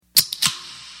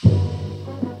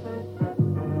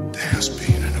has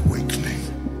been an awakening.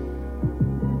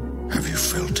 Have you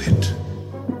felt it?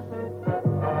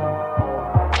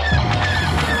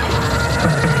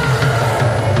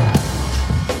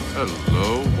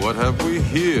 Hello, what have we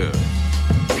here?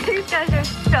 You guys are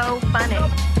so funny.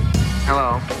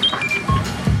 Hello.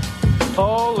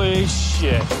 Holy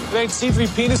shit. It ain't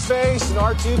C3 penis face and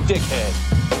R2 dickhead.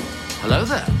 Hello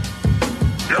there.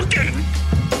 Looking?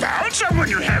 Found someone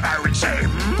you have, I would say.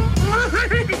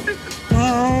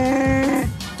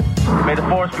 May the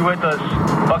force be with us.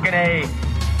 Fucking A.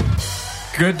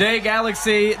 Good day,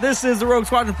 Galaxy. This is the Rogue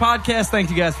Squadron podcast. Thank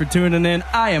you guys for tuning in.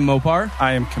 I am Mopar.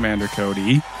 I am Commander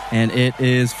Cody. And it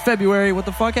is February. What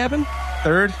the fuck happened?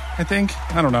 3rd, I think.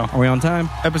 I don't know. Are we on time?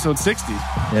 Episode 60.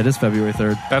 Yeah, it is February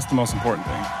 3rd. That's the most important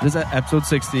thing. It is episode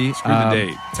 60. Screw the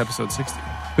date. It's episode 60.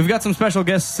 We've got some special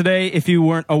guests today. If you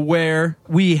weren't aware,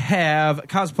 we have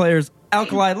cosplayers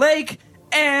Alkali Lake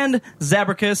and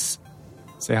Zabricus.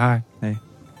 Say hi. Hey.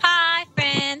 Hi,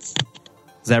 friends.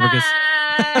 Zabricus.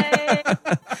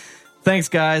 Hi. Thanks,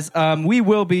 guys. We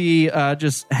will be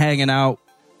just hanging out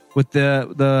with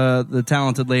the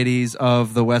talented ladies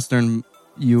of the Western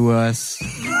U.S.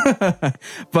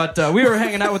 But we were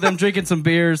hanging out with them, drinking some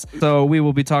beers. So we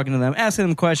will be talking to them, asking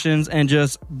them questions, and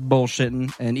just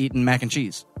bullshitting and eating mac and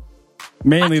cheese.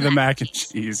 Mainly the mac and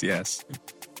cheese, yes.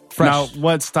 Fresh. Now,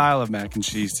 what style of mac and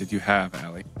cheese did you have,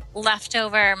 Allie?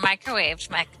 Leftover microwaved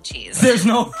mac and cheese. There's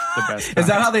no. The best Is that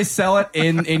kind. how they sell it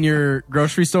in your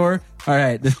grocery store? All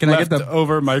right. Can I get the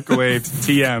Leftover microwaved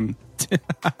TM.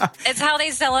 It's how they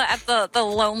sell it at the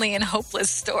lonely and hopeless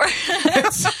store.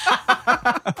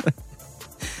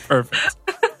 Perfect.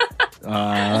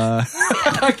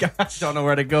 Gosh, don't know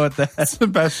where to go with that. That's the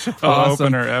best show Awesome.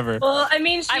 opener ever. Well, I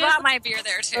mean, I bought my beer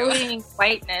there too. glowing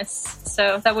whiteness,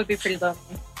 so that would be pretty lonely.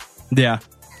 Yeah.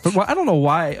 But I don't know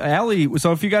why. Allie,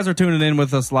 so if you guys are tuning in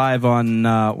with us live on,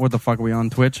 what the fuck are we on,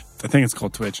 Twitch? I think it's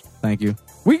called Twitch. Thank you.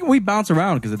 We bounce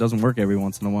around because it doesn't work every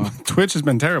once in a while. Twitch has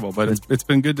been terrible, but it's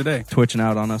been good today. Twitching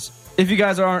out on us. If you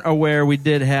guys aren't aware, we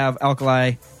did have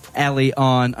Alkali Allie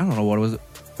on, I don't know, what was it?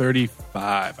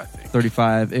 35, I think.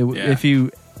 35. Yeah. If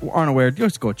you aren't aware,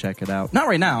 just go check it out. Not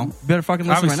right now. You better fucking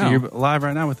listen Obviously, right now. you're live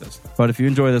right now with us. But if you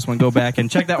enjoy this one, go back and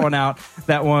check that one out.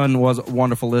 That one was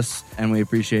wonderfulness, and we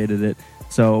appreciated it.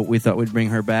 So we thought we'd bring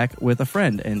her back with a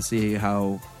friend and see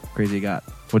how crazy it got.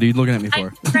 What are you looking at me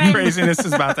for? Craziness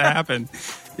is about to happen.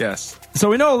 Yes. So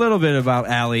we know a little bit about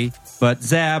Allie, but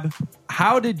Zab,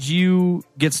 how did you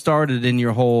get started in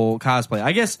your whole cosplay?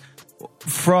 I guess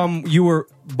from you were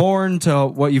born to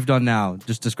what you've done now.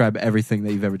 Just describe everything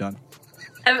that you've ever done.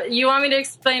 You want me to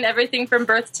explain everything from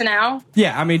birth to now?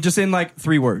 Yeah, I mean, just in like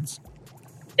 3 words.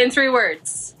 In 3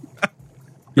 words.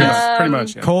 Yes, pretty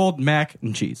much. Yeah. Cold mac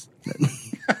and cheese.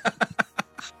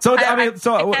 So I can't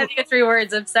think of 3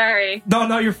 words. I'm sorry.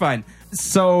 No, you're fine.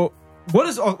 So what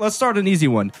is? Oh, let's start an easy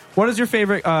one. What is your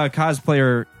favorite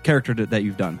cosplayer character that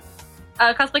you've done?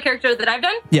 Cosplay character that I've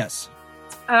done? Yes.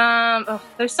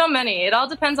 There's so many. It all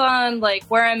depends on like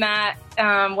where I'm at,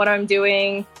 what I'm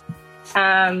doing.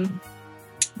 That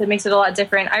makes it a lot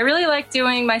different. I really like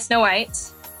doing my Snow White,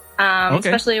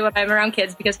 especially when I'm around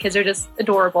kids because kids are just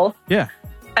adorable. Yeah.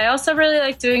 I also really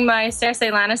like doing my Cersei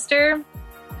Lannister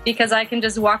because I can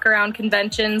just walk around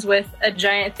conventions with a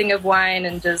giant thing of wine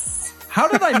and just. How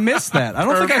did I miss that? I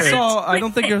don't think I saw. I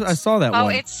don't think I saw that Oh,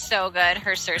 one. it's so good.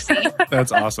 Her Cersei.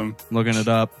 That's awesome. Looking it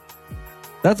up.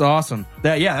 That's awesome.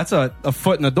 That's a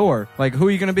foot in the door. Like, who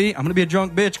are you going to be? I'm going to be a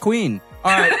drunk bitch queen.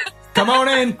 All right, come on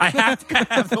in. I have to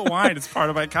have the wine. It's part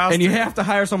of my costume. And you have to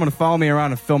hire someone to follow me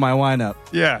around and fill my wine up.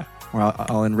 Yeah. Or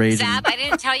I'll enrage him. Zab, I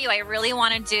didn't tell you. I really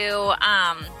want to do.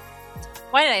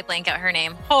 Why did I blank out her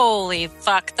name? Holy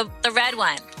fuck! The red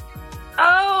one.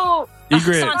 Oh,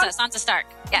 Egret. Sansa Stark.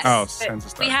 Yes. Oh, Sansa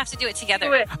Stark. We have to do it together.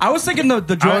 do it. I was thinking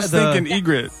the I was thinking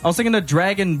Egret. I was thinking the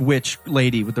dragon witch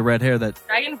lady with the red hair. That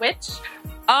Dragon Witch?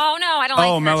 Oh no, I don't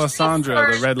like her.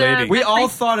 Melisandre, the red lady. we all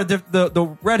thought of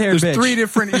the red haired There's bitch. 3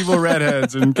 different evil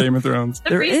redheads in Game of Thrones.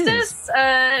 The There priestess?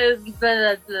 I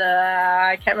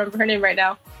can't remember her name right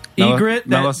now. Egret,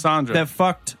 Melisandre. that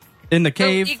fucked in the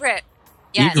cave. Oh, Egret.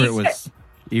 Yes. Egret was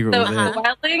The it.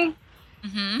 wildling?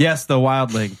 Yes, the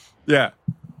wildling. Yeah.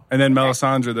 And then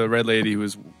Melisandre, the red lady who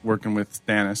was working with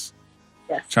Stannis,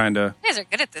 Yes. trying to You guys are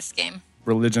good at this game.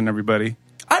 religion everybody.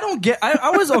 I don't get.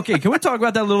 I was okay. Can we talk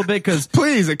about that a little bit?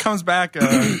 Please, it comes back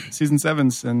season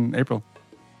 7's in April.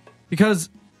 Because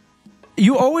I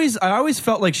always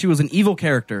felt like she was an evil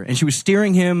character, and she was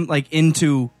steering him like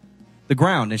into the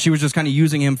ground, and she was just kind of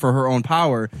using him for her own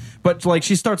power. But like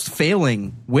she starts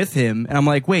failing with him, and I'm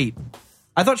like, wait,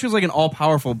 I thought she was like an all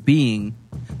powerful being.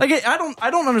 Like I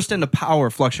don't understand the power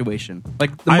fluctuation.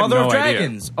 Like the I have mother no of idea.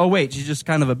 dragons. Oh wait, she's just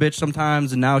kind of a bitch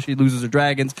sometimes, and now she loses her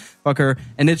dragons. Fuck her.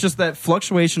 And it's just that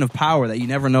fluctuation of power that you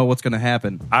never know what's going to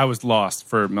happen. I was lost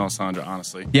for Melisandre,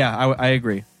 honestly. Yeah, I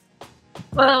agree.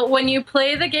 Well, when you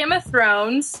play the Game of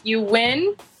Thrones, you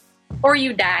win or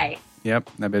you die. Yep,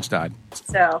 that bitch died.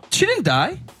 So She didn't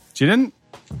die. She didn't?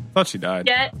 Thought she died.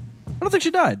 yet, I don't think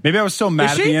she died. Maybe I was so mad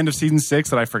Is at she? the end of season 6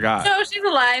 that I forgot. no, she's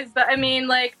alive. But I mean,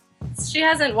 like, she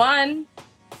hasn't won.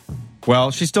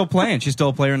 Well, she's still playing. She's still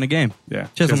a player in the game. Yeah,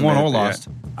 She hasn't won made or it lost.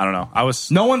 yet. I don't know. I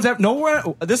was No one's ever. Nowhere.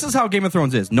 This is how Game of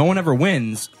Thrones is. No one ever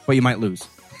wins, but you might lose.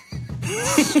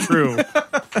 true.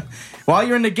 While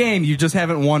you're in the game, you just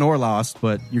haven't won or lost,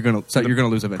 but you're gonna lose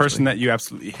eventually. Person that you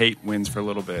absolutely hate wins for a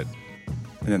little bit,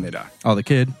 and then they die. Oh, the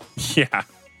kid. Yeah,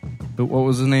 What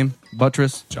was his name?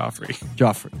 Buttress. Joffrey.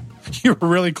 Joffrey. You were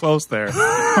really close there.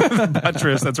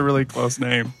 Buttress. That's a really close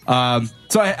name.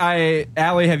 So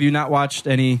Allie, have you not watched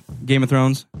any Game of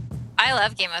Thrones? I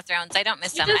love Game of Thrones. I don't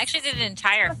miss them. I actually did an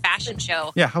entire fashion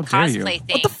show Yeah, how dare you. cosplay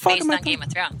thing What the fuck based am I on Game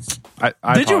of Thrones.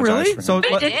 I Did you apologize really? for him. So I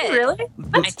Did did. you really?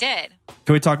 I did.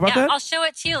 can we talk about Yeah, that? I'll show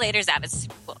it to you later, Zab. It's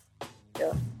super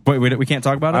cool. Wait, we can't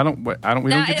talk about it. we don't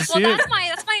No, get to well, see it.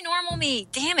 that's my normal me.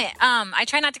 Damn it. I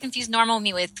try not to confuse normal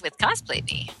me with cosplay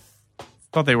me.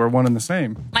 Thought they were one and the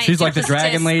same. My She's like the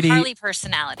dragon narcissist lady. Harley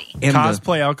personality. In the-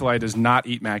 Cosplay Alkali does not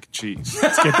eat mac and cheese.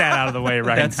 Let's get that out of the way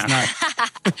right That's now. not.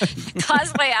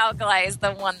 Cosplay Alkali is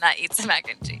the one that eats mac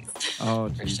and cheese. Oh,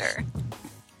 For geez. sure.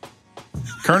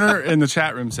 Kerner in the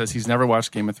chat room says he's never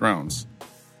watched Game of Thrones.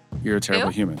 You're a terrible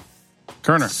Who? human.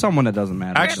 Kerner. Someone that doesn't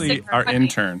matter. Actually, Sick our for me.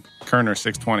 intern,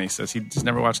 Kerner620, says he just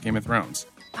never watched Game of Thrones.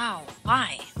 Oh,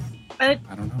 why? But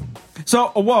I don't know. So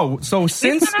whoa. So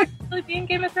since He's not actually being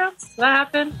Game of Thrones. Does that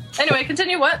happen? Anyway,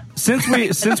 continue. What?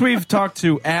 since we've talked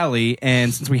to Allie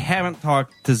and since we haven't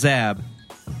talked to Zab,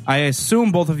 I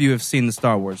assume both of you have seen the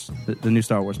Star Wars, the new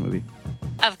Star Wars movie.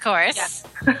 Of course.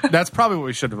 That's probably what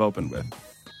we should have opened with.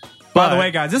 By the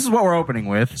way, guys, this is what we're opening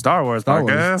with. Star Wars Star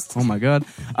Wars. podcast. Oh my god.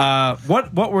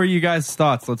 What were you guys'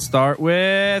 thoughts? Let's start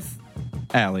with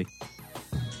Allie.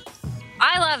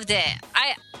 I loved it.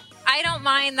 I don't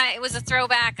mind that it was a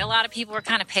throwback. A lot of people were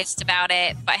kind of pissed about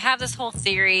it, but I have this whole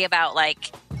theory about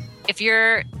like if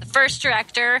you're the first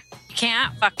director, you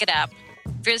can't fuck it up.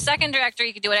 If you're the second director,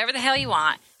 you can do whatever the hell you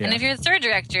want. And Yeah. if you're the third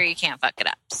director, you can't fuck it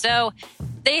up. So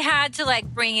they had to like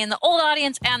bring in the old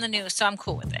audience and the new, so I'm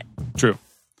cool with it. True.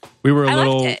 We were a I liked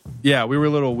little, it. yeah, we were a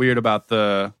little weird about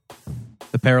the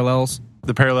parallels.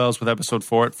 The parallels with episode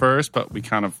 4 at first, but we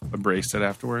kind of embraced it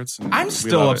afterwards. And I'm we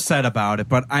still love it. upset about it,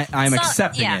 but I'm Some-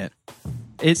 accepting yeah. it.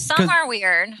 It's Some are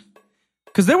weird.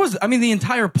 because there was, I mean, the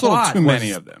entire little plot. too was-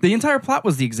 many of them. The entire plot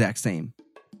was the exact same.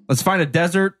 Let's find a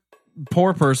desert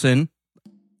poor person,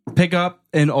 pick up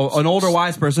an older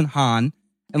wise person, Han,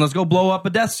 and let's go blow up a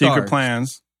Death Star.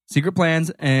 Secret plans,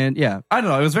 and yeah, I don't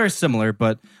know. It was very similar,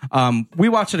 but we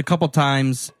watched it a couple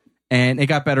times, and it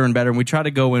got better and better. And we tried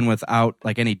to go in without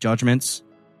like any judgments,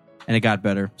 and it got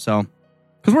better. So,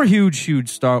 because we're huge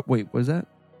Star. Wait, was that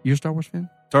you're a Star Wars fan?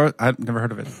 I've never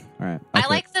heard of it. All right, I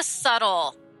like the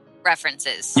subtle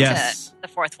references Yes. to the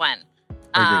fourth one.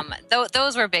 I agree.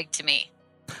 Those were big to me.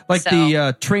 like so-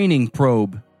 the training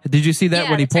probe. Did you see that Yeah,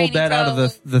 when he the pulled training that out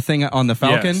of the thing on the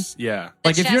Falcon? Yes, yeah.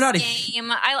 Like The if you're not a chess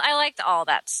game, I liked all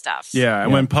that stuff. Yeah,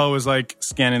 and Yeah. when Poe was like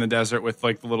scanning the desert with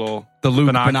like the little Luke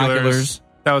binoculars.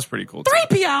 that was pretty cool.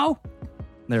 3PO.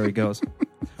 There he goes.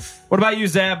 What about you,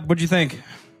 Zab? What'd you think?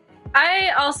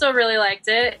 I also really liked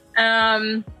it.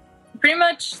 Pretty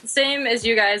much the same as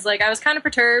you guys. Like, I was kind of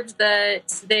perturbed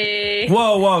that they.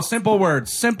 Whoa! Simple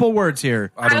words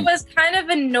here. I was kind of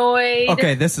annoyed.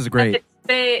 Okay, this is great.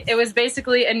 It was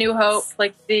basically A New Hope,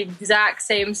 like the exact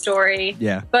same story.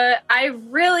 Yeah. But I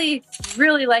really,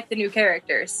 really like the new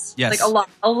characters. Yes. Like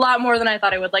a lot more than I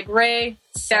thought I would. Like Rey,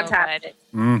 fantastic.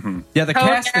 Mm-hmm. Yeah, the Poe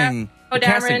casting. Poe The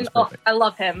casting Dameron, was perfect. I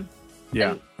love him.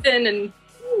 Yeah. And Finn and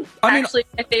I mean- actually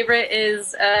my favorite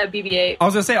is BB-8. I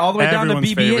was gonna say all the way down to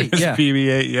Everyone's favorite BB-8. is Yeah.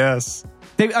 BB-8, yes.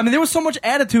 I mean, there was so much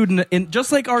attitude in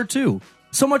just like R2.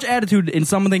 So much attitude in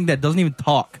something that doesn't even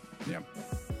talk. Yeah.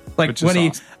 Like Which is when he.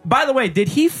 awesome. By the way, did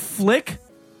he flick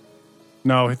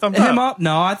No, he thumbs him up. up?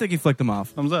 No, I think he flicked him off.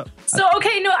 Thumbs up. So,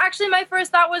 okay, no, actually my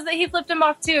first thought was that he flipped him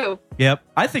off too. Yep,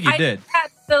 I think he I did. had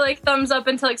the like thumbs up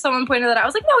until like someone pointed that out. I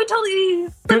was like, no, he totally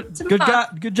flipped him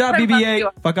off. Good job, Sorry about BB-8. you.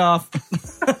 Fuck off.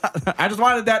 I just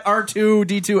wanted that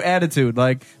R2D2 attitude.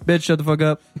 Like, bitch, shut the fuck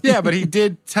up. Yeah, but he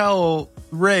did tell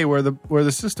Rey where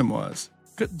the system was.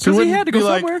 Because So he wouldn't had to be go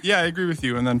like, somewhere. yeah, I agree with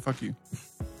you, and then fuck you.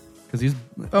 Because he's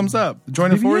Thumbs up.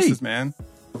 Join the BB-8. forces, man.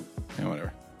 Yeah,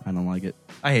 whatever. I don't like it.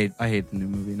 I hate the new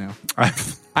movie now.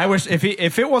 I wish if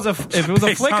it was a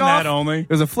flick on off that only. it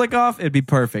was a flick off, it'd be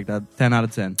perfect. 10 out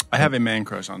of 10. I have a man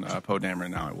crush on Poe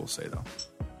Dameron now, I will say, though.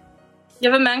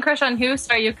 You have a man crush on who?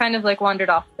 Sorry, you kind of like wandered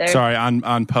off there. Sorry,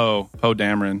 on Poe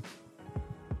Dameron.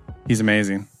 He's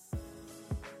amazing.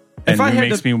 And it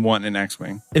makes me want an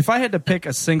X-Wing. If I had to pick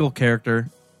a single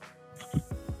character...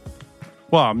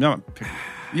 Well, I'm not...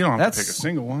 You don't have to pick a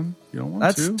single one. You don't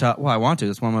want to. That's tough. Well, I want to.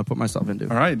 That's what I'm going to put myself into.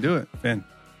 All right, do it. Finn.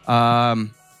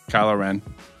 Kylo Ren.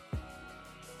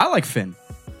 I like Finn.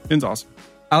 Finn's awesome.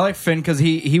 I like Finn because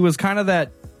he was kind of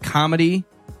that comedy...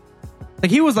 Like,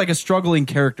 he was like a struggling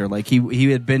character. Like, he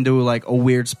had been to like a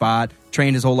weird spot,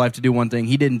 trained his whole life to do one thing.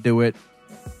 He didn't do it.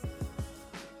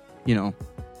 You know.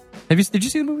 Did you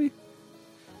see the movie?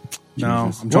 No.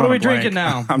 Jesus. What are we drinking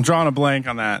now? I'm drawing a blank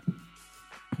on that.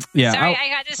 Yeah. Sorry, I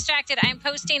got distracted. I'm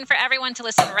posting for everyone to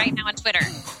listen right now on Twitter.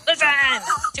 Listen!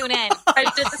 Tune in.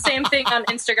 I did the same thing on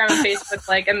Instagram and Facebook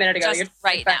like a minute ago. Just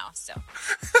right now, so.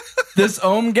 This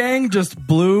Ohm gang just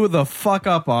blew the fuck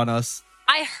up on us.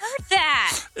 I heard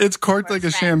that. It's corked like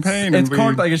a champagne. It's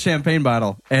corked like a champagne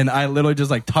bottle. And I literally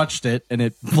just like touched it and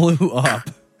it blew up.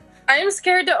 I'm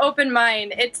scared to open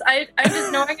mine. I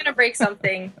just know I'm going to break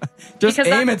something. Just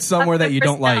aim it somewhere that you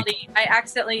don't like. I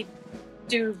accidentally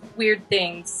do weird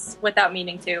things without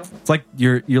meaning to. It's like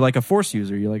you're like a Force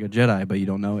user. You're like a Jedi, but you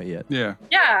don't know it yet. Yeah.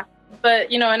 Yeah,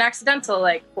 but an accidental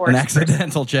like Force. An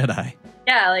accidental Jedi.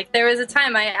 Yeah, like there was a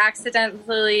time I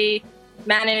accidentally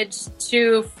managed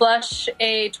to flush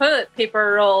a toilet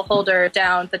paper roll holder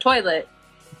down the toilet.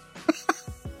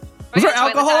 Was there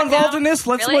alcohol involved in this?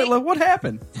 Really? What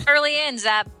happened? Early in,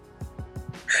 Zap.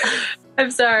 I'm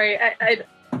sorry.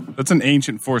 That's an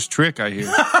ancient Force trick, I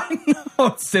hear.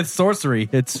 No, it's sorcery.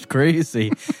 It's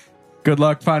crazy. Good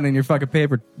luck finding your fucking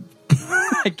paper.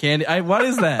 I can't. What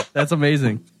is that? That's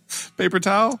amazing. Paper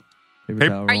towel? Paper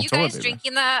towel. Are you guys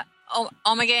drinking the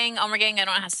Omegang? I don't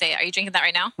know how to say it. Are you drinking that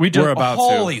right now? We're about to.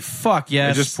 Holy fuck,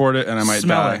 yes. I just poured it and I might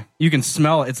smell die. it. You can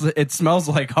smell it. It smells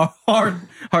like hard.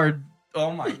 Oh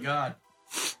my god.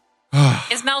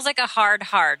 It smells like a hard.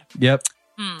 Yep.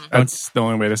 That's the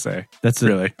only way to say. That's it.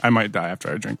 Really. I might die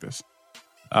after I drink this.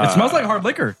 It smells like hard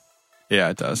liquor. Yeah,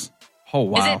 it does. Oh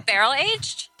wow. Is it barrel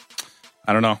aged?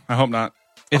 I don't know. I hope not.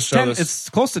 It's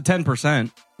close to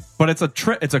 10%, but it's a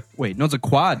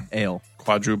quad ale.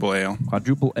 Quadruple ale.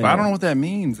 Quadruple ale. But I don't know what that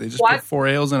means. They just put 4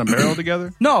 ales in a barrel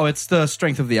together? No, it's the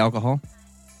strength of the alcohol.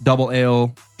 Double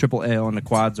ale, triple ale, and the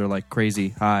quads are like crazy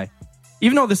high.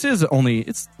 Even though this is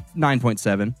it's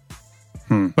 9.7.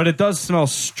 But it does smell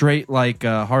straight like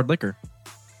hard liquor.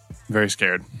 Very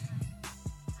scared.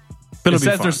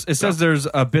 It says there's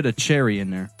a bit of cherry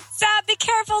in there. Stop! Be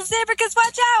careful, Zebricus!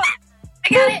 Watch out! I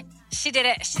got it. She did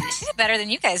it. She did better than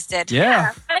you guys did.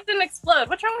 Yeah. Mine didn't explode.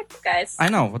 What's wrong with you guys? I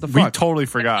know. What the fuck? We totally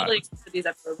forgot. These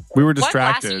episodes. We were What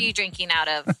distracted. glass are you drinking out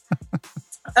of?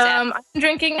 I'm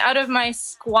drinking out of my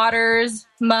Squatters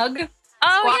mug.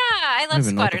 Oh yeah, I love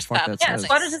even know what the Squatters fuck Pub. that Yeah, says.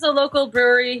 Squatters is a local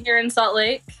brewery here in Salt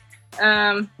Lake.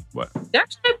 What? They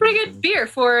actually have pretty good beer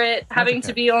for it having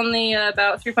to be only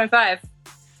about 3.5%.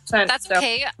 That's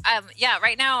okay. Yeah,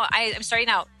 right now I'm starting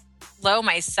out low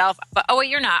myself, but wait,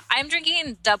 you're not. I'm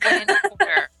drinking Dublin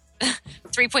Porter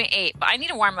 3.8, but I need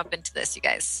to warm up into this, you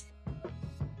guys.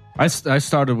 I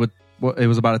started with it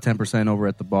was about a 10% over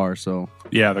at the bar, so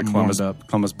Yeah, the I'm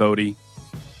Columbus Bodie.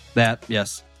 that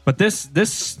yes. But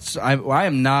this I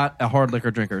am not a hard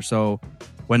liquor drinker, so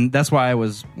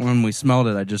when we smelled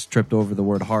it, I just tripped over the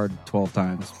word hard 12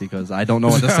 times because I don't know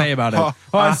what to say about it.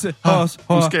 I'm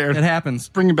scared. It happens.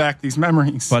 Bringing back these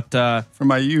memories But from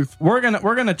my youth. we're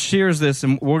gonna cheers this,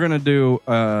 and we're gonna do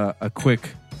a quick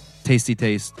tasty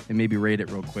taste and maybe rate it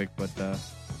real quick. But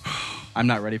I'm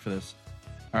not ready for this.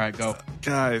 All right, go.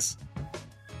 Guys.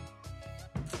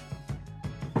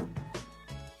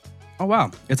 Oh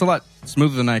wow, it's a lot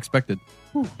smoother than I expected.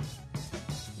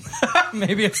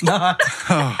 Maybe it's not.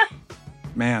 Oh,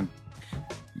 man.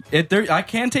 I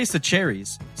can taste the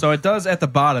cherries. So it does at the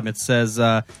bottom. It says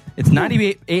it's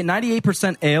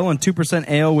 98% ale and 2%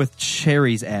 ale with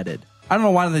cherries added. I don't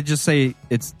know why they just say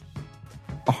it's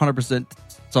 100%.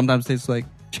 Sometimes tastes like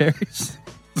cherries.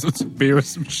 It's beer with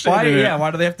some shit Why? in it. Yeah.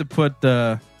 Why do they have to put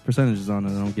percentages on it?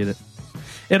 I don't get it.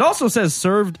 It also says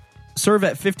serve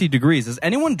at 50 degrees. Does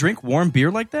anyone drink warm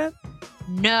beer like that?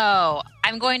 No,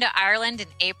 I'm going to Ireland in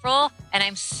April, and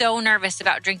I'm so nervous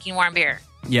about drinking warm beer.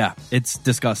 Yeah, it's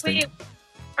disgusting. Wait,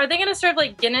 are they going to serve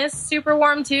like Guinness super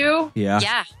warm too? Yeah.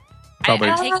 Yeah. Probably.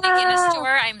 I'm taking a Guinness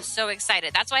tour. I'm so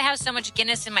excited. That's why I have so much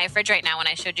Guinness in my fridge right now. When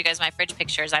I showed you guys my fridge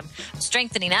pictures, I'm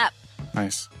strengthening up.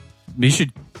 Nice. You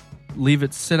should leave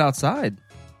it sit outside.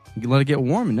 You can let it get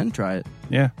warm and then try it.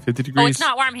 Yeah, 50 degrees. Oh, it's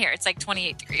not warm here. It's like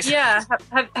 28 degrees. Yeah.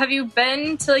 Have you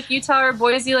been to like Utah or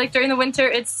Boise like during the winter?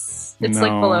 It's no,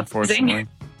 like below unfortunately. freezing.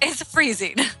 It's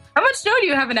freezing. How much snow do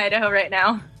you have in Idaho right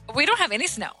now? We don't have any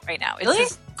snow right now. It's Really?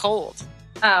 just cold.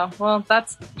 Oh, well,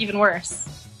 that's even worse.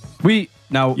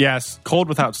 Yes, cold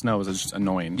without snow is just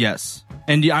annoying. Yes.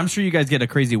 And I'm sure you guys get a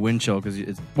crazy wind chill because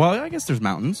I guess there's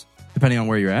mountains, depending on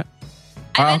where you're at.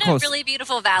 I'm in a really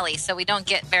beautiful valley, so we don't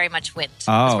get very much wind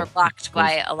because we're blocked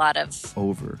by a lot of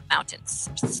mountains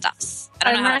and stuffs.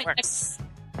 I don't know how it works.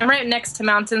 I'm right next to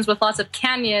mountains with lots of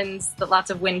canyons that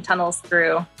lots of wind tunnels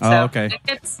through. So Oh, okay.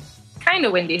 It's kind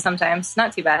of windy sometimes.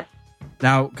 Not too bad.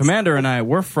 Now, Commander and I,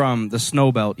 we're from the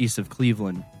snow belt east of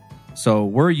Cleveland. So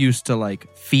we're used to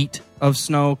like feet of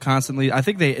snow constantly. I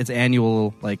think it's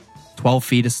annual, like 12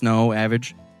 feet of snow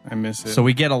average. I miss it. So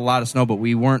we get a lot of snow, but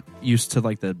we weren't used to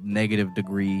like the negative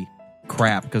degree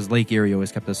crap because Lake Erie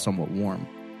always kept us somewhat warm.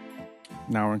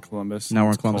 Now we're in Columbus.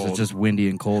 It's just windy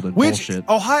and cold and bullshit.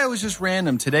 Ohio is just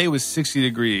random. Today was 60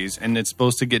 degrees, and it's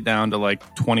supposed to get down to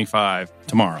like 25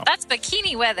 tomorrow. That's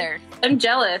bikini weather. I'm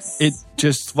jealous. It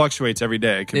just fluctuates every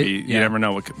day. It could be. yeah. You never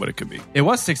know what it could be. It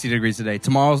was 60 degrees today.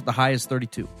 Tomorrow's the high is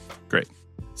 32. Great.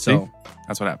 So See?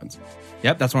 That's what happens.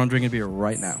 Yep, that's why I'm drinking beer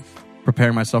right now.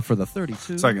 Preparing myself for the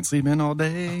 32. So I can sleep in all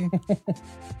day.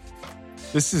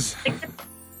 This is...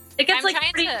 It gets like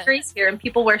 30 degrees here, and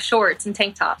people wear shorts and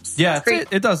tank tops. Yeah,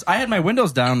 it does. I had my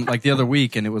windows down like the other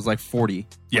week, and it was like 40.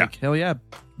 Yeah. Like, hell yeah.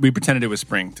 We pretended it was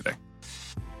spring today.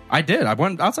 I did. I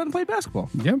went outside and played basketball.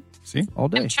 Yep. See? All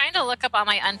day. I'm trying to look up on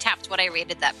my Untapped what I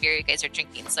rated that beer you guys are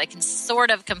drinking so I can sort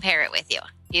of compare it with you,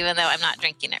 even though I'm not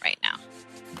drinking it right now.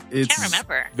 It's can't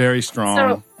remember. Very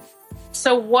strong.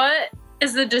 So what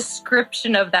is the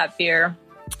description of that beer?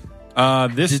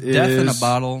 This is Death in a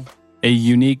bottle. A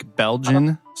unique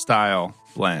Belgian style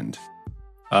blend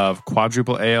of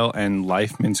quadruple ale and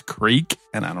Lifeman's Creek,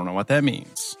 and I don't know what that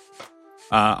means.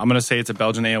 I'm going to say it's a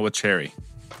Belgian ale with cherry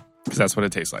because that's what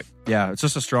it tastes like. Yeah, it's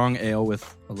just a strong ale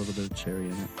with a little bit of cherry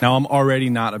in it. Now, I'm already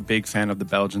not a big fan of the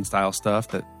Belgian style stuff,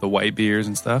 the white beers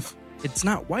and stuff. It's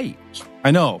not white.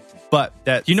 I know, but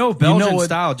that Belgian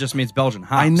style just means Belgian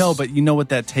hops. I know, but you know what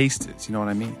that taste is. You know what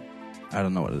I mean? I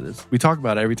don't know what it is. We talk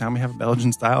about it every time we have a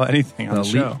Belgian style anything on the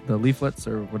show. The leaflets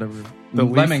or whatever. The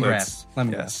lemongrass.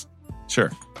 Yes.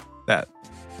 Sure. That.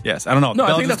 Yes. I don't know. No,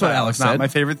 Belgian I think that's what style Alex is not said. my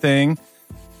favorite thing.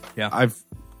 Yeah. I've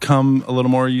come a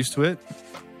little more used to it.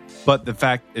 But the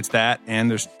fact it's that and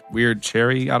there's weird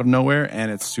cherry out of nowhere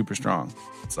and it's super strong.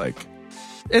 It's like...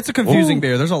 It's a confusing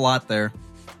beer. There's a lot there.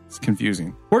 It's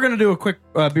confusing. We're going to do a quick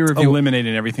beer review.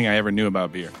 Eliminating everything I ever knew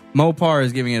about beer. Mopar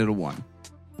is giving it a 1.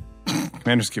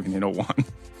 Commander's giving it a 1.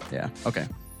 Yeah. Okay.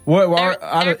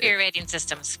 Their beer rating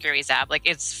system's screwy, Zab. Like,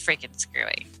 it's freaking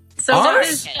screwy. So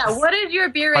what is your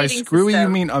beer By rating screwy, system?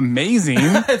 you mean amazing.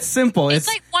 It's simple. It's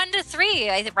like 1 to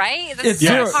 3, right? That's It's so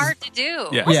zero. hard to do.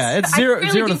 Yes. Yeah, it's I really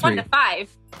zero do to 3. 1 to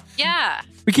 5. Yeah.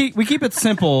 We keep it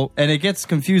simple, and it gets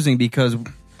confusing because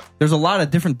there's a lot of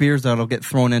different beers that'll get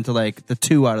thrown into like the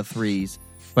 2 out of 3s,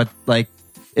 but like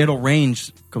it'll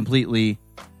range completely.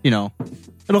 You know,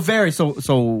 it'll vary.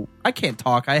 So I can't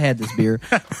talk. I had this beer.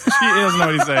 He doesn't know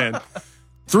what he's saying.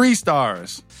 3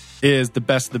 stars is the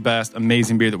best of the best,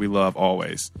 amazing beer that we love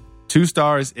always. 2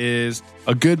 stars is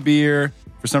a good beer.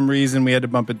 For some reason, we had to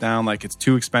bump it down like it's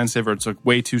too expensive or it's like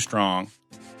way too strong.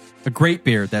 A great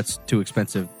beer that's too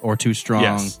expensive or too strong,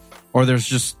 Yes. or there's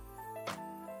just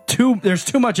there's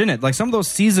too much in it. Like some of those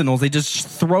seasonals, they just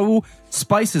throw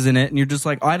spices in it, and you're just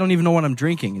like, oh, I don't even know what I'm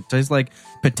drinking. It tastes like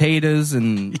potatoes,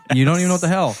 and you don't even know what the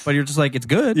hell. But you're just like, it's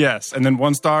good. Yes, and then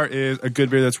 1 star is a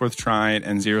good beer that's worth trying,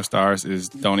 and 0 stars is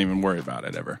don't even worry about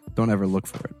it ever. Don't ever look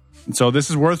for it. And so this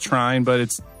is worth trying, but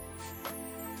it's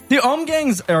The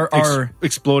Gangs are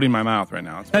exploding my mouth right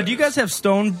now. do you guys have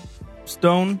Stone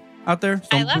out there?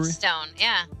 Stone I love Brewery? Stone,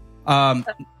 yeah.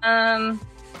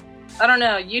 I don't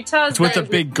know. Utah's It's with a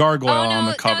big gargoyle on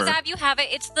the cover. No, Zab, you have it.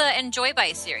 It's the Enjoy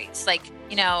By series. Like,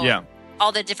 you know,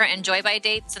 all the different Enjoy By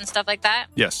dates and stuff like that.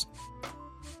 Yes.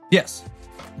 Yes.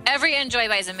 Every Enjoy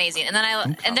By is amazing. And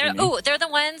then they're the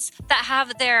ones that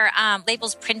have their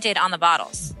labels printed on the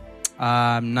bottles.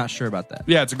 I'm not sure about that.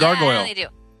 Yeah, it's a gargoyle. Yeah, they do.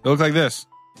 They look like this.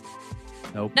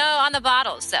 Nope. No, on the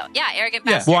bottles. So, yeah, Arrogant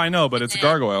Yeah. Bastard. Well, I know, but it's a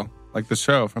gargoyle, like the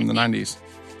show from the 90s.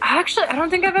 Actually, I don't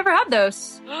think I've ever had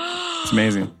those. It's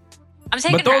amazing. I'm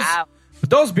taking But those- her out. But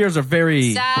those beers are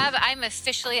very... Zab, I'm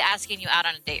officially asking you out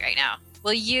on a date right now.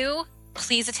 Will you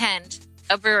please attend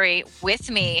a brewery with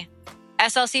me,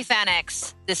 SLC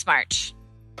FanX, this March?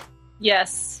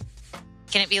 Yes.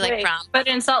 Can it be like prom? But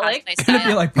in Salt Lake? Can it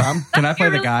be like prom? Can I play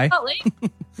the guy? Salt Lake?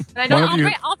 And I One don't of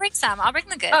you- I'll bring some. I'll bring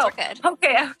the goods. Oh, We're good.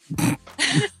 okay.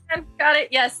 Got it.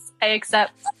 Yes, I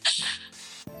accept.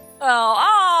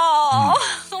 My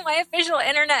official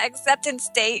internet acceptance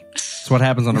date. That's what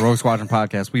happens on the Rogue Squadron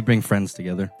podcast. We bring friends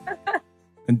together.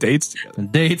 And dates together.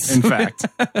 And dates. In fact.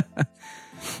 Do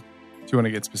you want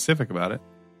to get specific about it?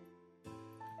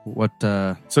 What?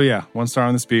 So yeah, 1 star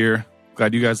on this beer.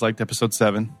 Glad you guys liked episode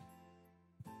 7.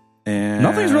 And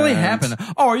Nothing's really happened.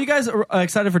 Oh, are you guys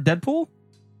excited for Deadpool?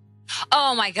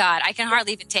 Oh my God, I can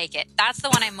hardly even take it. That's the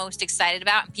one I'm most excited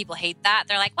about, and people hate that.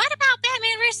 They're like, what about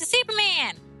Batman versus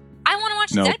Superman? I want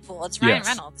to watch Deadpool. It's Ryan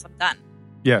Reynolds. I'm done.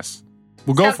 Yes.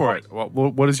 Well, go for it.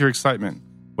 What is your excitement?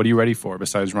 What are you ready for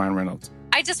besides Ryan Reynolds?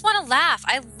 I just want to laugh.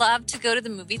 I love to go to the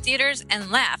movie theaters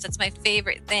and laugh. That's my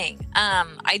favorite thing.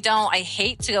 I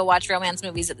hate to go watch romance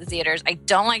movies at the theaters. I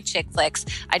don't like chick flicks.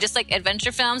 I just like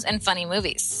adventure films and funny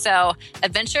movies. So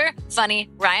adventure, funny,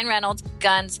 Ryan Reynolds,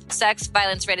 guns, sex,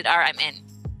 violence, rated R, I'm in.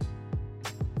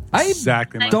 I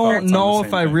don't know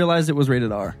if I thing. realized it was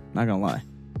rated R. Not gonna lie.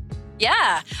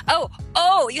 Yeah.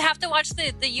 Oh, you have to watch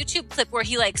the YouTube clip where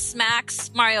he like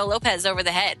smacks Mario Lopez over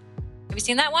the head. Have you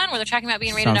seen that one where they're talking about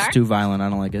being rated Sounds R? too violent. I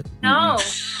don't like it. No.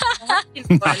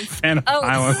 Not a fan of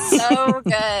violence. So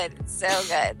good. So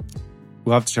good.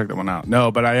 We'll have to check that one out.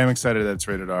 No, but I am excited that it's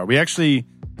rated R.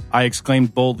 I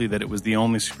exclaimed boldly that it was the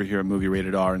only superhero movie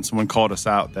rated R, and someone called us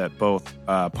out that both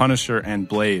Punisher and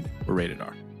Blade were rated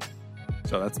R.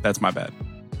 So that's my bad.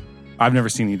 I've never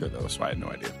seen either of those, so I had no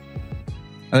idea.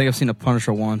 I think I've seen a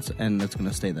Punisher once, and it's going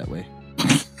to stay that way.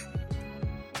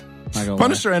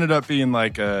 Punisher ended up being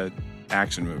like a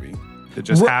action movie that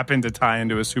just happened to tie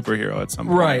into a superhero at some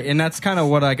point. Right, and that's kind of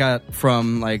what I got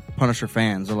from like Punisher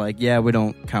fans. They're like, yeah, we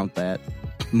don't count that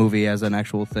movie as an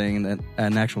actual thing,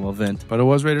 an actual event. But it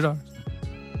was rated R.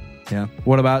 Yeah.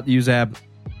 What about you, Zab?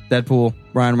 Deadpool,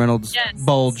 Ryan Reynolds,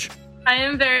 Bulge. I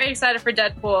am very excited for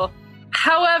Deadpool.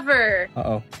 However,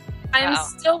 I'm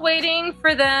still waiting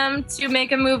for them to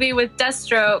make a movie with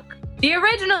Deathstroke. The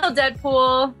original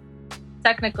Deadpool,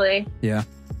 technically. Yeah.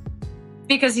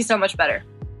 Because he's so much better.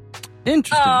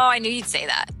 Interesting. Oh, I knew you'd say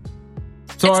that.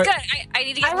 So it's good. I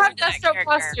need to get I more have into that Deathstroke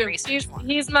character. costume.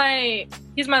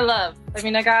 He's my love. I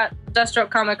mean, I got Deathstroke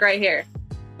comic right here.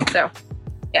 So,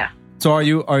 yeah. So are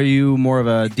you more of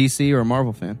a DC or a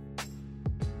Marvel fan?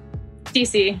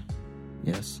 DC.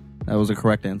 Yes. That was a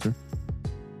correct answer.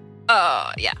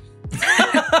 Oh, yeah.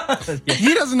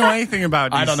 He doesn't know anything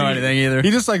about DC. I don't know anything either. He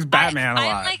just likes Batman a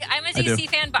lot. I'm a DC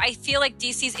fan, but I feel like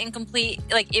DC's incomplete.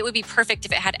 Like, it would be perfect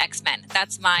if it had X-Men.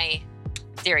 That's my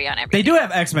theory on everything. They do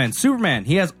have X-Men. Superman.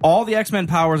 He has all the X-Men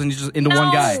powers and he's just into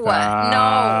one guy.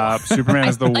 No. Superman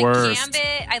is the worst.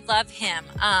 Gambit, I love him.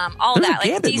 All There's a that. Like,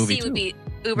 Gambit movie, DC too. would be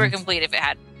uber complete if it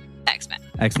had X-Men.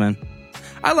 X-Men.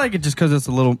 I like it just because it's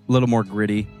a little more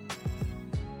gritty.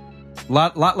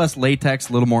 Lot less latex,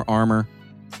 a little more armor.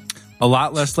 A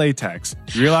lot less latex.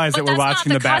 You realize that we're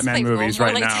watching the Batman movies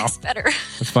right now. Better.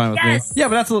 That's fine with me. Yeah,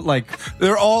 but that's like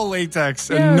they're all latex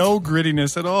and no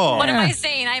grittiness at all. What am I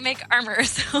saying? I make armor.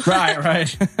 So. Right.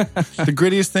 The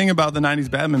grittiest thing about the 90s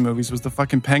Batman movies was the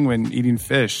fucking penguin eating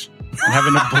fish and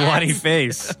having a bloody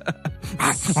face.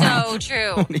 So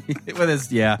true. With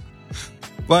his,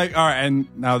 Like, all right, and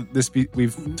now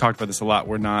we've talked about this a lot.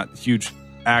 We're not huge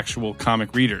actual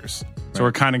comic readers. So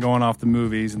we're kind of going off the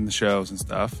movies and the shows and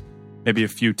stuff. Maybe a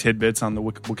few tidbits on the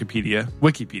Wikipedia,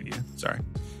 sorry.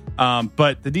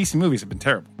 But the DC movies have been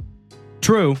terrible.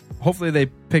 True. Hopefully they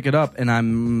pick it up, and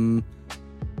I'm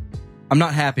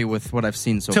not happy with what I've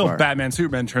seen so far. Till Batman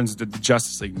Superman turns into the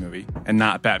Justice League movie and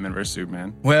not Batman vs.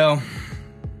 Superman. Well,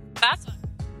 that's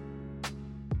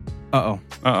what.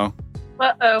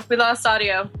 Uh-oh, we lost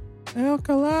audio.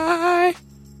 Alkali.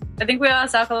 I think we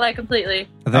lost Alkali completely.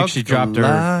 I think she dropped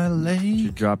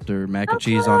her mac and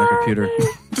cheese on her computer.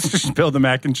 She spilled the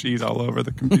mac and cheese all over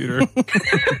the computer.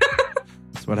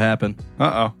 That's what happened.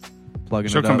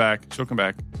 Plugging She'll it come up. back. She'll come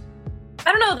back.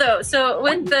 I don't know though. So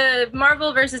with the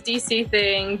Marvel versus DC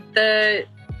thing, the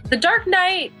Dark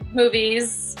Knight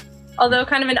movies, although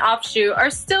kind of an offshoot,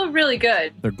 are still really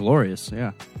good. They're glorious,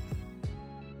 yeah.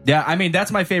 Yeah, I mean,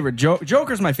 that's my favorite.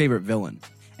 Joker's my favorite villain.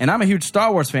 And I'm a huge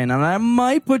Star Wars fan, and I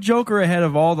might put Joker ahead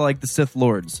of all the Sith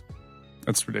Lords.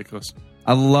 That's ridiculous.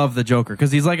 I love the Joker,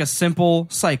 because he's like a simple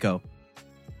psycho.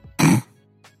 I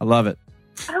love it.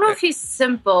 I don't know if he's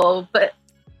simple, but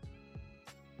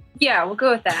yeah, we'll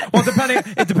go with that. Well,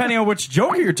 depending on which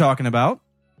Joker you're talking about.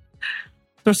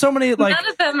 There's so many, none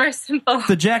of them are simple.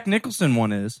 The Jack Nicholson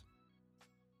one is.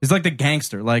 He's like the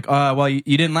gangster. Like, well, you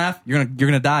didn't laugh? You're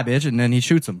gonna die, bitch. And then he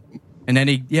shoots him. And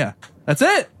then that's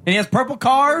it. And he has purple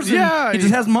cars. And he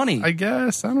just has money. I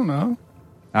guess. I don't know.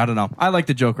 I like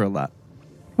the Joker a lot.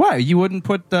 Why? You wouldn't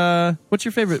put, what's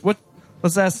your favorite?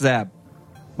 Let's ask Zab.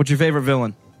 What's your favorite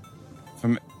villain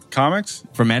From comics?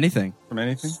 from anything? From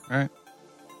anything? All right.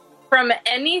 From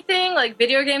anything, like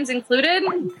video games included?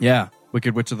 Yeah,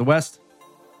 Wicked Witch of the West.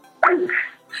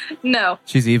 No.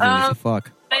 She's evil as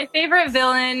fuck. My favorite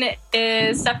villain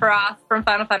is Sephiroth from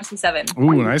Final Fantasy VII.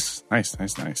 Ooh, nice.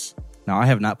 No, I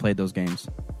have not played those games.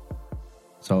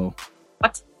 So.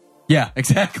 What? Yeah,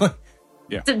 exactly.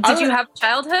 Yeah. Did you have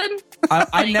childhood?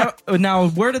 I never. Now,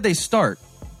 where did they start?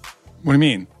 What do you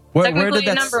mean? Where Technically, did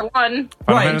that number one.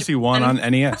 Final Fantasy 1 on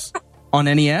NES. On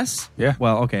NES? Yeah.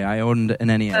 Well, okay, I owned an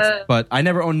NES, but I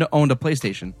never owned a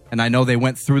PlayStation, and I know they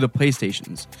went through the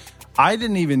PlayStations. I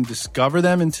didn't even discover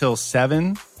them until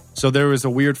 7. So there was a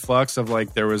weird flux of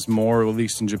like there was more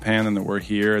released in Japan than there were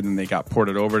here, and then they got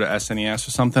ported over to SNES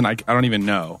or something. I don't even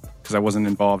know because I wasn't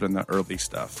involved in the early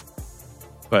stuff.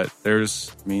 But they're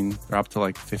up to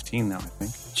like 15 now, I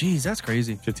think. Jeez, that's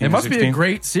crazy. 15 It or must 16. be a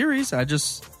great series. I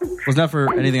just was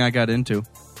never anything I got into.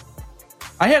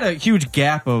 I had a huge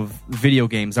gap of video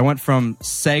games. I went from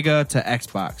Sega to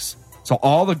Xbox. So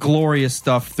all the glorious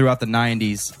stuff throughout the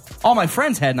 90s, all my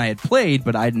friends had and I had played,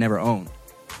 but I'd never owned.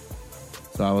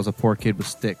 So I was a poor kid with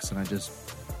sticks, and I just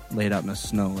laid out in the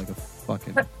snow like a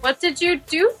fucking... What did you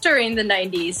do during the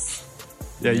 90s?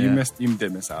 Yeah, you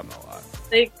did miss out on a lot.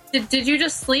 Like, did you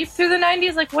just sleep through the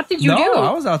 90s? Like, what did you do? No,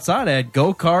 I was outside. I had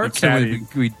go-karts, and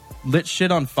we lit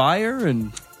shit on fire,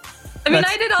 and... I mean,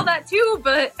 I did all that too,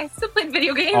 but I still played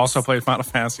video games. Also played Final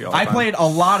Fantasy all the I time. played a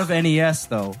lot of NES,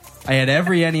 though. I had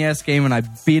every NES game, and I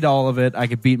beat all of it. I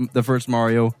could beat the first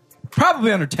Mario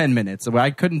probably under 10 minutes. I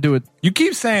couldn't do it. You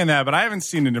keep saying that, but I haven't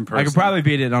seen it in person. I could probably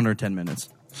beat it in under 10 minutes.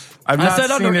 I've not said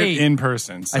seen under it 8. in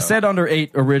person. So. I said under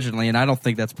 8 originally, and I don't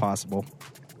think that's possible.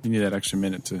 You need that extra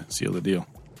minute to seal the deal.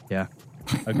 Yeah,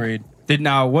 agreed.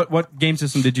 What game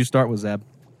system did you start with, Zeb?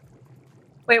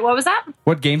 Wait, what was that?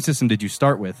 What game system did you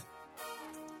start with?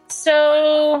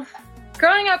 So,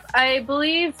 growing up, I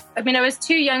was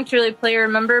too young to really play or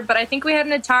remember, but I think we had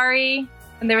an Atari,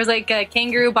 and there was like a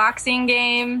kangaroo boxing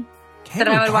game that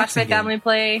I would watch my family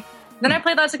play. Then I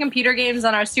played lots of computer games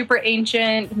on our super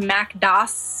ancient Mac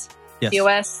DOS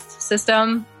DOS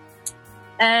system.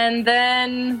 And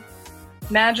then,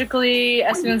 magically,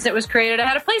 as soon as it was created, I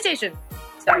had a PlayStation.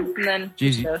 So, and then...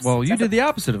 Jeez, well, you did the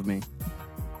opposite of me.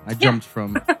 I jumped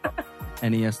from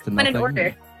NES to Went nothing. in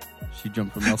order. She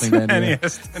jumped from nothing to NES.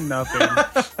 NES to nothing.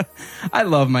 I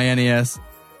love my NES.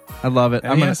 I love it.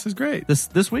 NES is great.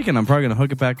 This weekend, I'm probably going to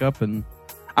hook it back up, and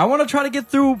I want to try to get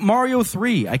through Mario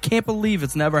 3. I can't believe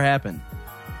it's never happened.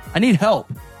 I need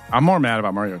help. I'm more mad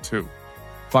about Mario 2.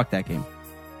 Fuck that game.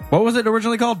 What was it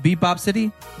originally called? Beat Bop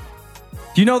City?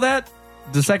 Do you know that?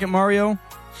 The second Mario?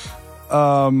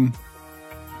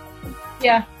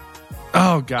 Yeah.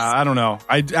 Oh, God. I don't know.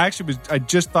 I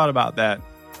just thought about that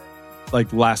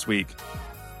like last week.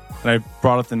 And I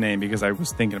brought up the name because I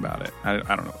was thinking about it. I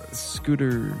don't know. Scooter.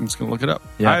 I'm just going to look it up.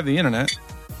 Yeah. I have the internet.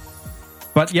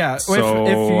 But yeah,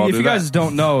 So if you guys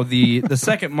don't know, the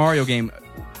second Mario game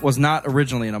was not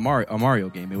originally a Mario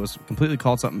game. It was completely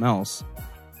called something else.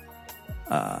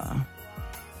 Let's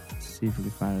see if we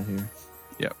can find it here.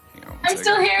 Yep. I'm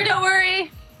still here, don't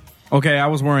worry. Okay, I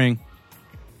was worrying.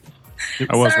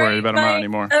 I was Sorry, worried, but I'm not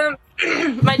anymore.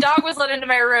 My dog was let into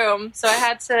my room, so I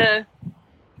had to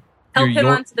help him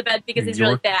onto the bed because he's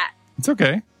really fat. It's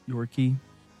okay. Yorkie.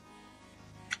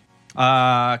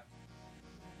 Doki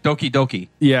Doki.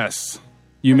 Yes.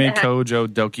 You made the heck? Kojo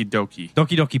Doki Doki.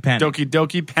 Doki Doki Panic. Doki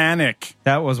Doki Panic.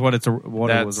 That was what it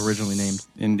was originally named.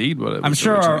 Indeed what it was I'm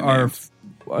sure originally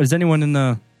named. Is anyone in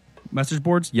the message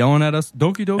boards yelling at us?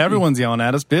 Doki Doki? Everyone's yelling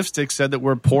at us. Biff Stick said that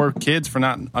we're poor kids for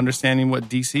not understanding what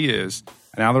DC is.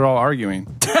 And now they're all arguing.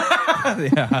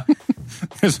 Yeah.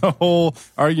 There's a whole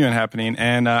argument happening.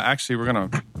 And actually, we're going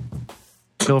to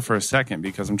chill for a second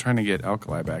because I'm trying to get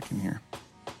Alkali back in here.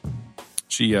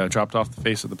 She dropped off the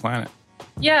face of the planet.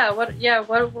 Yeah, what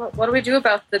do we do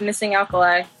about the missing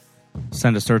Alkali?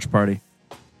 Send a search party.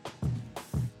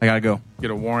 I gotta go.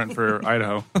 Get a warrant for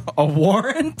Idaho. A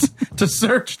warrant to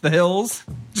search the hills?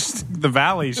 The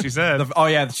valley, she said. Oh,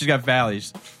 yeah, she's got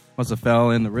valleys. Must have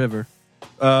fell in the river.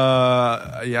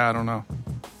 Yeah, I don't know.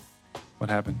 What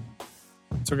happened?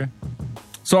 It's okay.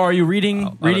 So are you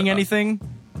reading anything?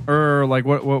 Or like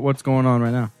what's going on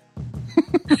right now?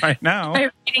 Right now? Am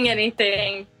I reading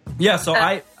anything? Yeah, so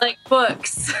like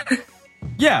books.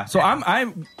 Yeah, so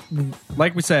I'm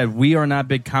like we said, we are not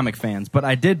big comic fans, but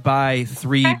I did buy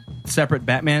 3 separate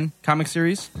Batman comic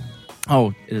series.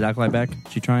 Oh, is Alkali back?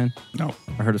 She trying? No.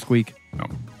 I heard a squeak. No.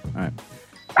 All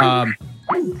right.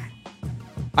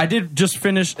 I did just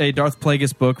finish a Darth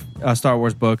Plagueis book, Star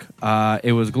Wars book.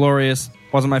 It was glorious.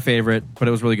 Wasn't my favorite, but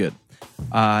it was really good.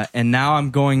 And now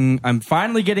I'm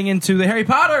finally getting into the Harry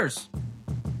Potters.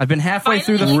 I've been halfway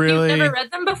through the... You've never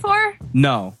read them before?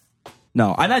 No.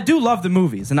 And I do love the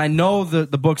movies, and I know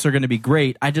the books are going to be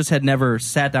great. I just had never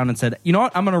sat down and said, you know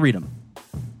what, I'm going to read them.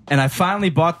 And I finally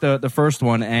bought the first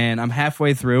one, and I'm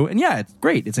halfway through. And yeah, it's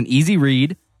great. It's an easy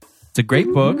read. It's a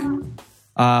great book.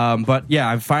 But yeah,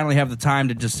 I finally have the time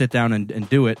to just sit down and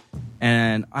do it.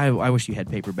 And I wish you had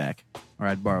paperback, or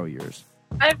I'd borrow yours.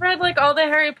 I've read like all the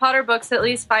Harry Potter books at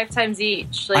least 5 times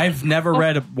each. Like, I've never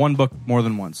read one book more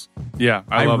than once. Yeah,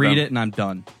 I read them. it and I'm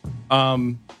done.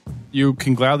 You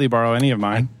can gladly borrow any of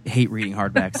mine. I hate reading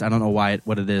hardbacks. I don't know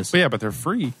what it is. But yeah, but they're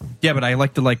free. Yeah, but I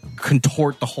like to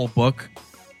contort the whole book.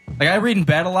 Like I read in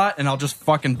bed a lot, and I'll just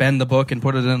fucking bend the book and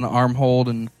put it in the armhole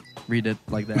and read it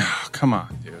like that. Come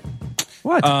on, dude.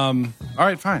 What? All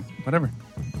right, fine, whatever.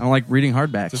 I don't like reading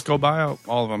hardbacks. Just go buy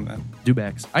all of them then.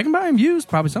 Dewbacks. I can buy them used,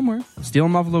 probably somewhere. Steal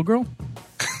them off a little girl.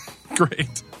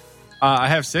 Great. I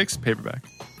have 6 paperback.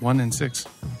 1 and 6.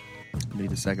 Need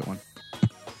the second one.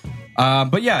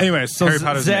 But yeah. Anyways, so Harry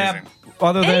Potter's amazing.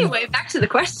 Anyway, back to the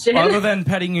question. Other than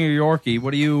petting your Yorkie,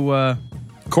 what do you...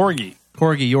 Corgi,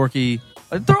 Yorkie.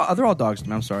 They're all dogs to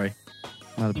me. I'm sorry.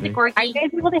 Not a big... Are you guys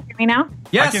able to hear me now?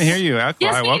 Yes. I can hear you. Yes,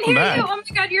 Welcome we can hear back. you. Oh my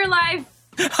God, you're live.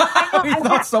 We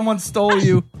thought someone stole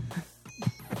you.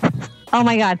 Oh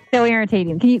my God, so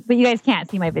irritating. But you guys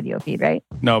can't see my video feed, right?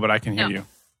 No, but I can hear you.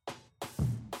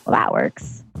 Well, that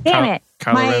works. Damn it.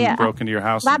 Kylo Ren broke into your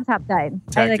house. Laptop died.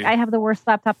 I have the worst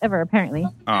laptop ever, apparently.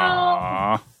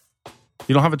 Aww.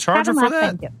 You don't have a charger for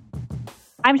that?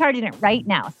 I'm charging it right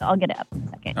now, so I'll get it up in a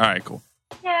second. All right, cool.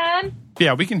 Can.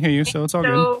 Yeah, we can hear you, so it's all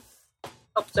good. Oh,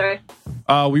 sorry.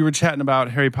 We were chatting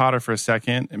about Harry Potter for a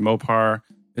second, and Mopar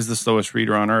is the slowest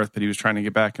reader on earth, but he was trying to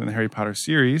get back into the Harry Potter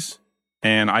series,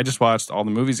 and I just watched all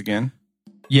the movies again.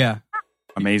 Yeah.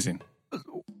 Amazing.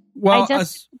 Well, I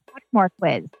just more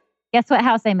quiz. Guess what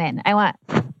house I'm in? I want...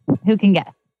 Who can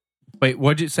guess? Wait,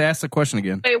 what'd you say? Ask the question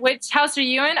again. Wait, which house are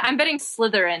you in? I'm betting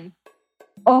Slytherin.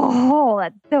 Oh,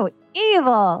 that's so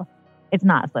evil. It's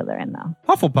not Slytherin, though.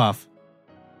 Hufflepuff.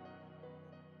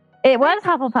 It was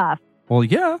Hufflepuff. Well,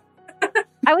 yeah.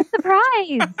 I was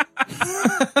surprised.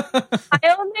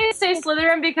 I only say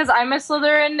Slytherin because I'm a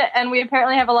Slytherin, and we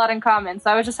apparently have a lot in common. So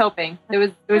I was just hoping. It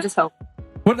was just hope.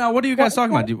 What are you guys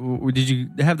talking about? Did you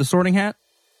have the Sorting Hat?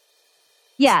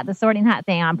 Yeah, the Sorting Hat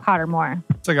thing on Pottermore.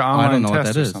 It's like an online I don't know test what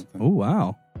that or is. something. Oh,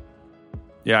 wow.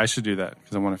 Yeah, I should do that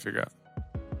because I want to figure out.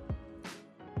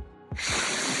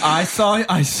 I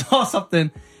saw something.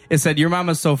 It said, your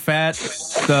mama's so fat,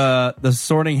 the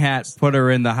Sorting Hat put her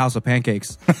in the House of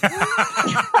Pancakes.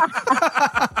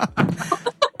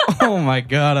 Oh, my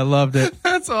God. I loved it.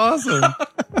 That's awesome.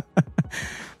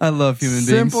 I love human beings.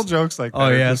 Simple jokes like that. Oh,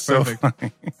 yeah, it's it's perfect. so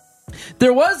funny.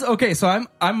 There was... Okay, so I'm...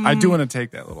 I do want to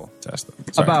take that little test,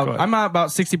 though. Sorry, I'm about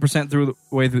 60%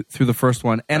 through the first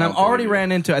one, and I'm already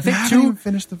ran into, I think,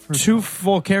 finished the first two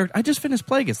full characters. I just finished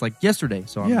Plagueis, like, yesterday.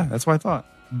 So yeah, that's what I thought.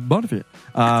 Benefit.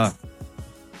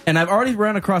 And I've already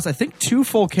run across, I think, 2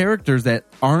 full characters that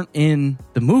aren't in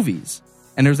the movies.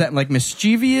 And there's that, like,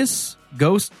 mischievous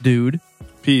ghost dude.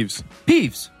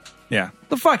 Peeves. Yeah.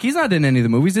 The fuck? He's not in any of the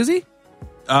movies, is he?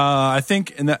 I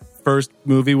think in that first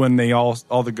movie when they all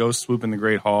the ghosts swoop in the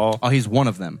Great Hall. Oh, he's one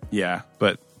of them. Yeah,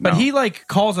 but no. But he, like,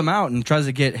 calls him out and tries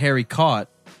to get Harry caught.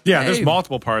 Yeah, there's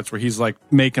multiple parts where he's, like,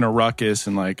 making a ruckus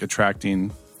and, like,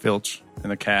 attracting Filch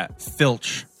and the cat.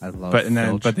 Filch. I love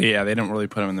Filch. But they didn't really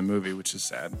put him in the movie, which is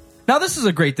sad. Now, this is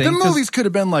a great thing. The movies could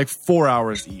have been, like, 4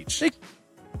 hours each.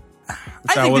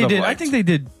 I think they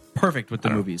did perfect with the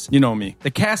movies. You know me.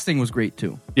 The casting was great,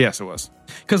 too. Yes, it was.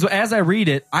 Because as I read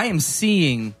it, I am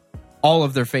seeing all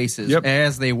of their faces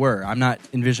as they were. I'm not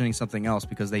envisioning something else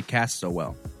because they cast so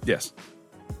well. Yes.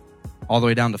 All the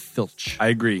way down to Filch. I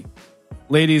agree.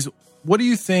 Ladies, what do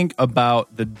you think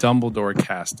about the Dumbledore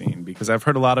casting? Because I've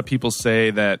heard a lot of people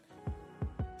say that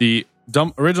the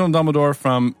original Dumbledore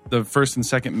from the first and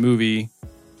second movie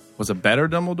was a better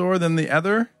Dumbledore than the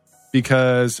other.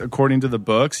 Because according to the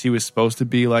books, he was supposed to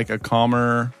be like a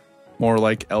calmer, more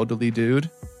like elderly dude.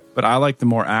 But I like the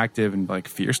more active and like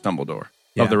fierce Dumbledore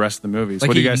of the rest of the movies. Like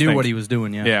what do you guys knew think? What he was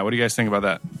doing, yeah. Yeah, what do you guys think about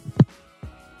that?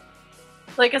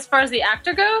 Like as far as the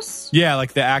actor goes? Yeah,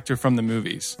 like the actor from the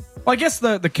movies. Well, I guess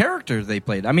the character they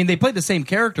played. I mean, they played the same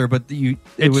character, but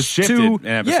it was shifted in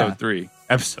episode 3.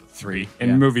 Episode 3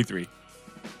 in movie 3.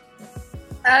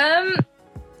 I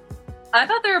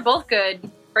thought they were both good,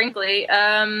 frankly.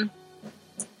 I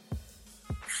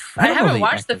haven't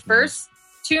watched the first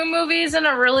 2 movies in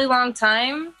a really long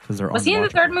time. Was he in the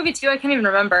third movie too? I can't even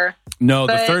remember. No,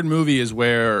 the third movie is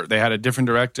where they had a different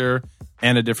director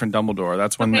and a different Dumbledore.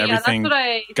 That's when everything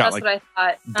that's what I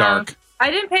thought. dark. I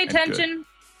didn't pay attention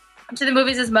to the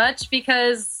movies as much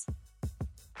because,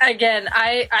 again,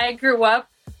 I grew up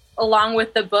along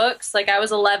with the books. Like, I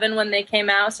was 11 when they came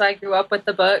out, so I grew up with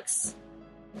the books.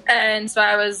 And so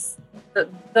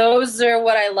those are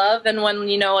what I love. And when,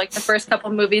 like the first couple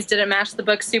of movies didn't match the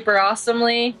book super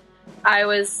awesomely, I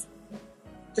was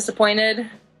disappointed.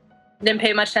 Didn't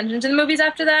pay much attention to the movies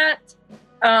after that.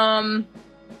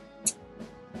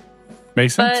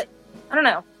 Makes sense. But I don't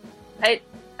know.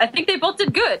 I think they both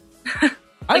did good.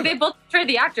 They both portrayed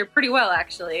the actor pretty well,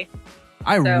 actually.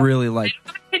 I really like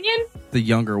opinion? the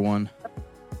younger one.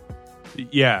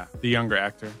 Yeah, the younger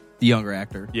actor. The younger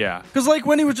actor. Yeah. Because, like,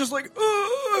 when he was just like,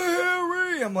 oh,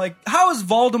 Harry, I'm like, how is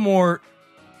Voldemort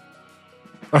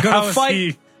gonna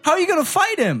fight? How are you gonna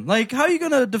fight him? Like, how are you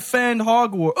gonna defend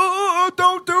Hogwarts? Oh,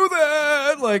 don't do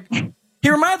that! Like, he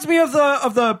reminds me of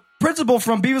the principal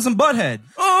from Beavis and Butthead.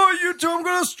 Oh, you two, I'm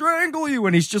gonna strangle you,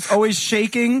 and he's just always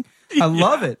shaking. I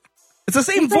love it. It's the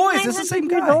same voice. It's the same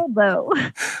guy. Old, though.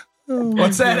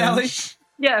 What's that, Allie?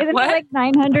 Yeah, Isn't he like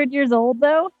 900 years old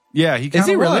though? Yeah, he Is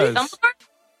he really? was.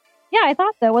 Yeah, I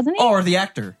thought so, wasn't he? Oh, or the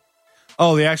actor?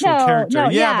 Oh, the actual character. No,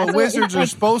 yeah, but so wizards are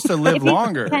supposed to live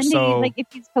longer. So like, if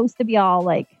he's supposed to be all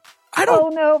like,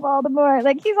 oh no, Voldemort,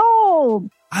 like he's old.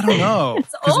 I don't know.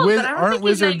 It's old, but I don't aren't think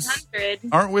wizards he's 900.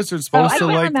 aren't wizards supposed I to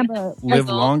can't like remember. live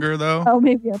longer though? Oh,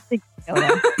 maybe I'm thinking.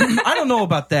 I don't know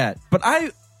about that, but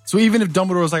So even if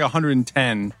Dumbledore was like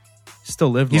 110, still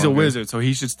lived. He's longer. a wizard, so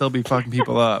he should still be fucking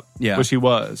people up. Yeah, which he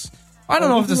was. I don't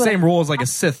know if it's the same rule as like a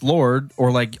Sith Lord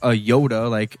or like a Yoda.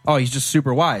 Like, oh, he's just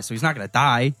super wise, so he's not going to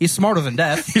die. He's smarter than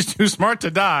death. He's too smart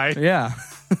to die. Yeah.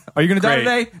 Are you going to die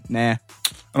Great. today? Nah.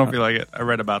 I don't feel like it. I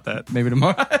read about that. Maybe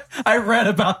tomorrow. I read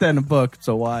about that in a book.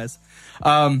 So wise.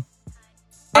 I'm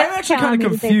actually kind of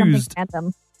confused.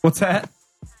 What's that?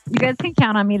 You guys can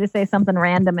count on me to say something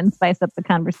random and spice up the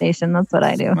conversation. That's what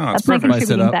I do. That's my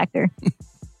contributing factor.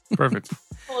 Perfect.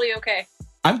 Totally okay.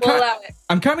 I'm We'll allow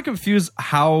it. kind of confused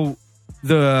how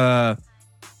the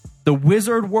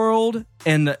wizard world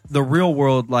and the real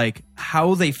world, like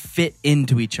how they fit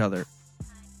into each other.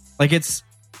 Like, it's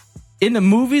in the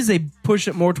movies, they push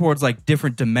it more towards like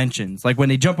different dimensions. Like when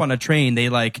they jump on a train, they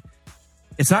like,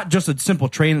 it's not just a simple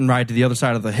train ride to the other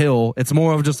side of the hill. It's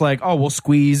more of just like, oh, we'll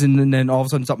squeeze and then all of a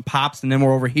sudden something pops and then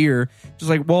we're over here.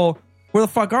 Just like, well, where the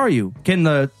fuck are you?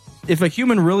 If a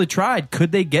human really tried,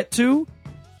 could they get to?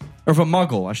 Or if a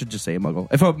muggle, I should just say a muggle.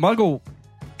 If a muggle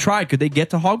tried, could they get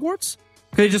to Hogwarts?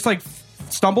 Could they just like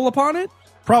stumble upon it?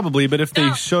 Probably, but if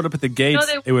they showed up at the gates,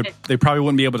 they probably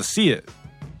wouldn't be able to see it.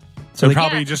 So it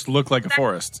probably just look like a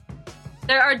forest.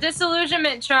 There are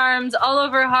disillusionment charms all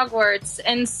over Hogwarts,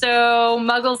 and so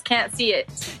Muggles can't see it.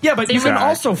 Yeah, but you can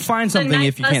also find something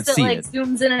if you can't see it. it.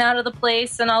 Zooms in and out of the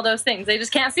place and all those things. They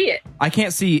just can't see it. I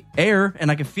can't see air,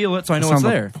 and I can feel it, so I know That's it's not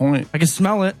the there. point. I can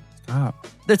smell it. Stop.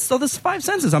 That's still the five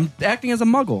senses. I'm acting as a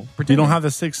muggle. You don't have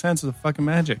the sixth sense of the fucking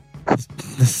magic.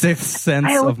 The sixth sense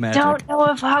of magic. I don't know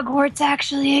if Hogwarts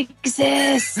actually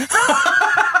exists.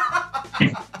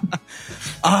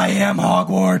 I am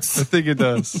Hogwarts. I think it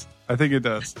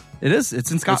does. It is.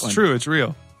 It's in Scotland. It's true. It's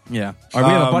real. Yeah. We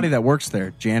have a buddy that works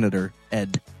there, janitor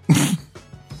Ed.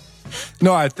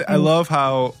 No, I love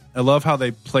how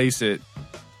they place it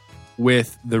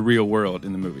with the real world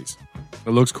in the movies.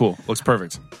 It looks cool. It looks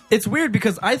perfect. It's weird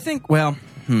because I think,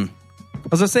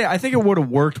 as I say, I think it would have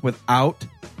worked without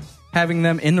having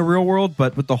them in the real world,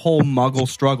 but with the whole Muggle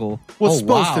struggle. Well, it's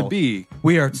supposed to be.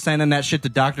 We are sending that shit to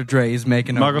Dr. Dre. He's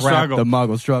making a Muggle rap. struggle. The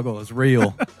Muggle struggle is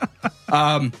real.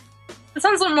 It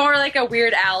sounds more like a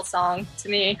Weird Al song to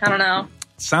me. I don't know.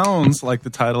 Sounds like the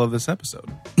title of this episode.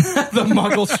 The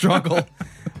Muggle struggle.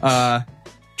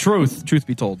 Truth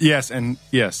be told. Yes,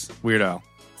 Weird Al,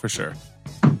 for sure.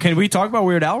 Can we talk about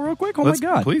Weird Al real quick? Oh my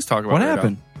god! Please talk about what Weird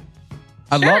happened.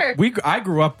 Sure. I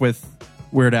grew up with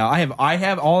Weird Al. I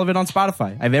have all of it on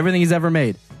Spotify. I have everything he's ever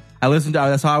made. I listen to.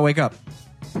 That's how I wake up.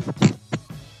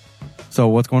 So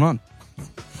what's going on?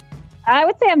 I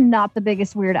would say I'm not the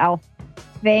biggest Weird Al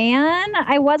fan.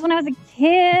 I was when I was a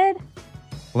kid.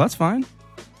 Well, that's fine.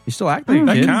 You're still acting.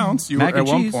 That kid. counts. You were, Mac at and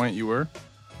one cheese. point, you were.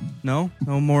 No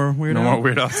more Weird No Al. more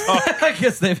Weird Al talk. I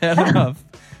guess they've had enough.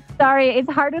 Sorry,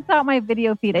 it's hard without my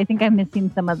video feed. I think I'm missing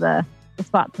some of the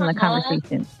spots in the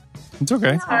conversation. It's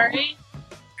okay. Sorry.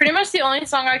 Pretty much the only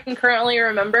song I can currently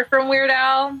remember from Weird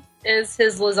Al is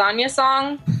his Lasagna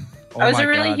song. I was a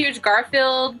really huge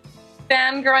Garfield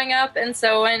fan growing up, and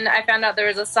so when I found out there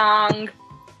was a song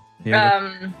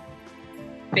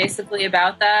basically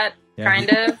about that, kind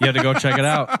of. You had to go check it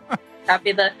out.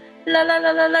 Copy the la la la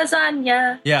la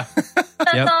lasagna. Yeah.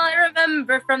 That's all I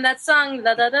remember from that song.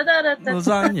 La, da, da, da, da, da.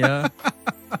 Lasagna.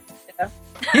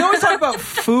 You always talk about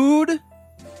food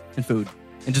and food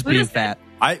and just Food being is good. fat.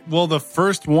 The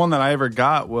first one that I ever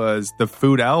got was the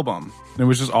Food album. And it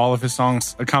was just all of his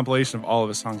songs, a compilation of all of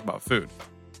his songs about food.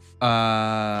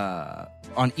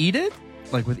 On Eat It?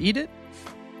 Like with Eat It?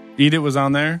 Eat It was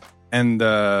on there, and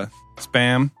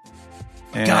Spam,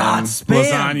 and God, Spam.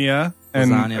 Lasagna,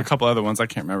 and Lasagna. a couple other ones. I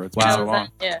can't remember. It's been Wow. so long.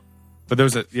 Yeah. But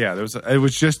it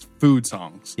was just food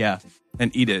songs. Yeah.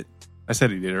 And Eat It. I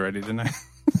said Eat It already, didn't I?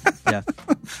 Yeah.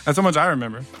 That's how much I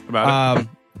remember about it.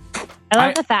 I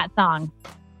love the fat song.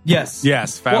 Yes.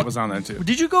 Yes, Fat Well, was on there too.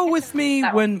 Did you go with me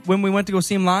when we went to go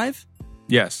see him live?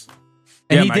 Yes.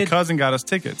 And yeah, he my did- cousin got us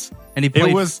tickets. And he played.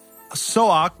 It was so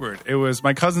awkward. It was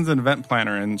my cousin's an event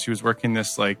planner, and she was working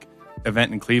this like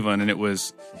event in Cleveland, and it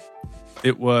was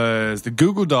the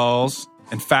Goo Goo Dolls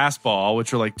and Fastball,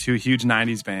 which were like two huge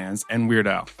 '90s bands, and Weird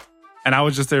Al. And I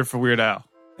was just there for Weird Al,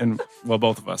 and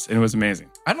both of us, and it was amazing.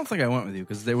 I don't think I went with you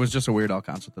because there was just a Weird Al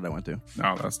concert that I went to.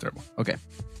 No, that was terrible. Okay.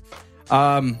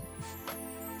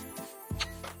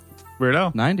 Weird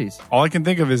Al. 90s. All I can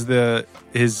think of is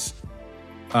his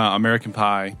American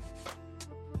Pie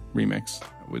remix.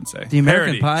 I wouldn't say The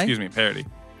American parody, Pie? Excuse me, parody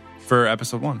for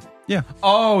episode 1. Yeah,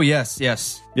 Oh, yes.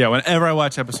 yeah. Whenever I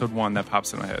watch episode 1, that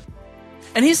pops in my head.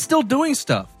 And he's still doing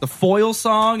stuff. The foil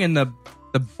song and the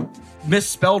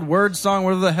misspelled word song,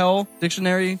 whatever the hell,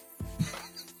 dictionary,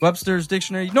 Webster's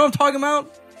dictionary. You know what I'm talking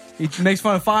about? He makes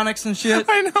fun of phonics and shit.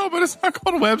 I know, but it's not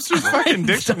called Webster's fucking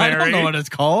dictionary. I don't know what it's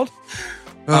called.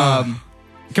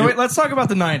 Let's talk about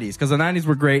the 90s because the 90s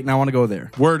were great and I want to go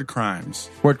there. Word crimes.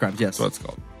 Word crimes, yes. That's what it's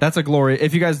called. That's a glory.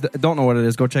 If you guys don't know what it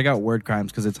is, go check out Word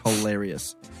Crimes because it's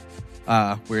hilarious.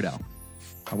 Weird Al.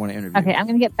 I want to interview. Okay, I'm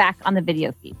going to get back on the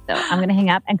video feed. So I'm going to hang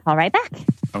up and call right back.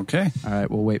 Okay. All right,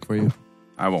 we'll wait for you.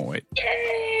 I won't wait.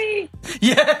 Yay!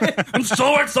 Yeah, I'm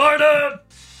so excited.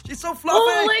 She's so fluffy.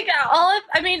 Oh,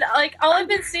 like all I've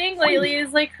been seeing lately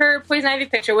is like her Poison Ivy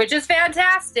picture, which is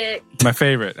fantastic. My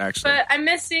favorite, actually. But I'm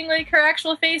missing like her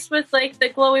actual face with like the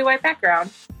glowy white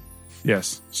background.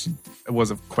 Yes. It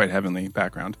was a quite heavenly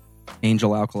background.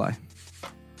 Angel Alkali.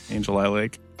 Angel Eye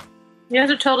Lake. You guys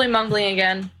are totally mumbling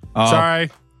again. Oh, Sorry.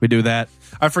 we do that.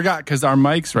 I forgot because our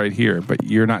mic's right here, but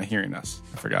you're not hearing us.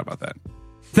 I forgot about that.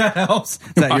 That helps.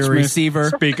 Is that Watch your me. receiver?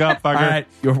 Speak up, fucker. All right,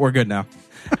 we're good now.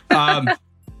 I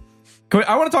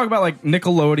want to talk about like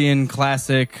Nickelodeon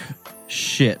classic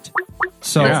shit.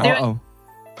 So, Let's do it.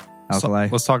 Alkali.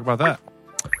 Let's talk about that.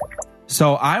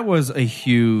 So I was a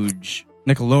huge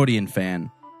Nickelodeon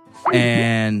fan,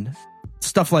 and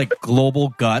stuff like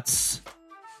Global Guts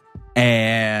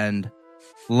and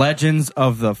Legends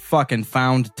of the fucking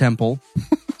Found Temple.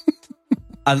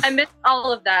 I missed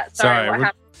all of that. Sorry, what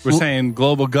happened? We're saying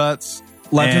Global Guts,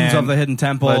 Legends and of the Hidden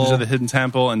Temple, Legends of the Hidden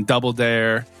Temple, and Double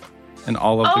Dare, and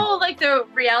all of Oh, like the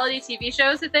reality TV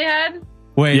shows that they had?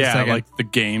 Wait yeah, a second. like the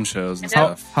game shows and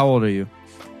How- stuff. How old are you?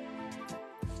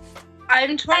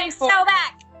 I'm 24.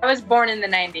 back. I was born in the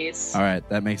 90s. All right,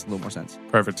 that makes a little more sense.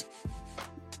 Perfect.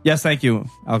 Yes, thank you,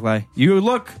 Alkali. You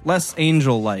look less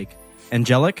angel-like.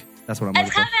 Angelic? That's what I'm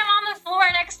It's looking because I'm on the floor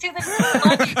next to the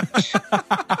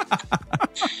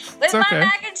with okay. my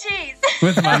mac and cheese. for.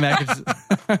 With my mac and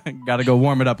cheese. Gotta go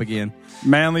warm it up again.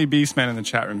 Manly Beastman in the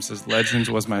chat room says Legends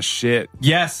was my shit.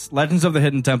 Yes, Legends of the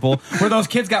Hidden Temple, where those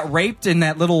kids got raped in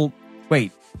that little...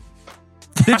 Wait.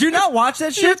 Did you not watch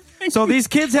that shit? So these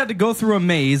kids had to go through a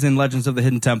maze in Legends of the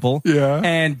Hidden Temple. Yeah.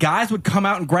 And guys would come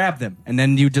out and grab them, and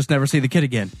then you just never see the kid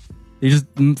again.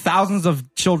 Thousands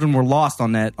of children were lost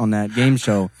on that game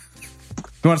show.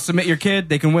 You want to submit your kid?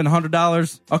 They can win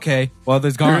 $100. Okay. Well,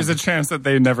 there's gone. There is a chance that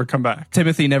they never come back.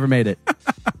 Timothy never made it.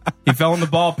 He fell in the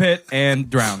ball pit and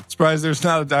drowned. Surprised there's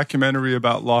not a documentary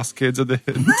about lost kids of the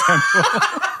Hidden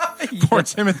Temple. Poor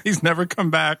Timothy's never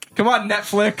come back. Come on,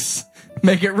 Netflix.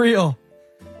 Make it real.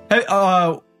 Hey,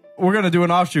 we're going to do an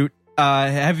offshoot.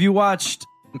 Have you watched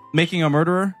Making a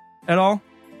Murderer at all?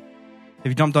 Have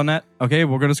you jumped on that? Okay,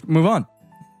 we're going to move on.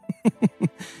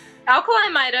 Alkali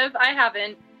might have. I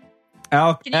haven't.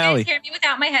 Can you Allie. guys hear me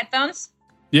without my headphones?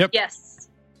 Yep. Yes.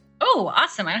 Oh,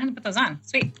 awesome. I don't have to put those on.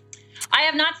 Sweet. I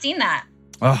have not seen that.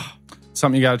 Oh,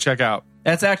 Something you got to check out.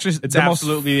 that's actually It's the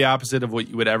absolutely the opposite of what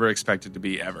you would ever expect it to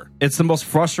be ever. It's the most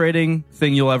frustrating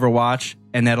thing you'll ever watch,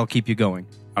 and that'll keep you going.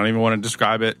 I don't even want to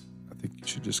describe it. I think you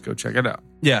should just go check it out.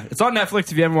 Yeah, it's on Netflix.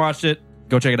 If you haven't watched it,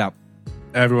 go check it out.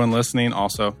 Everyone listening,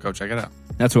 also go check it out.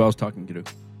 That's who I was talking to.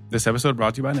 This episode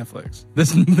brought to you by Netflix.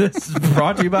 This is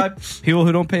brought to you by people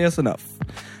who don't pay us enough.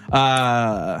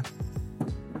 Back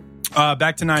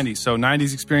to 90s. So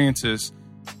 90s experiences.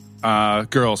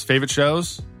 Girls, favorite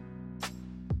shows?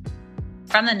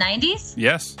 From the 90s?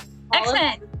 Yes.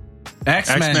 X-Men.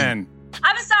 X-Men. X-Men.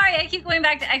 I'm sorry. I keep going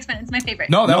back to X-Men. It's my favorite.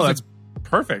 No, That's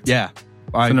perfect. Yeah.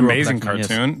 It's an amazing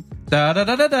cartoon. Da da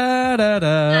da da da da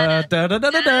da da da da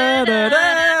da da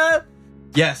da.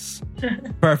 Yes,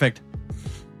 perfect.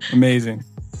 Amazing.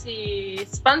 Let's see,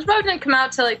 SpongeBob didn't come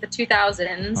out till like the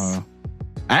 2000s.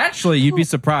 Actually, you'd be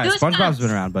surprised. Goosebumps. SpongeBob's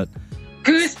been around, but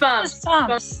Goosebumps.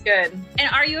 Goosebumps is good. And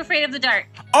Are You Afraid of the Dark?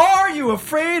 Are you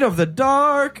afraid of the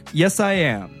dark? Yes, I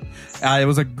am.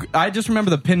 I just remember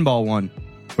the pinball one,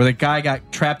 where the guy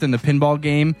got trapped in the pinball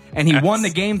game, and he won the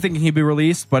game thinking he'd be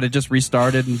released, but it just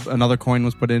restarted and another coin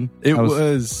was put in. It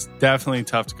was definitely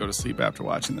tough to go to sleep after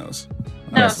watching those.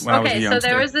 When I was a Okay, so youngster.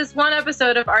 there was this one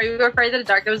episode of Are You Afraid of the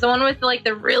Dark? It was the one with like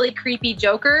the really creepy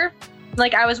Joker.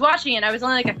 Like I was watching it, I was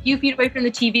only like a few feet away from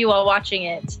the TV while watching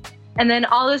it. And then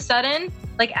all of a sudden,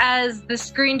 like as the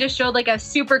screen just showed like a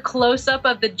super close up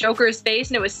of the Joker's face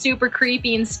and it was super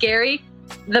creepy and scary,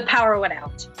 the power went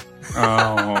out.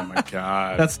 Oh my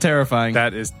god. That's terrifying.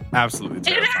 That is absolutely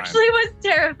terrifying. It actually was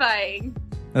terrifying.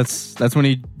 That's when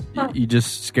you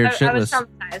just scared I was shitless.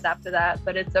 traumatized after that,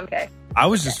 but it's okay. I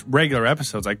was just regular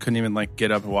episodes. I couldn't even like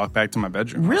get up and walk back to my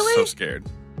bedroom. Really? I was so scared.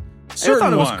 I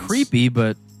thought it was creepy,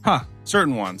 but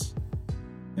certain ones.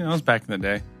 You know, it was back in the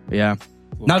day. Yeah.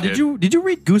 Little Now, kid. did you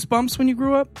read Goosebumps when you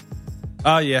grew up?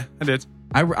 Yeah, I did.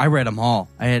 I read them all.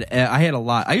 I had a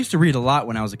lot. I used to read a lot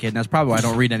when I was a kid, and that's probably why I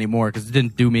don't read anymore because it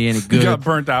didn't do me any You good. got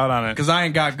burnt out on it. Because I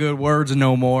ain't got good words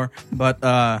no more. But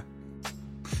yeah,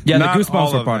 Not the Goosebumps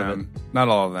all were part them. of it. Not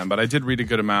all of them, but I did read a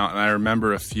good amount, and I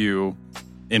remember a few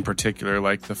in particular,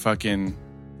 like the fucking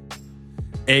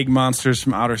egg monsters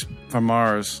from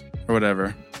Mars or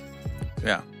whatever.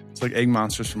 Yeah, it's like egg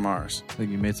monsters from Mars. I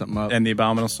think you made something up. And the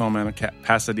Abominable Snowman of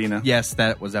Pasadena. Yes,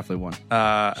 that was definitely one.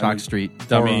 Shock Street.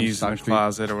 Dummies Horror in on a Shock Street.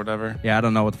 Closet or whatever. Yeah, I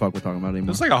don't know what the fuck we're talking about anymore.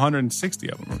 There's like 160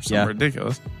 of them or something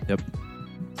ridiculous. Yep.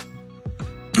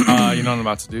 You know what I'm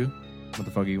about to do? What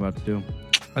the fuck are you about to do?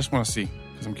 I just want to see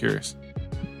because I'm curious.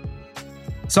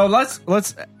 So let's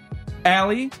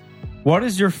Allie, what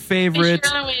is your favorite?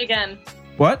 She ran away again.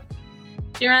 What?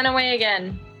 She ran away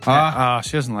again.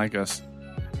 She doesn't like us.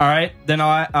 All right, then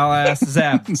I'll ask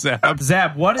Zab.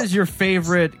 Zab, what is your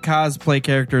favorite cosplay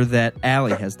character that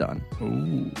Allie has done?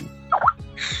 Ooh.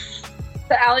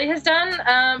 That Allie has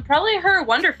done? Probably her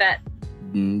Wonderfett.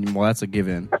 Well, that's a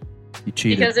give-in. You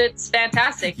cheated. Because it's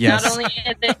fantastic. Yes. Not only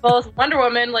is it both Wonder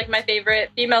Woman, like my favorite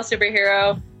female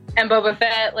superhero, and Boba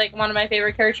Fett, like one of my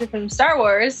favorite characters from Star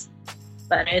Wars,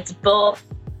 but it's both.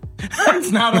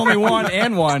 It's not only one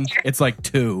and one. It's like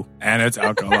two. And it's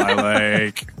Alkali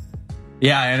Lake.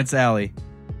 Yeah, and it's Allie.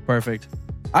 Perfect.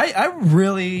 I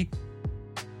really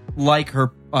like her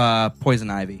Poison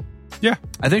Ivy. Yeah.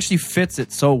 I think she fits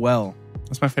it so well.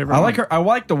 That's my favorite I one. like her. I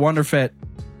like the Wonderfett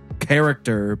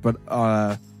character, but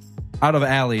out of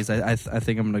Allie's, I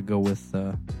think I'm going to go with...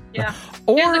 Yeah.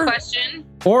 Or- Here's the question.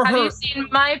 or have her- you seen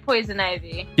my Poison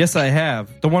Ivy? Yes, I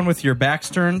have. The one with your back's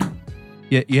turned.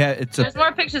 Yeah, it's There's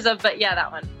more pictures of, but yeah,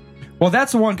 that one. Well,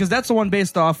 that's the one, because that's the one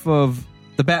based off of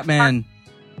the Batman...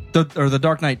 the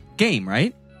Dark Knight game,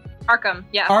 right? Arkham,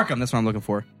 yeah. Arkham, that's what I'm looking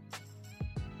for.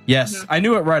 Yes, I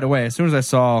knew it right away. As soon as I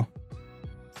saw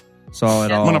it all. I'm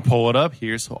going to pull it up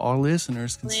here so all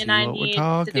listeners can Lee see and I what we're need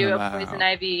talking to do about. a Poison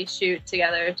Ivy shoot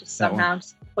together, just That somehow.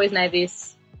 Just Poison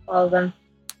Ivies, all of them.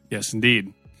 Yes,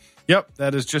 indeed. Yep,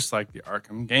 that is just like the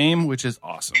Arkham game, which is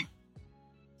awesome.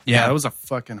 Yeah. That was a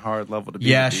fucking hard level to beat.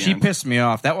 Yeah, at the she end. pissed me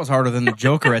off. That was harder than the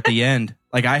Joker at the end.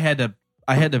 Like I had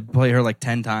to play her like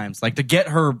 10 times. Like to get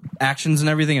her actions and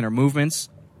everything and her movements.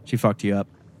 She fucked you up.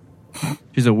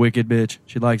 She's a wicked bitch.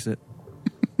 She likes it.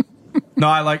 No,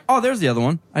 I like. Oh, there's the other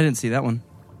one. I didn't see that one.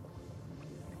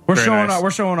 We're Very showing. nice.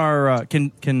 We're showing our.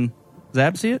 Can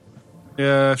Zab see it?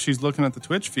 Yeah, if she's looking at the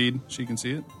Twitch feed, she can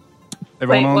see it.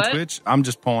 Everyone Wait, on what? Twitch? I'm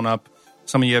just pulling up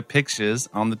some of your pictures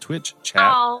on the Twitch chat.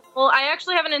 Oh, well, I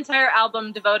actually have an entire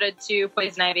album devoted to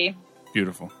Poison Ivy,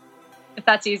 Beautiful. if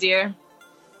that's easier.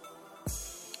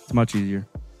 It's much easier,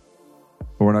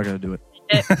 but we're not going to do it.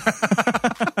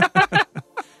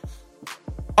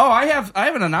 Oh, I have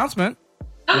an announcement,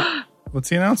 What's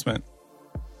the announcement?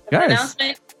 guys.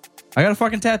 Announcement. I got a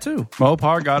fucking tattoo.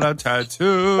 Mopar got a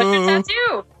tattoo. What's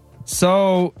your tattoo?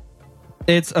 So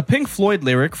it's a Pink Floyd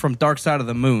lyric from Dark Side of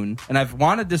the Moon, and I've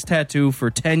wanted this tattoo for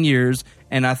 10 years,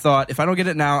 and I thought if I don't get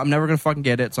it now, I'm never going to fucking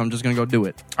get it, so I'm just going to go do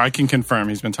it. I can confirm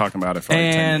he's been talking about it for like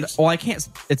 10 And, years. well, I can't,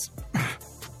 it's, I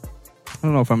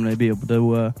don't know if I'm going to be able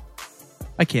to,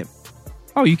 I can't.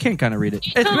 Oh, you can kind of read it.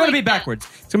 It's going to be backwards.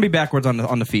 It's going to be backwards on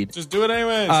the feed. Just do it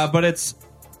anyways. But it's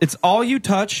all you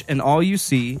touch and all you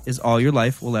see is all your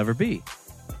life will ever be.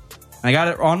 I got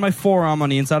it on my forearm, on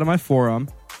the inside of my forearm,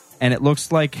 and it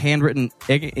looks like handwritten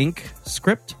ink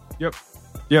script. Yep.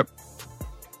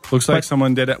 Looks like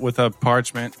someone did it with a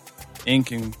parchment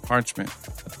ink and parchment.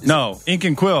 No, ink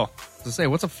and quill. To say,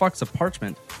 what's a fuck's a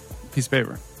parchment? Piece of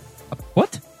paper.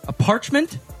 What? A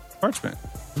parchment? Parchment.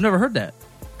 I've never heard that.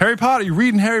 Harry Potter. You're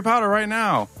reading Harry Potter right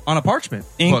now. On a parchment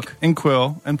Ink book. and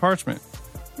quill and parchment.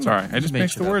 Sorry, I just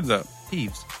mixed the words up.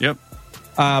 Thieves. Yep.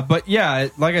 But yeah,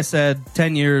 like I said,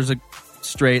 10 years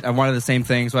straight, I wanted the same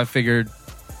thing. So I figured,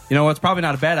 you know, it's probably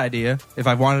not a bad idea if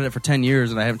I've wanted it for 10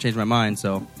 years and I haven't changed my mind.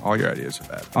 So all your ideas are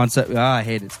bad. On set, I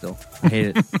hate it still. I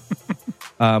hate it.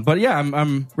 But yeah,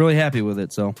 I'm really happy with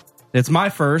it. So it's my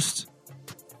first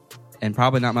and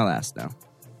probably not my last now.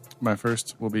 My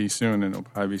first will be soon, and it'll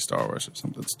probably be Star Wars or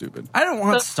something stupid. I don't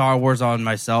want Star Wars on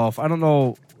myself. I don't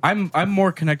know. I'm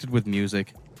more connected with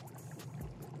music.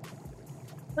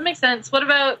 That makes sense. What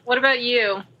about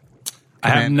you? I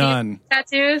have none.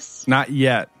 Tattoos? Not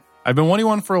yet. I've been wanting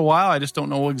one for a while. I just don't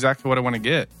know exactly what I want to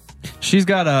get. She's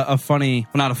got a funny,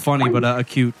 well, not a funny, but a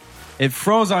cute. It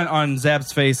froze on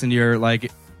Zab's face, and you're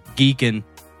like geeking.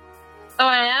 Oh,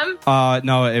 I am?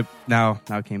 No,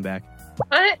 now it came back.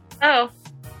 What? Oh.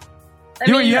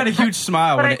 You had a huge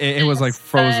smile when it was like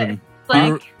frozen.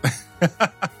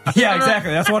 Yeah,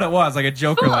 exactly. That's what it was. Like a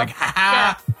Joker, like, ha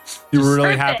ha. You were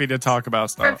really happy to talk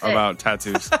about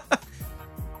tattoos.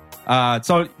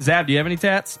 So, Zab, do you have any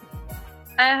tats?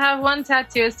 I have one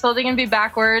tattoo. It's totally going to be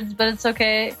backwards, but it's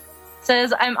okay. It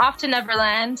says, I'm off to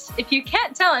Neverland. If you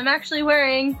can't tell, I'm actually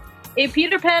wearing a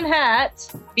Peter Pan hat,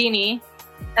 beanie.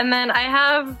 And then I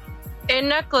have a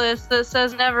necklace that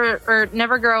says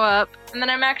never grow up. And then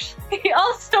I'm actually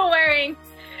also wearing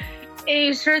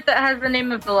a shirt that has the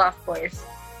name of the Lost Boys.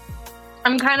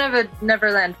 I'm kind of a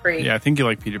Neverland freak. Yeah, I think you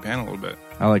like Peter Pan a little bit.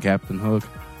 I like Captain Hook.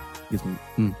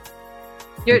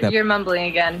 You're mumbling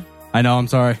again. I know, I'm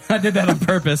sorry. I did that on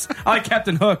purpose. I like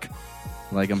Captain Hook.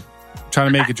 I like him. Trying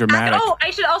to make it dramatic. I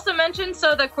should also mention,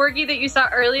 so the corgi that you saw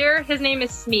earlier, his name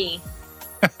is Smee.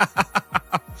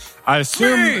 I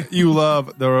assume you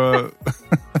love the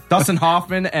Dustin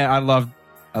Hoffman, and I love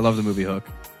the movie Hook.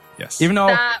 Yes, even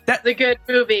though that's a good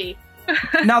movie.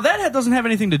 Now that doesn't have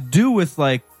anything to do with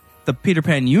like the Peter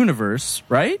Pan universe,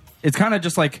 right? It's kind of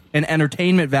just like an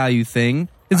entertainment value thing.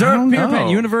 Is there a Peter Pan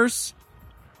universe?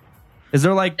 Is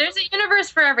there like there's a universe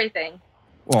for everything?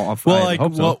 Well,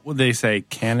 what would they say?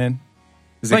 Canon?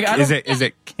 Is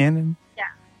it canon? Yeah,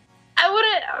 I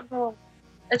wouldn't. Well,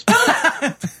 it's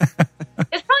probably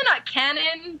not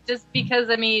canon, just because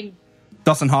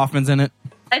Dustin Hoffman's in it.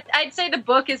 I'd say the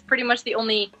book is pretty much the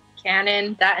only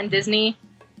canon, that and Disney,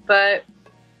 but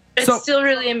it's still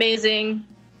really amazing.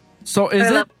 So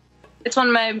it's one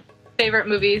of my favorite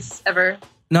movies ever.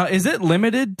 Now, is it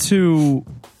limited to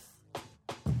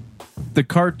the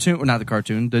cartoon, not the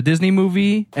cartoon, the Disney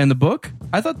movie and the book?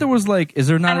 I thought there was is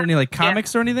there not any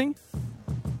comics or anything?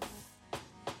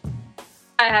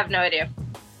 I have no idea.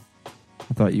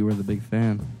 I thought you were the big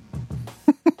fan.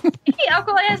 Hey,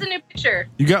 Alkali has a new picture.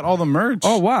 You got all the merch.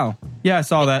 Oh, wow. Yeah, I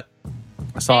saw that.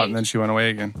 I saw it and then she went away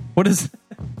again. What is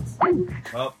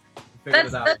Well,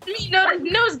 that's me.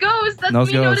 Nose goes. That's Nose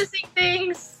me goes. noticing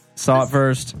things. Saw it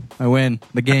first. I win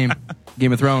the game.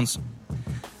 Game of Thrones.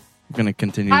 I'm going to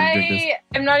continue to drink this.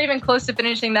 I am not even close to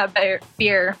finishing that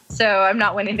beer, so I'm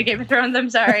not winning the Game of Thrones. I'm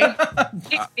sorry.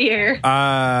 Beer.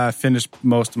 I finished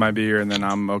most of my beer, and then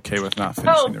I'm okay with not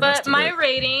finishing the rest of my it.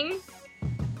 rating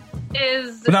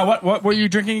is... Now, what were you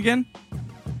drinking again?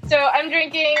 So I'm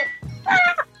drinking...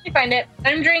 let me find it.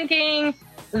 I'm drinking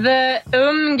the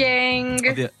Gang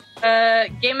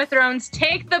Game of Thrones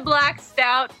Take the Black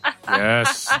Stout.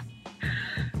 Yes.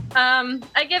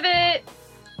 I give it...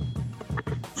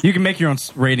 You can make your own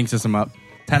rating system up.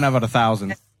 10 out of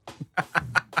 1,000.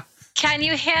 Can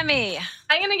you hear me?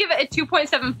 I'm going to give it a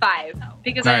 2.75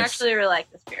 because I actually really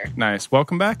like this beer. Nice.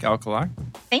 Welcome back, Alkali.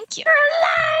 Thank you.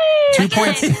 2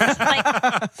 points.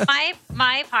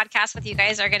 My podcast with you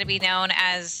guys are going to be known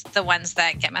as the ones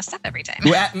that get messed up every time.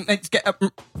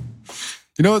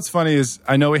 You know what's funny is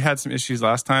I know we had some issues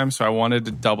last time, so I wanted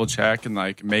to double check and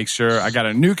make sure. I got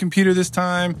a new computer this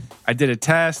time. I did a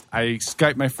test. I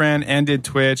Skyped my friend and did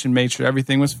Twitch and made sure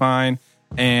everything was fine.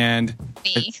 And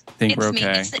I think we're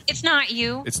okay. It's not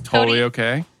you. It's totally Cody.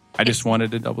 okay. I just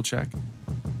wanted to double check.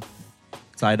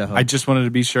 It's Idaho. I just wanted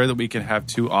to be sure that we could have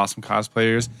 2 awesome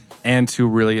cosplayers and 2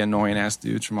 really annoying ass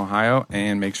dudes from Ohio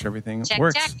and make sure everything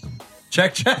works.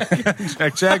 Check.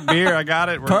 check. Beer. I got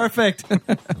it. Perfect.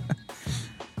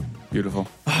 Beautiful.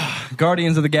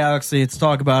 Guardians of the Galaxy. Let's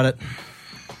talk about it.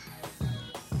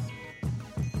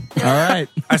 All right.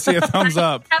 I see a thumbs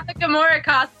up. I have the Gamora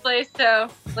cosplay, so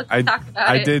let's talk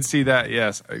about it. I did see that,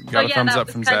 yes. I got a thumbs up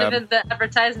from Zab. That was kind of the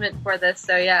advertisement for this,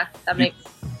 so yeah, that makes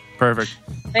perfect.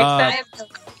 Makes sense.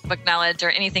 book knowledge or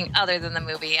anything other than the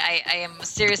movie. I am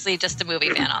seriously just a movie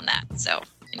fan on that. So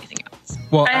anything else?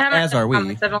 Well, I haven't as read are we.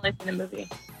 comics, I've only seen the movie.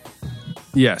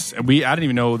 Yes, and I didn't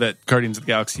even know that Guardians of the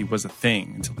Galaxy was a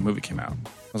thing until the movie came out.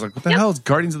 I was like, what the hell is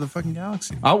Guardians of the fucking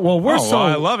Galaxy? Oh, well,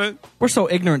 I love it. We're so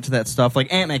ignorant to that stuff.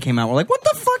 Like Ant-Man came out. We're like, what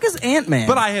the fuck is Ant-Man?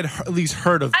 But I had at least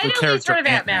heard of the I'd at least character heard of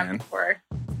Ant-Man Ant-Man. before.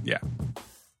 Yeah.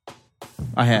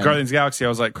 I had. Guardians of the Galaxy, I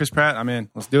was like, Chris Pratt, I'm in.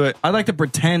 Let's do it. I like to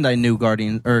pretend I knew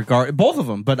both of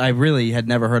them, but I really had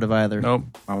never heard of either.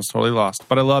 Nope. I was totally lost.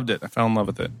 But I loved it. I fell in love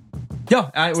with it. Yeah,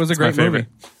 it was a great movie.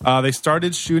 They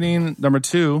started shooting number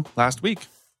 2 last week.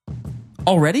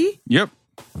 Already? Yep.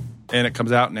 And it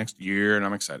comes out next year, and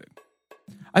I'm excited.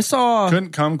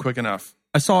 Couldn't come quick enough.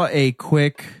 I saw a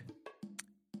quick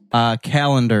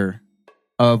calendar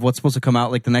of what's supposed to come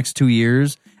out like the next 2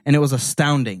 years, and it was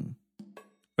astounding.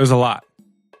 There's a lot.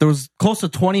 There was close to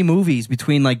 20 movies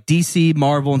between like DC,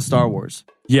 Marvel, and Star Wars.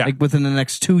 Yeah. Like within the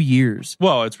next 2 years.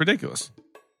 Well, it's ridiculous.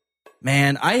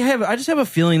 Man, I just have a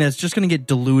feeling that it's just going to get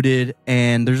diluted,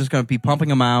 and they're just going to be pumping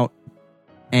them out,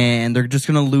 and they're just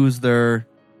going to lose their,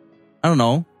 I don't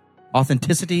know,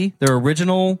 authenticity, their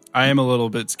original. I am a little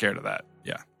bit scared of that.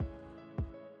 Yeah.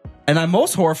 And I'm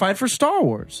most horrified for Star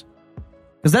Wars.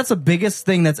 Because that's the biggest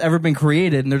thing that's ever been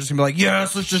created, and they're just going to be like,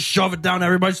 yes, let's just shove it down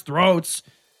everybody's throats.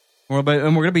 And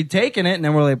we're going to be taking it, and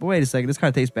then we're like, wait a second, this kind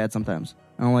of tastes bad sometimes.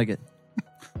 I don't like it.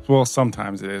 Well,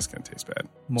 sometimes it is going to taste bad.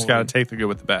 Just got to take the good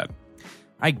with the bad.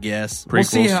 I guess. Prequels. We'll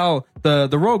see how the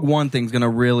Rogue One thing's going to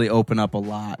really open up a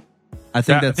lot. I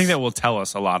think that will tell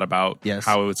us a lot about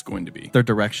how it's going to be. Their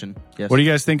direction. Yes. What do you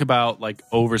guys think about like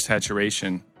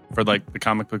oversaturation for like the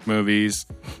comic book movies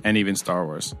and even Star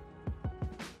Wars?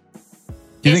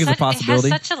 Do you think it's a possibility?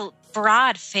 It has such a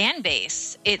broad fan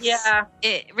base.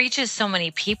 It reaches so many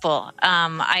people.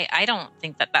 I don't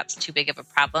think that that's too big of a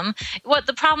problem. What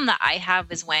the problem that I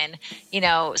have is when,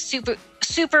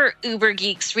 super uber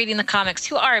geeks reading the comics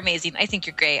who are amazing. I think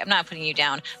you're great. I'm not putting you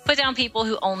down. Put down people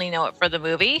who only know it for the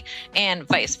movie and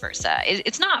vice versa.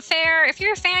 It's not fair. If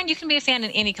you're a fan, you can be a fan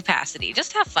in any capacity.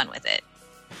 Just have fun with it.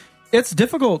 It's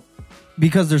difficult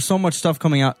because there's so much stuff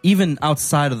coming out, even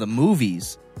outside of the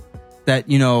movies. That,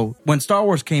 when Star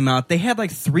Wars came out, they had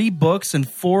like 3 books and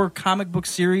 4 comic book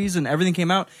series and everything came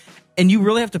out. And you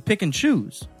really have to pick and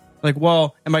choose. Like,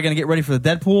 well, am I going to get ready for the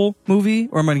Deadpool movie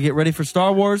or am I going to get ready for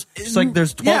Star Wars? It's like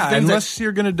there's 12 things. Unless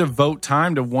you're going to devote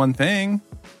time to one thing.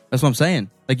 That's what I'm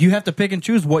saying. Like, you have to pick and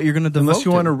choose what you're going to devote Unless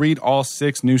you to. want to read all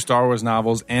 6 new Star Wars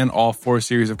novels and all 4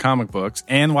 series of comic books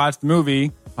and watch the movie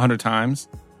 100 times.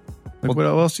 Like, what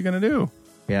else are you going to do?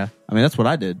 Yeah. I mean, that's what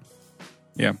I did.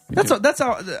 Yeah. That's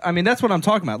what I'm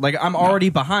talking about. Like, I'm already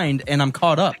behind and I'm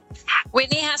caught up.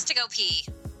 Whitney has to go pee.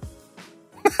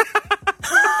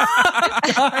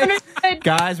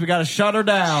 Guys, we got to shut her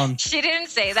down. She didn't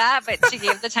say that, but she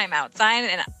gave the timeout sign,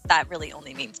 and that really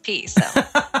only means pee. So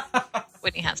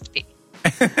Whitney has to pee.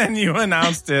 And you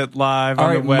announced it live All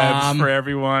on right, the webs Mom. for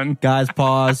everyone. Guys,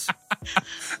 pause.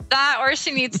 That, or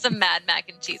she needs some mad mac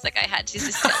and cheese like I had. She's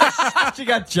just jealous. She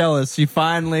got jealous. She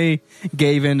finally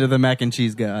gave in to the mac and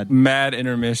cheese god. Mad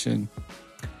intermission.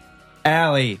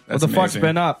 Allie, what That's the fuck's amazing.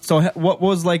 been up? So what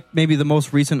was like maybe the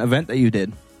most recent event that you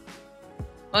did?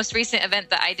 Most recent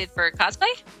event that I did for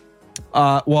cosplay?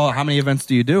 Well, how many events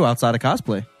do you do outside of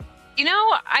cosplay?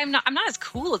 I'm not as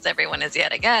cool as everyone is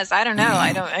yet, I guess. I don't know.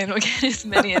 I don't get as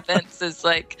many events as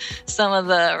like some of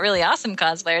the really awesome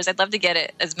cosplayers. I'd love to get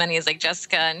it as many as like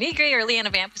Jessica Negri or Leanna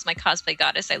Vamp, who's my cosplay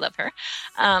goddess. I love her.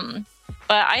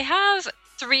 But I have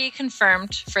 3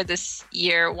 confirmed for this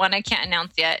year. 1 I can't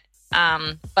announce yet.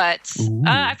 But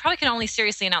I probably can only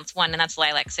seriously announce 1, and that's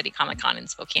Lilac City Comic Con in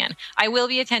Spokane. I will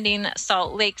be attending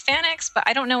Salt Lake FanX, but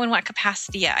I don't know in what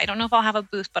capacity yet. I don't know if I'll have a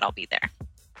booth, but I'll be there.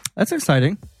 That's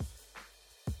exciting.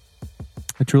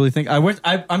 I truly think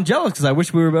I'm jealous because I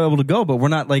wish we were able to go, but we're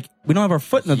not we don't have our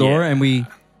foot in the door and we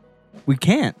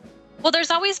can't. Well, there's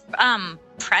always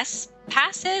press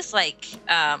passes for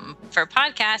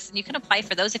podcasts, and you can apply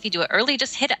for those if you do it early.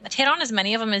 Just hit on as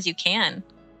many of them as you can.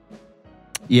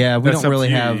 Yeah, we That's don't up really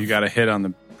to you. have. You got to hit on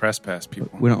the press pass, people.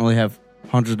 We don't really have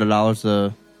hundreds of dollars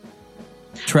to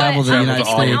travel to the United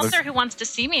Any States. announcer who wants to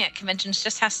see me at conventions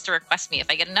just has to request me.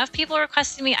 If I get enough people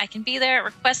requesting me, I can be there.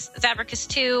 Request Zabricus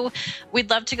too. We'd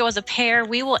love to go as a pair.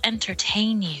 We will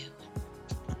entertain you.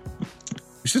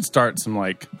 We should start some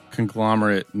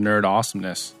conglomerate nerd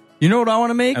awesomeness. You know what I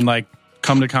want to make? And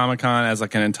come to Comic-Con as an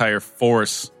entire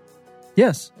force.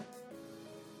 Yes.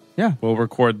 Yeah. We'll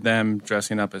record them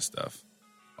dressing up as stuff.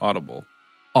 Audible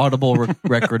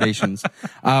recordations.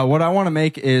 What I want to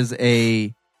make is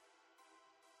an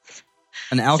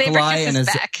alkali and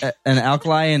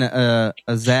a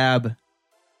Zab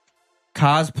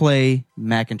cosplay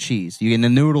mac and cheese. In the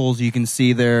noodles, you can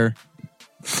see their...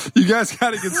 You guys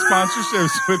got to get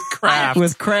sponsorships with Kraft.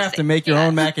 With Kraft and make your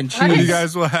own mac and cheese. You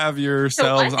guys will have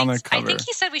yourselves on the cover. I think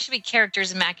he said we should be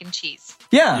characters in mac and cheese.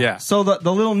 Yeah. So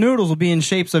the little noodles will be in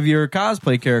shapes of your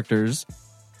cosplay characters.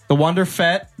 The Wonder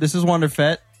Fett. This is Wonder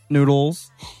Fett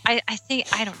noodles. I think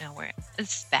I don't know where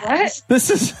it's bad. What? This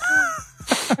is.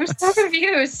 I'm so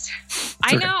confused.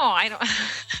 I know. I don't.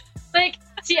 Like,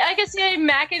 see, I could see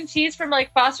mac and cheese from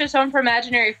like Foster's Home for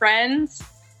Imaginary Friends.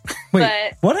 Wait,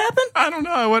 but what happened? I don't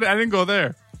know. I didn't go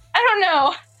there. I don't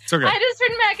know. It's okay. I just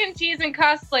heard mac and cheese and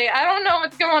cosplay. I don't know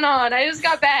what's going on. I just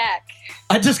got back.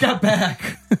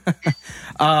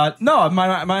 No,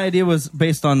 my idea was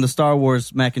based on the Star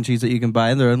Wars mac and cheese that you can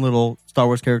buy. They're in little Star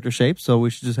Wars character shapes, so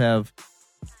we should just have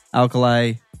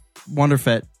Alkali Wonder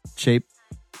Fett shape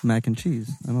mac and cheese.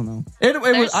 I don't know.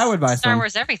 I would buy Star some.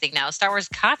 Wars everything now. Star Wars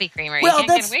coffee creamer. Well, you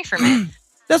can't get away from it.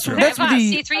 That's I what bought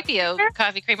the C-3PO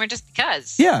coffee creamer just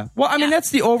because. Yeah. Well, I mean,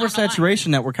 that's the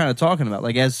oversaturation that we're kind of talking about.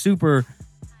 Like, as super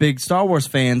big Star Wars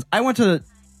fans, I went to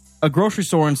a grocery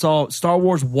store and saw Star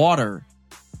Wars water.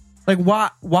 Like,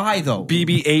 why though?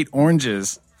 BB-8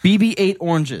 oranges. BB-8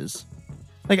 oranges.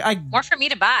 Like, More for me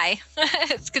to buy.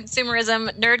 It's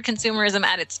consumerism, nerd consumerism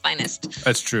at its finest.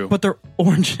 That's true. But they're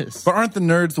oranges. But aren't the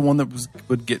nerds the one that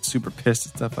would get super pissed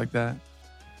and stuff like that?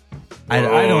 I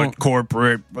don't.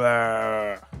 Corporate.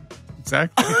 Blah.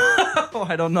 Exactly. Oh,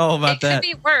 I don't know about that. It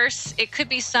could be worse. It could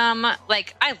be some,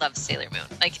 like, I love Sailor Moon.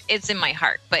 Like, it's in my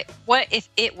heart. But what if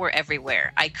it were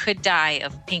everywhere? I could die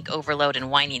of pink overload and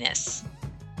whininess.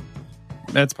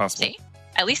 That's possible. See?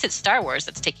 At least it's Star Wars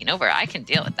that's taking over. I can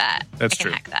deal with that. That's I can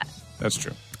true. hack that. That's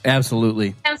true.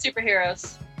 Absolutely. And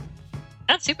superheroes.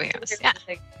 Not superheroes. Yeah.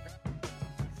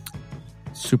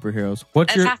 Superheroes.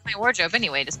 That's half my wardrobe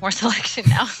anyway. Just more selection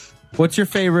now. What's your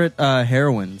favorite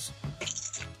heroines?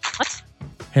 What?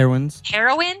 Heroines?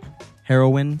 Heroin?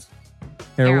 Heroines?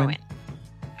 Heroin.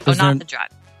 Oh, not the drug.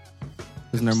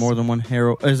 Isn't there more than one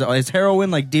hero? Is heroin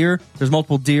like deer? There's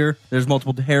multiple deer. There's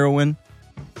multiple heroin.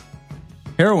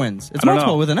 Heroines. It's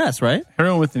multiple with an S, right?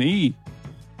 Heroin with an E.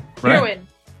 Right? Heroin.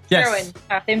 Yes.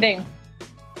 Heroin. Same thing.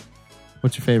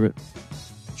 What's your favorite?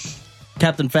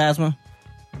 Captain Phasma?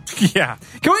 Yeah.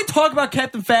 Can we talk about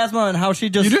Captain Phasma and how she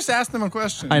just... You just asked them a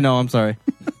question. I know, I'm sorry.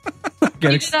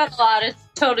 You do that a lot. It's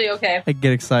totally okay. I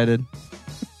get excited.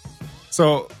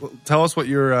 So, tell us what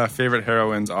your favorite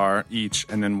heroines are each,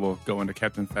 and then we'll go into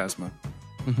Captain Phasma.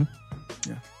 Mm-hmm.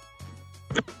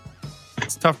 Yeah.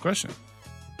 It's a tough question.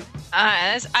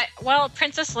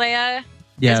 Princess Leia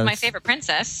is my favorite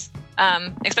princess.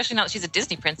 Especially now that she's a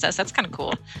Disney princess. That's kind of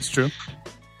cool. It's true.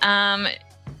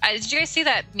 Did you guys see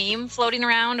that meme floating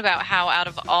around about how out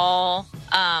of all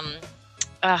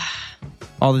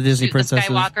the Disney princesses,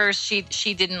 the Skywalkers,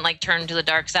 she didn't like turn to the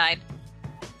dark side?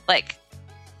 Like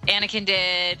Anakin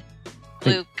did,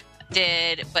 Luke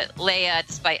did, but Leia,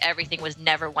 despite everything, was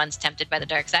never once tempted by the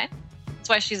dark side. That's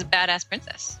why she's a badass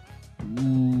princess.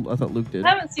 Ooh, I thought Luke did. I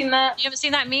haven't seen that. You haven't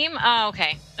seen that meme? Oh,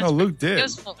 okay. Luke did. It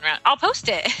was floating around. I'll post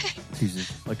it.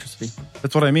 Jesus, electricity.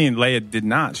 That's what I mean. Leia did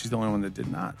not. She's the only one that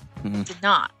did not. Mm-hmm. Did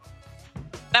not.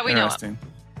 That we know of. Interesting.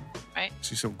 Right?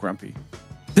 She's so grumpy.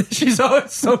 She's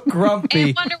always so grumpy.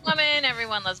 And Wonder Woman,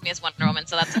 everyone loves me as Wonder Woman,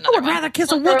 so that's another I would rather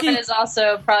kiss a Wonder Wookiee. Woman is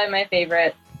also probably my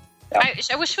favorite. So.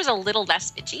 I wish she was a little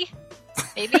less bitchy,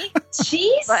 maybe.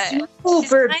 She's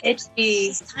super bitchy.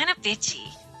 She's kind of bitchy,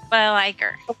 but I like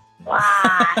her.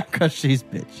 Wow. Because she's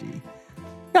bitchy.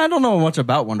 Yeah, I don't know much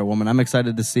about Wonder Woman. I'm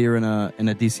excited to see her in a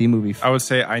DC movie. I would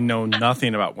say I know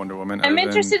nothing about Wonder Woman. I'm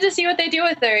interested to see what they do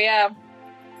with her, yeah.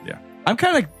 Yeah. I'm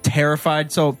kind of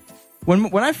terrified. So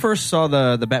when I first saw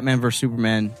the Batman vs.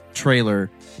 Superman trailer,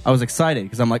 I was excited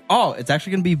because I'm like, oh, it's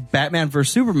actually going to be Batman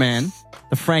vs. Superman,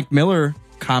 the Frank Miller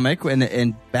comic,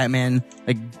 and Batman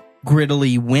like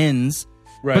grittily wins.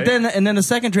 Right. But then the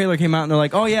second trailer came out and they're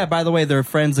like, oh yeah, by the way, they're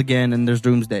friends again and there's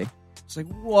Doomsday. It's like,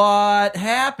 what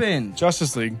happened?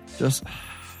 Justice League.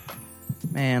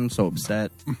 Man, I'm so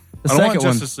upset. I don't want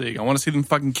Justice League. I want to see them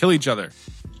fucking kill each other.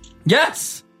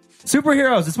 Yes!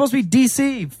 Superheroes. It's supposed to be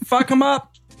DC. Fuck them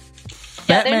up.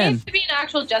 Yeah, Batman. there needs to be an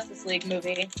actual Justice League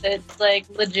movie that's like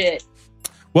legit.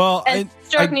 Well, and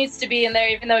Deathstroke needs to be in there,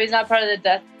 even though he's not part of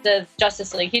the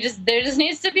Justice League. There just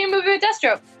needs to be a movie with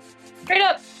Deathstroke. Straight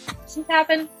up, doesn't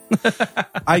happen.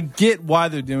 I get why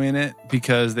they're doing it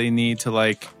because they need to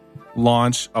like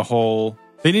launch a whole.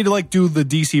 They need to like do the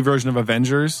DC version of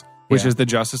Avengers, which is the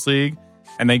Justice League,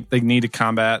 and they need to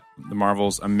combat the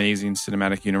Marvel's amazing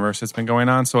cinematic universe that's been going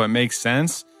on. So it makes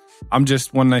sense. I'm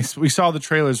just we saw the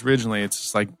trailers originally, it's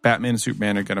just like Batman and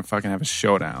Superman are gonna fucking have a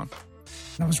showdown.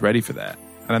 And I was ready for that,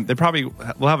 and they probably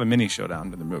will have a mini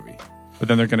showdown in the movie. but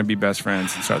then they're going to be best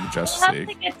friends and start the Justice They'll have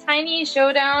League. like a tiny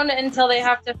showdown until they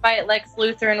have to fight Lex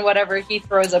Luthor and whatever he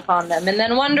throws upon them, and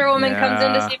then Wonder Woman comes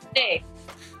in to save the day.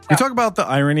 We talk about the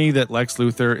irony that Lex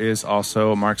Luthor is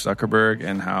also Mark Zuckerberg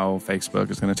and how Facebook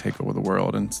is going to take over the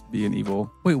world and be an evil.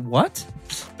 Wait, what?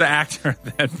 The actor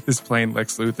that is playing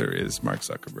Lex Luthor is Mark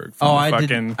Zuckerberg. Oh,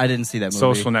 the I didn't see that movie.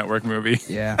 Social Network movie.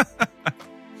 Yeah.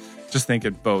 Just think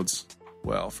it bodes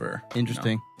well for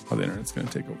Interesting. how the internet's going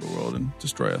to take over the world and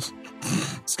destroy us.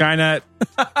 Skynet.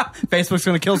 Facebook's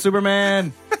going to kill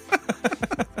Superman.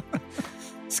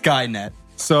 Skynet.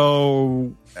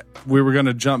 So we were going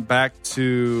to jump back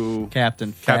to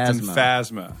Captain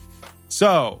Phasma.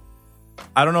 So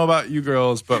I don't know about you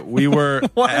girls, but we were.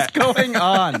 What is going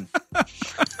on?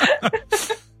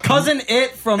 Cousin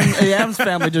It from the Addams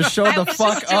Family just showed the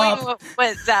fuck up.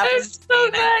 What Zap is so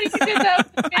glad you did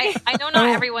that. I know not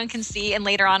everyone can see, and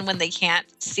later on when they can't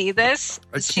see this,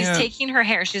 she's can't. taking her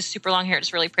hair. She has super long hair.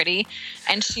 It's really pretty,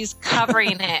 and she's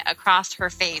covering it across her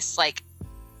face like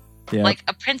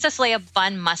a Princess Leia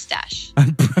bun mustache.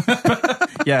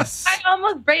 Yes. I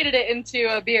almost braided it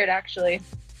into a beard, actually.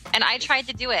 And I tried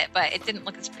to do it, but it didn't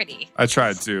look as pretty. I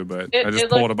tried to, but It, I just it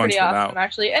pulled looked a bunch pretty of it awesome, out.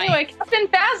 actually. Anyway, Captain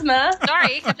Phasma.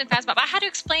 Sorry, Captain Phasma, but I had to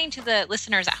explain to the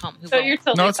listeners at home who So won't. you're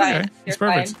totally No, it's fine. okay. You're It's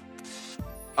perfect. fine.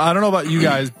 I don't know about you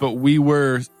guys, but we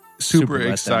were super let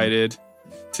down. excited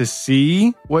to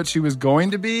see what she was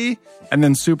going to be, and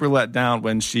then super let down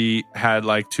when she had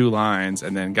like 2 lines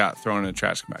and then got thrown in a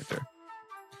trash compactor.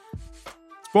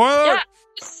 Spoiler! Yeah,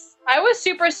 I was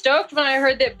super stoked when I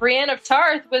heard that Brienne of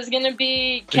Tarth was going to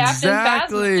be Captain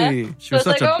Phasma. She was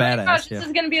So such it's like, a oh my badass. gosh, this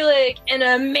is going to be like an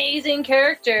amazing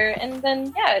character. And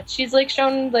then, yeah, she's like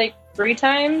shown like 3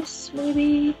 times,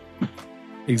 maybe.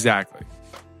 Exactly.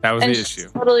 That was And the she's issue.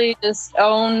 totally just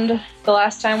owned the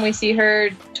last time we see her,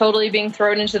 totally being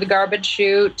thrown into the garbage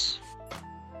chute.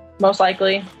 Most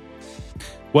likely.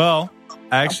 Well,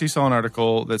 I actually saw an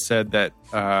article that said that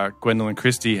Gwendolyn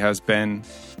Christie has been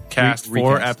cast for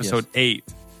recast, episode 8.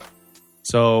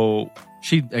 So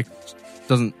She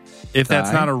doesn't. if that's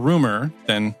die. not a rumor,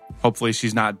 then hopefully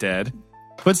she's not dead.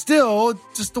 But still,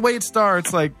 just the way it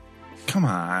starts, like, come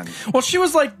on. Well, she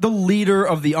was like the leader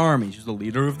of the army. She was the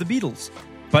leader of the Beatles.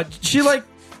 But she like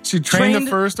She trained the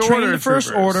First Order. trained the First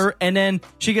troopers. Order, and then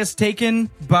she gets taken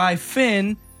by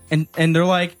Finn, and they're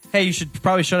like, "Hey, you should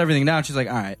probably shut everything down." She's like,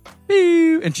 "All right,"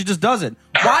 and she just does it.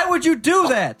 Why would you do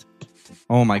that?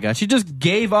 Oh my god, she just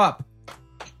gave up.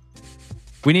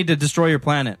 We need to destroy your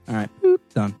planet. All right, boop,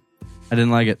 done. I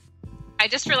didn't like it. I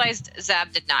just realized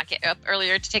Zab did not get up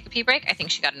earlier to take a pee break. I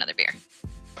think she got another beer,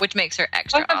 which makes her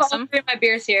extra I have all awesome. 3 of my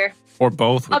beers here. Or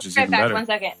both, I'll which be is right even back. better. 1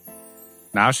 second.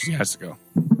 Now she has to go.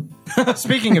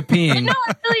 Speaking of peeing, No,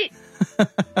 it's really.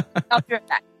 I'll be right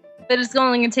back. But it's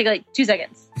only going to take like 2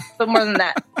 seconds, but more than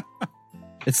that.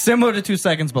 it's similar to 2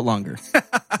 seconds but longer.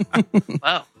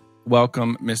 Whoa.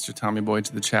 Welcome, Mr. Tommy Boy,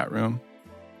 to the chat room.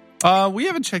 We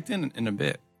haven't checked in a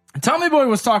bit. Tommy Boy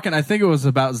was talking, I think it was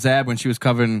about Zab when she was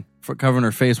covering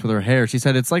her face with her hair. She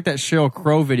said it's like that Sheryl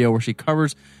Crow video where she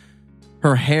covers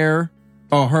her hair.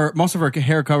 Oh, most of her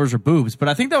hair covers her boobs, but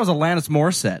I think that was Alanis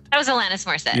Morissette. That was Alanis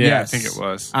Morissette. Yeah, Yes. I think it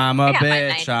was. I'm a I got my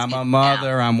bitch, 90s I'm a too.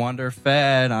 mother, I'm wonder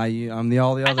fed, I'm the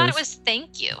all the I others. thought it was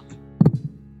thank you.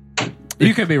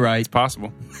 You could be right. It's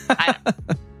possible.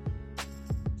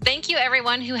 Thank you,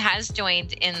 everyone who has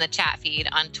joined in the chat feed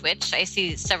on Twitch. I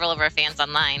see several of our fans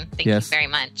online. Thank Yes. you very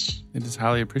much. It is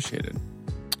highly appreciated.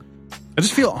 I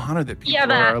just feel honored that people Yeah, are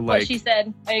that's what like she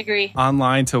said. I agree.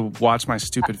 online to watch my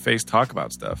stupid face talk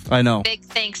about stuff. I know. Big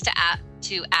thanks to at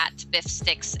Biff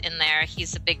Sticks in there.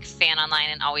 He's a big fan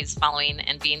online and always following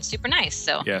and being super nice.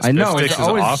 So Yes, I know, Biff it's Sticks is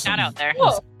always- awesome. shout out there.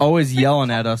 Whoa. Always yelling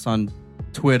at us on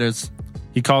Twitters.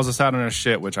 He calls us out on our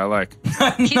shit, which I like.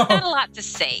 He's No. got a lot to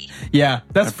say. Yeah,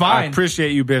 that's I fine.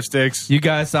 appreciate you, Biff Sticks. You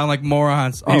guys sound like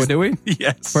morons. Oh, He's- do we?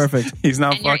 Yes. Perfect. He's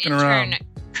not And your fucking intern, around.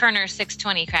 Kerner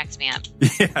 620 cracks me up.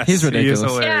 Yes, He's ridiculous. He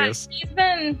is hilarious. Yeah, he's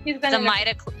been The in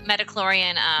a-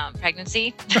 metachlorian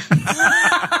pregnancy.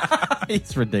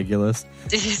 He's ridiculous.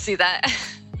 Did you see that?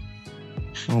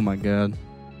 Oh my god.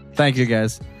 Thank you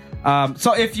guys.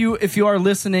 So if you are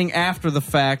listening after the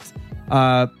fact,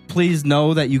 please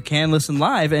know that you can listen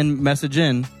live and message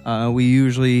in. We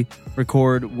usually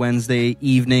record Wednesday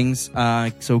evenings,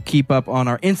 so keep up on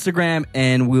our Instagram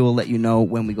and we will let you know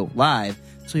when we go live.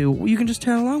 So you can just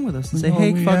tag along with us and say,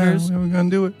 "Hey, fuckers," Yeah, we're gonna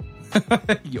do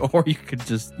it. or you could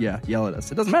just yell at us.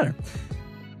 It doesn't matter.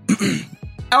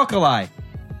 Alkali,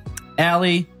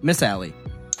 Allie, Miss Allie,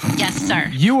 Yes, sir.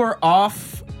 you were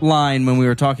offline when we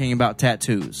were talking about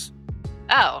tattoos.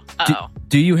 Oh.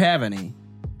 Do you have any?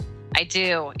 I I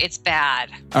do. It's bad.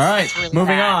 All right, It's really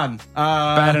moving bad. on.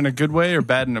 Bad in a good way or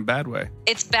bad in a bad way?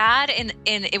 It's bad, and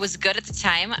it was good at the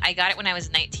time. I got it when I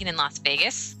was 19 in Las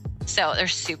Vegas, so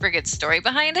there's super good story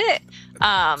behind it.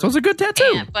 So it's a good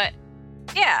tattoo. But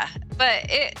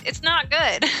it's not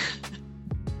good.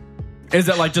 Is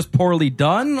it like just poorly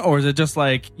done, or is it just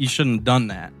like you shouldn't have done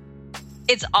that?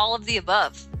 It's all of the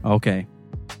above. Okay.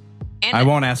 And I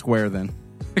won't ask where then,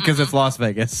 because it's Las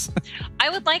Vegas. I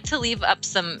would like to leave up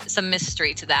some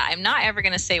mystery to that. I'm not ever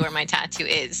going to say where my tattoo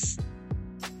is.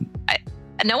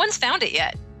 No one's found it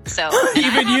yet. So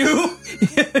Even you?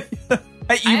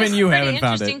 Even you haven't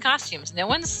found interesting it. costumes. No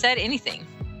one's said anything.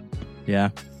 Yeah.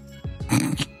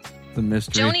 The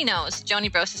mystery. Joni knows.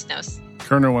 Joni Brosis knows.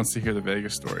 Kerner wants to hear the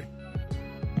Vegas story.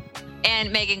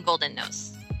 And Megan Golden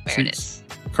knows where it is.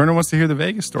 Kerner wants to hear the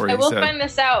Vegas story. I will he said. find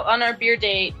this out on our beer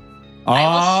date. Oh,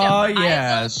 I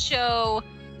yeah. will show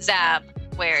Zab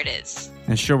where it is.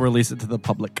 And she'll release it to the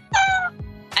public.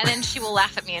 And then she will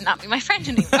laugh at me and not be my friend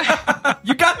anymore.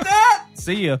 You got that?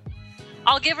 See ya.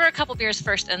 I'll give her a couple beers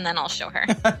first and then I'll show her.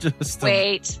 Just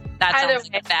Wait, that Either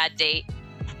sounds like a bad date.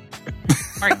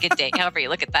 Or a good date, however you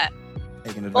look at that.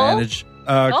 taking advantage.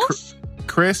 Both?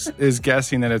 Chris is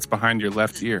guessing that it's behind your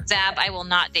left ear. Zab, I will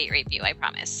not date rape you, I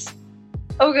promise.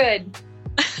 Oh, good.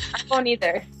 I won't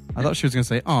either. I thought she was going to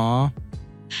say, aw.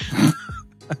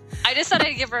 I just said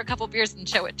I'd give her a couple beers and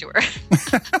show it to her.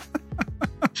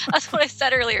 That's what I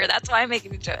said earlier. That's why I'm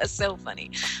making it show. It's so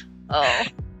funny. Oh,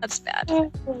 that's bad.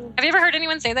 Have you ever heard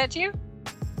anyone say that to you?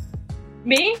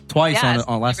 Me? Twice Yeah,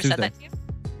 on last never said Tuesday. that to you?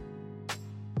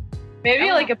 Maybe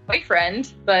Oh. like a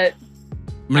boyfriend, but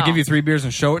I'm going to give you 3 beers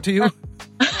and show it to you.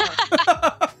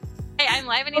 Hey, I'm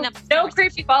livening up. no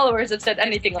creepy followers have said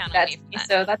anything like that to me,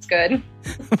 so that's good.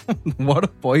 What a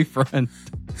boyfriend.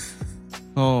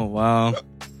 Oh, wow.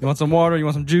 You want some water? You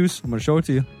want some juice? I'm going to show it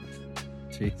to you.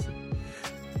 Jeez.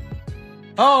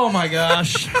 Oh, my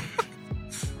gosh.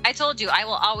 I told you, I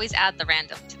will always add the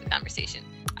random to the conversation.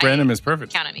 Random is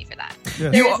perfect. Count on me for that. Yeah.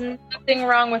 There's nothing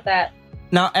wrong with that.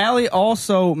 Now, Allie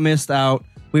also missed out.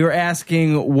 We were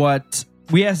asking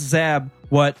we asked Zab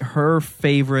what her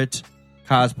favorite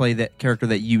cosplay character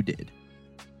that you did.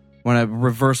 Want to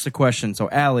reverse the question. So,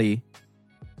 Allie,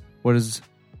 what is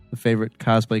the favorite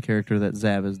cosplay character that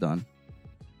Zab has done?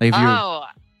 Like if you're- Oh,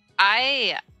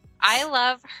 I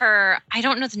love her. I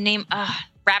don't know the name.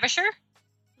 Ravager.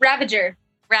 Ravager.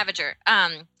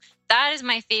 That is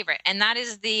my favorite, and that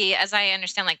is as I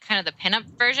understand, like kind of the pinup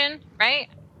version, right?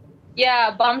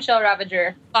 Yeah, Bombshell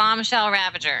Ravager. Bombshell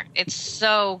Ravager. It's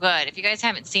so good. If you guys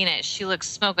haven't seen it, she looks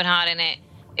smoking hot in it.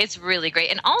 It's really great.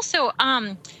 And also,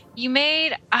 you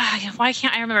made why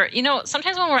can't I remember? You know,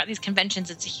 sometimes when we're at these conventions,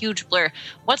 it's a huge blur.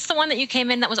 What's the one that you came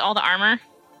in that was all the armor?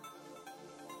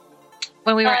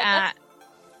 When we were at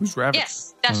Who's Ravager?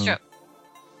 Yes, Deathstroke.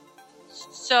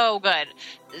 So good.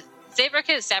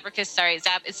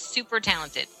 Zab is super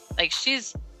talented. Like,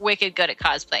 she's wicked good at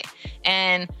cosplay.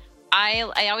 And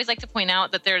I always like to point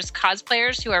out that there's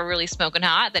cosplayers who are really smoking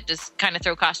hot that just kind of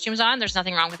throw costumes on. There's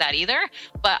nothing wrong with that either.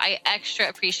 But I extra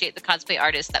appreciate the cosplay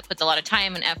artist that puts a lot of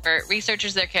time and effort,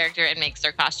 researches their character, and makes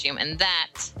their costume. And that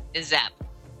is Zab.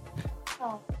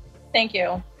 Oh, thank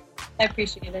you. I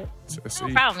appreciate it. No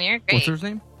problem. You're great. What's her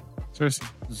name? Cersei.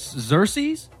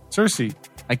 Xerxes? Cersei.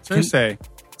 Cersei.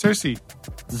 Cersei.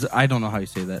 I don't know how you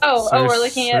say that. Oh, we're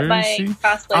looking at my Cersei?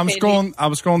 cosplay I'm page.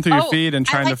 scrolling through your feed and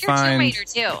trying I like to your find. Tomb Raider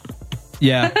too.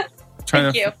 Yeah.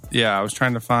 Thank you. Yeah, I was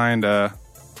trying to find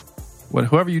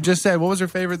whoever you just said. What was her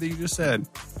favorite that you just said?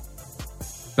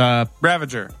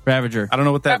 Ravager. Ravager. I don't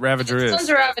know what that Ravager This is.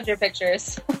 one's Ravager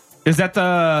pictures. Is that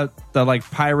the like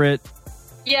pirate?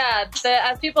 Yeah,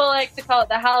 as people like to call it,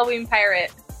 the Halloween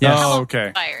pirate. Yes. Oh,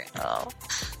 okay. Fire. Oh.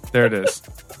 There it is.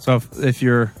 So if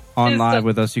you're on It's live the-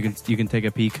 with us, you can take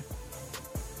a peek.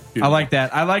 I like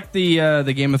that. I like the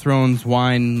Game of Thrones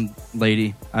wine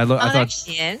lady. I There thought.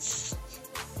 she is.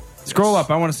 Scroll up.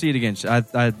 I want to see it again.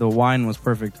 The wine was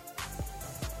perfect.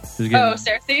 She was getting- Oh,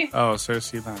 Cersei? Oh,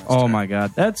 Cersei Lannister. oh my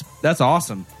god, that's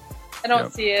awesome. I don't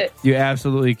Yep. see it. You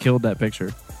absolutely killed that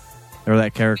picture or that Are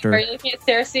character. you looking at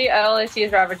Cersei? All I see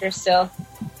is Ravager still.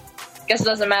 Guess it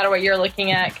doesn't matter what you're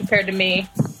looking at compared to me.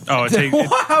 Oh, it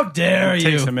How dare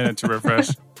you? takes a minute to refresh.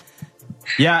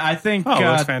 Yeah, I think Oh,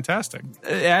 that's fantastic.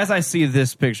 as I see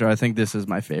this picture, I think this is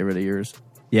my favorite of yours.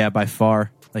 Yeah, by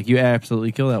far. Like you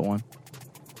absolutely kill that one.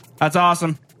 That's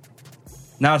awesome.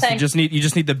 Now you Thanks. just need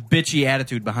the bitchy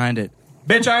attitude behind it.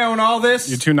 Bitch, I own all this.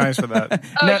 You're too nice for that.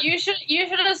 Oh, No. you should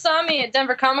have saw me at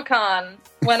Denver Comic Con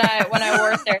when I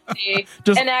wore Cersei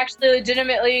Just- and actually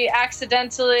legitimately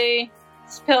accidentally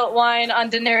spilt wine on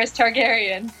Daenerys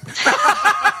Targaryen.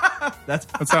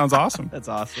 That sounds awesome. That's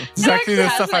awesome. Exactly the Yeah,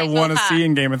 stuff I so want to hot. see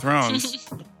in Game of Thrones.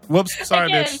 Whoops, sorry,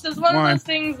 Again, bitch. it's just one Wine. of those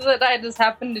things that I just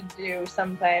happen to do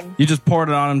sometimes. You just poured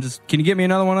it on him. Just, can you get me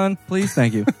another one on, please?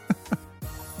 Thank you.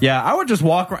 Yeah, I would just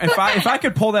walk around. If I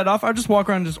could pull that off, I'd just walk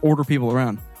around and just order people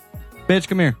around. Bitch,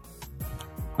 come here.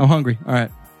 I'm hungry. All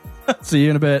right. See you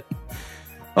in a bit.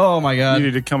 Oh my God. You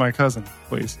need to kill my cousin,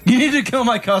 please. You need to kill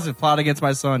my cousin. Plot against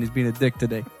my son. He's being a dick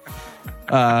today.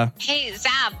 Hey,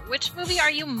 Zab, which movie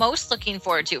are you most looking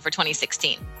forward to for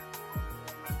 2016?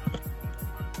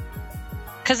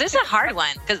 Because this is a hard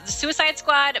one. Because the Suicide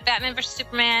Squad, Batman vs.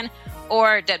 Superman,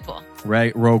 or Deadpool.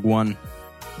 Right, Rogue One.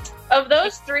 Of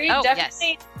those three, Oh,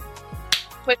 definitely.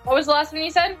 Wait, what was the last one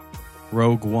you said?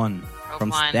 Rogue One. Rogue From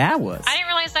One. Star Wars. I didn't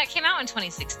realize that came out in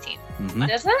 2016.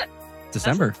 Mhm. Is it?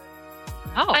 December.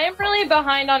 Oh, I am really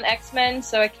behind on X-Men,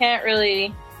 so I can't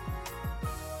really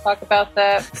talk about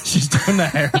that. She's doing the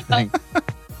hair thing.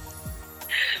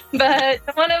 But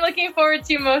the one I'm looking forward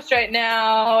to most right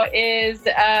now is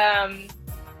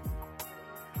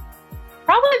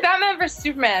probably Batman vs.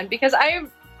 Superman, because I'm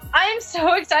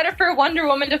so excited for Wonder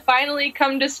Woman to finally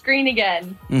come to screen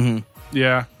again. Mm-hmm.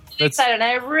 Yeah. That's Excited, and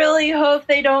I really hope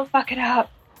they don't fuck it up.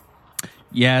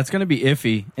 Yeah, it's gonna be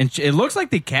iffy, and it looks like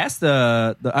they cast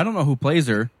the I don't know who plays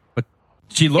her, but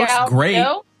she looks Gal great.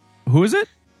 Gadot? Who is it?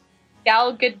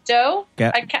 Gal Gadot?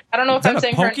 Ga- I don't know if Is I'm that a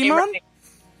saying her name Pokemon? right.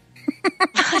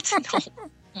 what? No.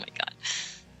 Oh my God.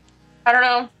 I don't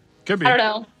know. could be. I don't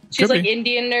know. She's Could like be.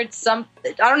 Indian or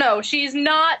something. I don't know. She's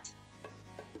not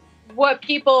what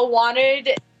people wanted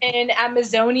an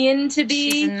Amazonian to be,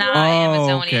 She's not Oh,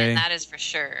 Amazonian, okay. that is for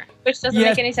sure. which doesn't Yeah.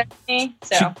 make any sense to me.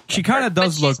 So, She kind of But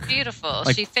does she's look. beautiful.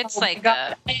 like- She fits oh my like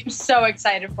God, I am so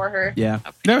excited for her. Yeah,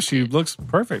 No, she looks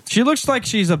perfect. she looks like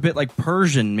she's a bit like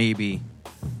Persian, maybe.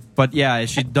 But yeah,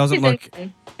 she doesn't look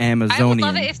Amazonian. I would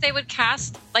love it if they would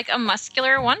cast like a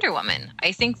muscular Wonder Woman.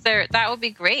 I think that would be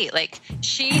great. Like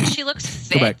she looks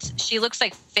back. fit. She looks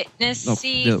like No, the other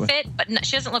fitnessy way. fit, but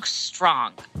she doesn't look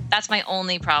strong. That's my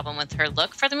only problem with her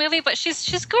look for the movie. But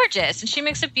she's gorgeous and she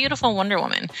makes a beautiful Wonder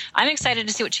Woman. I'm excited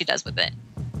to see what she does with it.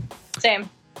 Same.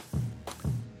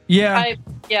 Yeah,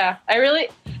 I really.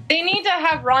 They need to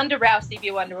have Ronda Rousey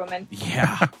be Wonder Woman.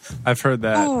 yeah. I've heard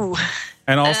that. Ooh,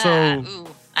 And also, ooh,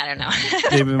 I don't know.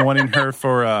 they've been wanting her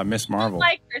for Miss Marvel.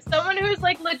 Like her, someone who's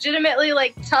like legitimately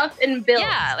like tough and built.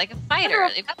 Yeah, like a fighter.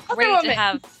 Wonder- It'd be Wonder great to Woman.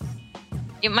 have.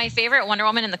 Yeah, my favorite Wonder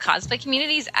Woman in the cosplay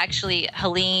community is actually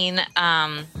Helene,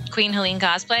 Queen Helene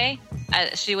cosplay.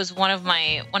 She was one of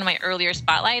my earlier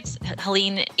spotlights.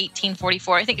 Helene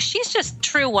 1844. I think she's just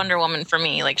true Wonder Woman for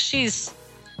me. Like she's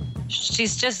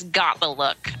just got the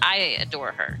look. I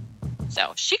adore her.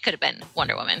 So she could have been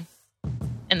Wonder Woman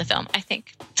in the film, I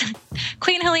think.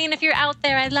 Queen Helene, if you're out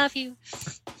there, I love you.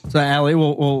 So, Allie,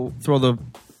 we'll throw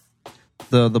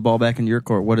the ball back into your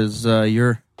court. What is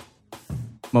your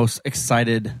most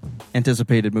excited,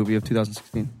 anticipated movie of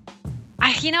 2016?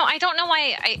 I don't know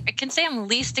why I can say I'm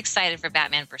least excited for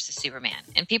Batman versus Superman,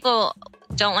 and people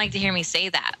don't like to hear me say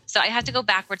that. So I have to go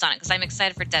backwards on it because I'm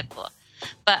excited for Deadpool.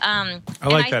 But I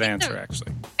like that answer,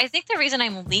 actually. I think the reason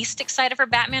I'm least excited for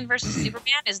Batman versus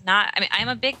Superman is not. I mean, I'm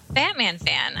a big Batman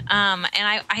fan,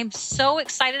 and I'm so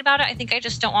excited about it. I think I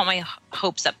just don't want my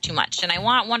hopes up too much, and I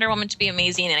want Wonder Woman to be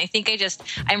amazing. And I think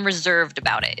I'm reserved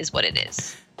about it. Is what it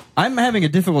is. I'm having a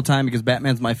difficult time because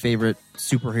Batman's my favorite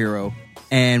superhero,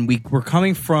 and we're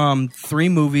coming from 3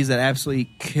 movies that absolutely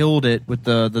killed it with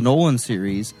the Nolan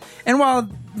series. And while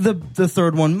the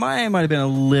third one might have been a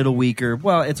little weaker,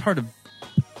 well, it's hard to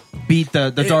beat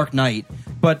the Dark Knight.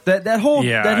 But that whole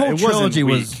trilogy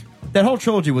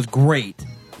was great.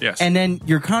 Yes. And then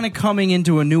you're kind of coming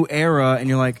into a new era, and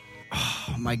you're like,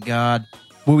 oh my God,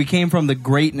 where we came from the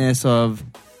greatness of.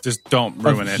 Just don't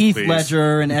ruin of it, Heath please.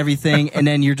 Ledger and everything, and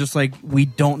then you're just like, we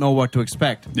don't know what to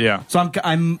expect. Yeah. So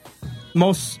I'm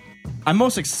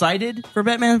most excited for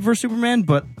Batman vs Superman,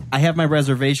 but I have my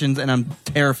reservations, and I'm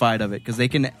terrified of it because they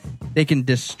can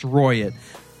destroy it.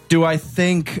 Do I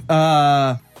think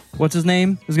what's his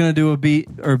name is going to be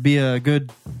a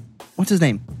good? What's his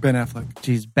name? Ben Affleck.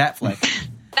 Jeez, Batfleck.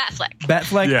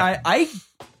 Batfleck. Yeah. I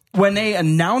when they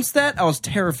announced that, I was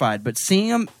terrified, but seeing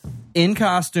him in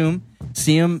costume,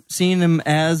 seeing him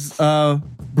as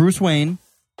Bruce Wayne,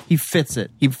 he fits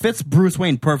it. He fits Bruce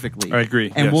Wayne perfectly. I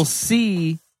agree. And yes. we'll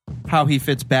see how he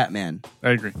fits Batman. I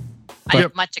agree. I'm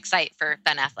much excited for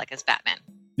Ben Affleck as Batman.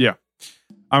 Yeah.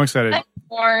 I'm excited. I'm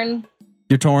torn.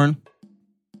 You're torn?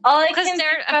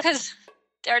 Because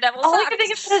Daredevil All I sucks. can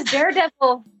think of is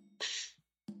Daredevil.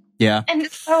 Yeah. And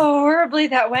so horribly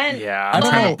that went. Yeah, I'm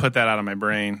trying to put that out of my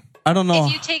brain. I don't know.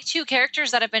 If you take two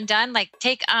characters that have been done, like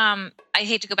take I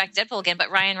hate to go back to Deadpool again, but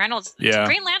Ryan Reynolds, Yeah.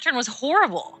 Green Lantern was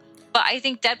horrible, but I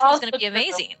think Deadpool's going to be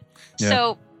amazing. Yeah.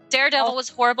 So Daredevil was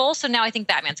horrible, so now I think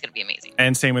Batman's going to be amazing.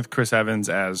 And same with Chris Evans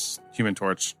as Human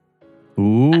Torch.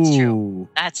 Ooh. That's true.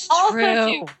 That's Also, true.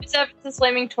 too, Chris Evans is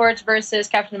Flaming Torch versus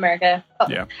Captain America. Oh,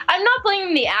 Yeah. I'm not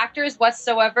blaming the actors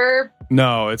whatsoever,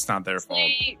 No, it's not their fault.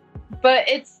 but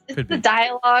it's Could the be.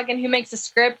 dialogue and who makes the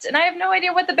script, and I have no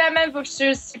idea what the Batman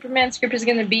versus Superman script is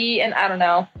going to be, and I don't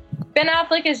know. Ben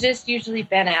Affleck is just usually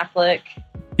Ben Affleck.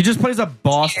 He just plays a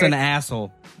Boston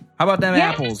asshole. How about them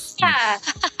apples? Yeah.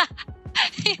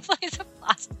 He plays a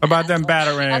Boston. How about them That's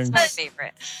batarangs? my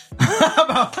favorite.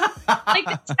 Like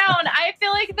the town. I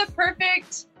feel like the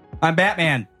perfect I'm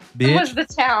Batman, was bitch. the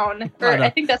town. Or Right I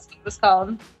up. think that's what it was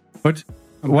called. What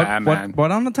Batman.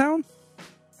 what on the town?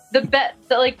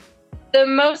 The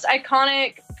most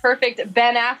iconic, perfect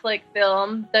Ben Affleck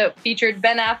film that featured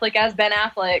Ben Affleck as Ben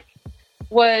Affleck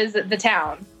was The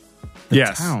Town.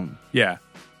 Yes. Town. Yeah.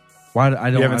 Why I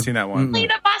don't You haven't seen that one.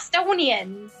 Played a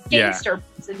Bostonian gangster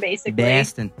person, basically.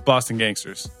 Boston. Boston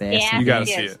Gangsters. Yeah, You got to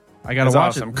yes. see it. I gotta It's watch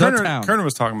awesome. it. The Kerner, Town. Kerner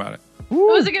was talking about it. It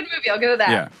was a good movie. I'll give it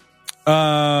that.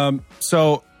 Yeah.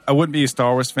 So I wouldn't be a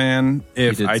Star Wars fan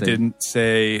if You did I say- didn't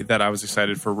say that I was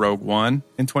excited for Rogue One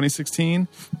in 2016.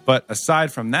 But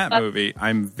aside from that movie,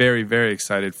 I'm very, very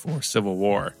excited for Civil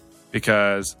War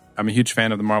because I'm a huge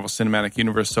fan of the Marvel Cinematic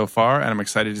Universe so far, and I'm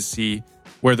excited to see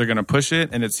where they're going to push it.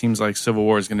 And it seems like Civil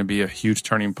War is going to be a huge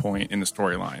turning point in the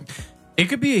storyline. It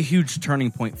could be a huge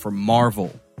turning point for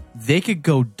Marvel. They could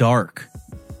go dark.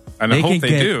 And I They hope could they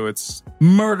get do. It's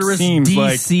murderous seems DC.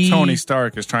 like Tony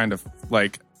Stark is trying to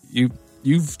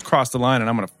you've crossed the line, and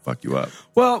I'm going to fuck you up.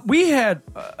 Well, we had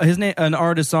his name, an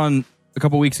artist on a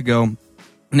couple weeks ago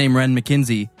named Ren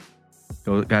McKenzie.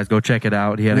 Go check it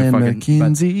out. He had a Ren fucking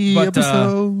McKenzie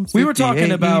episode. We were talking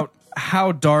 58. about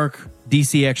how dark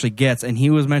DC actually gets, and he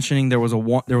was mentioning there was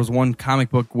one comic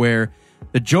book where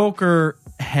the Joker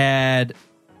had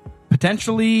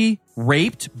potentially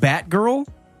raped Batgirl,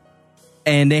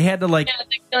 and they had to Yeah,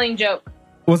 the Killing Joke.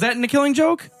 Was that in the Killing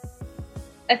Joke?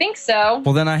 I think so.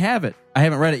 Well, then I have it. I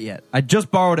haven't read it yet. I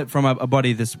just borrowed it from a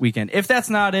buddy this weekend. If that's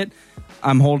not it,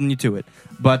 I'm holding you to it.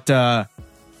 But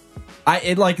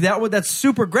that's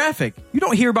super graphic. You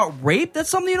don't hear about rape. That's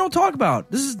something you don't talk about.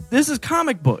 This is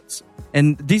comic books.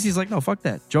 And DC's like, no, fuck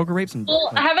that. Joker rapes him.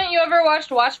 Well, haven't you ever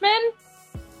watched Watchmen?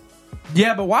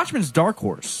 Yeah, but Watchmen's Dark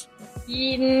Horse.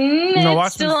 It's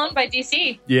Watchmen's- still owned by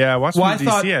DC. Yeah, watch Well,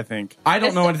 DC, I think. I don't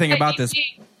It's know still anything by about this,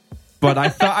 DC. but I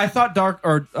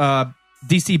thought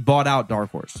DC bought out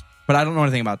Dark Horse, but I don't know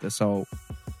anything about this, so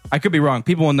I could be wrong.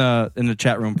 People in the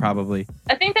chat room probably.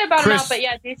 I think they bought them Chris- out, but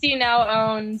yeah, DC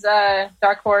now owns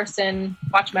Dark Horse and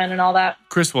Watchmen and all that.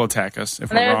 Chris will attack us if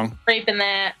And we're they're wrong. raping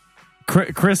that.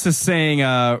 Chris is saying,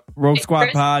 Rogue Hey, Squad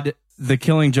Chris? Pod, The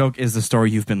Killing Joke is the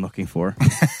story you've been looking for.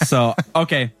 So,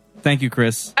 okay. Thank you,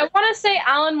 Chris. I want to say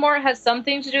Alan Moore has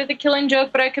something to do with the Killing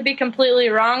Joke, but I could be completely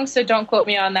wrong, so don't quote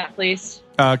me on that, please.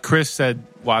 Chris said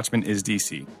Watchmen is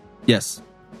DC. Yes.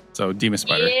 So Demus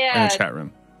Spider in Yeah. the chat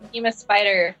room. Ema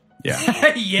Spider.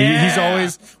 Yeah. He's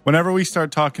always, whenever we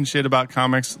start talking shit about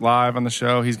comics live on the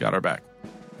show, he's got our back.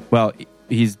 Well,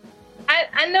 he's...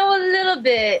 I know a little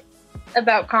bit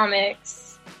about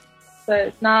comics,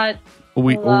 but not A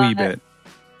wee lot. bit.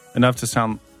 Enough to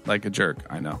sound like a jerk,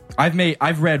 I know.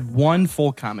 I've read one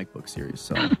full comic book series,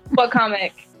 so... What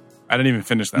comic? I didn't even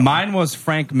finish that Mine was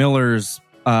Frank Miller's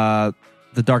The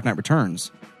Dark Knight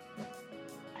Returns.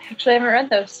 Actually, I haven't read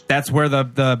those. That's where the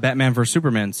Batman vs.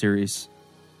 Superman series,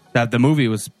 that the movie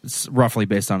was roughly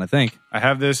based on, I think. I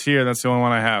have this here. That's the only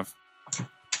one I have.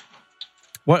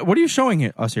 What are you showing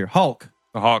us here? Hulk.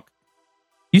 The Hawk.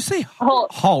 You say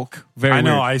Hulk. Very I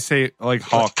know. weird. I say like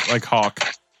Hawk. Like Hawk.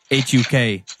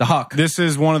 H-U-K. The Hawk. This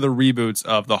is one of the reboots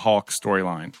of the Hulk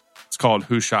storyline. It's called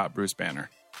Who Shot Bruce Banner.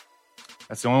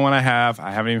 That's the only one I have.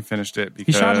 I haven't even finished it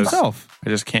because shot himself. I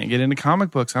just can't get into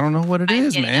comic books. I don't know what it I'm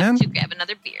is, getting man. up to grab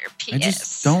another beer. P.S. I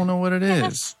just don't know what it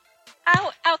is.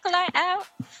 Out, alkali out.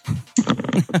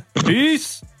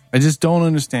 Peace. I just don't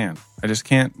understand. I just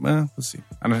can't. Well, let's see.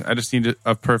 I just need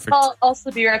a perfect. I'll also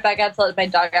be right back. I have to let my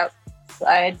dog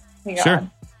outside. Hang Sure.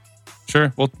 on.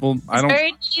 Sure. Well, I He's don't.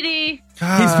 very needy.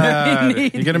 God, He's very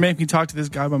needy. You're gonna make me talk to this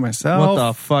guy by myself. What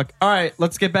the fuck? All right,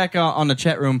 let's get back on the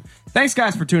chat room. Thanks,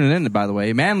 guys, for tuning in, by the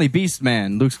way. Manly Beast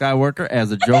Man, Luke Skywalker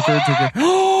as a Joker.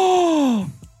 Oh,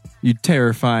 you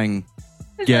terrifying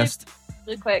guest.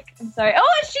 Really quick. I'm sorry. Oh,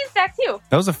 and she's back too.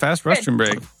 That was a fast restroom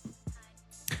break.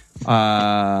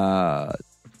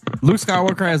 Luke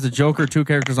Skywalker as the Joker, two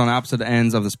characters on opposite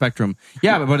ends of the spectrum.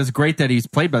 Yeah, but it's great that he's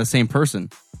played by the same person.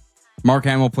 Mark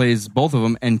Hamill plays both of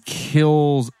them and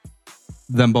kills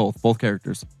them both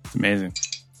characters. It's amazing.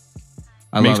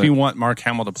 I Makes love me it. want Mark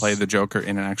Hamill to play the Joker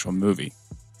in an actual movie.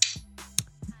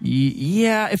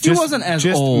 Yeah, if he wasn't as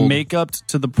just old. make up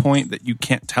to the point that you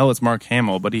can't tell it's Mark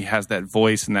Hamill, but he has that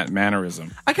voice and that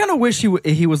mannerism. I kind of wish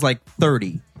he was like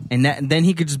 30, and then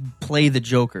he could just play the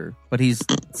Joker. But he's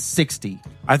 60.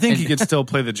 I think he could still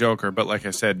play the Joker, but like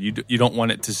I said, you don't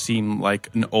want it to seem like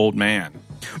an old man.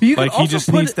 You could Like he also just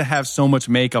put needs it- to have so much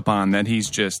makeup on that he's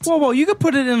just. Well, you could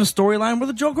put it in a storyline where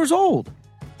the Joker's old.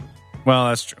 Well,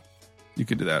 that's true. You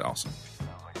could do that also.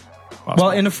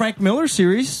 Well, in the Frank Miller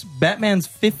series, Batman's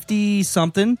 50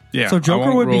 something. Yeah, so I Joker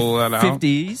won't would be rule that out.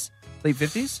 50s, late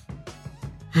 50s.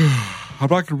 I'm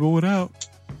not gonna rule it out.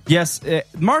 Yes,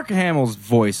 Mark Hamill's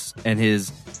voice and he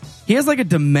has like a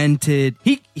demented.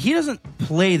 He doesn't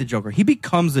play the Joker. He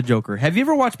becomes the Joker. Have you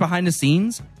ever watched behind the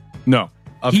scenes? No,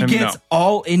 of he him, gets no.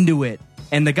 all into it.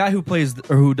 And the guy who plays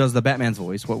or who does the Batman's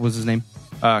voice, what was his name?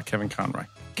 Kevin Conroy.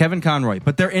 Kevin Conroy,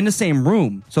 but they're in the same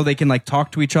room, so they can like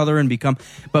talk to each other and become.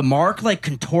 But Mark like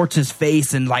contorts his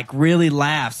face and like really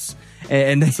laughs,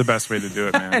 and It's the best way to do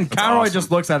it, man. and That's Conroy awesome. just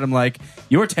looks at him like,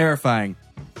 "You're terrifying.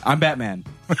 I'm Batman."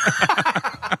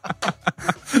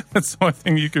 That's the only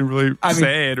thing you can really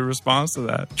say in response to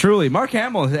that. Truly, Mark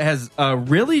Hamill has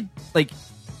really like.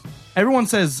 Everyone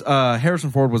says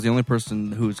Harrison Ford was the only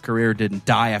person whose career didn't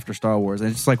die after Star Wars,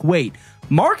 and it's like, wait,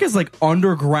 Mark is like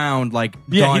underground, like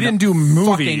Yeah, he done didn't do fucking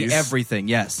movies. everything.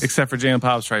 Yes, Except for Jay and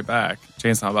Bob Strike Back. Jay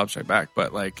and Silent Bob Strike Back.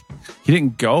 But like, he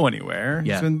didn't go anywhere.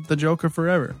 Yeah. He's been the Joker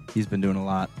forever. he's been doing a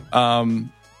lot.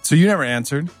 So you never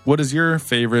answered. What is your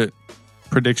favorite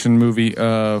prediction movie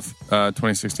of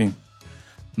 2016?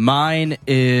 Mine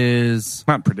is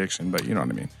Not prediction, but you know what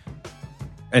I mean.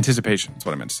 Anticipation is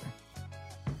what I meant to say.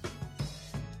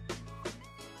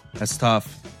 that's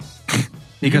tough.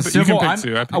 Because You can Civil, pick I'm,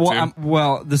 two. I picked well, two.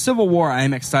 well, the Civil War I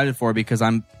am excited for because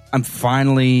I'm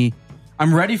finally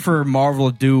ready for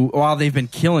Marvel to do. While they've been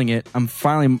killing it, I'm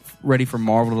finally ready for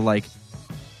Marvel to like,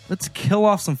 let's kill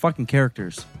off some fucking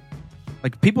characters.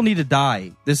 Like people need to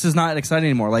die. This is not exciting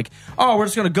anymore. Like, oh, we're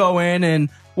just gonna go in and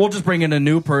we'll just bring in a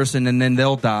new person and then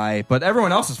they'll die, but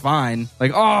everyone else is fine.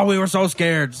 Like, oh, we were so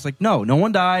scared. It's like, no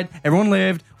one died. Everyone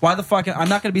lived. Why the fuck? I'm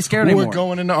not gonna be scared anymore. We're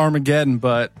going into Armageddon,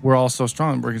 but we're all so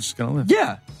strong. We're just going to live.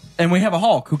 Yeah, and we have a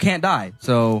Hulk who can't die,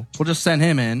 so we'll just send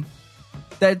him in.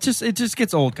 It just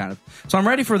gets old, kind of. So I'm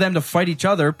ready for them to fight each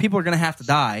other. People are gonna have to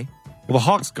die. Well, the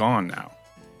Hawk's gone now.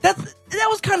 That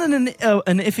was kind of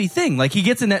an iffy thing. Like he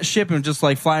gets in that ship and just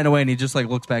like flying away, and he just like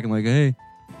looks back and like, hey,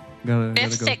 gotta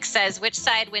Biff go. Six says, which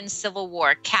side wins Civil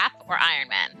War, Cap or Iron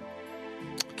Man?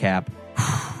 Cap.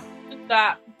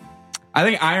 That. I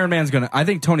think I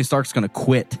think Tony Stark's gonna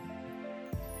quit.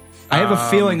 I have a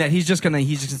feeling that he's just gonna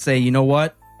say, you know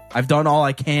what? I've done all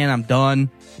I can. I'm done.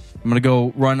 I'm gonna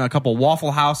go run a couple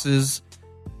Waffle Houses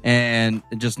and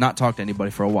just not talk to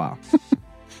anybody for a while.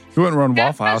 He wouldn't run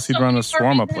Waffle Cap House. has He'd so run a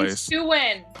many more shawarma reasons place. To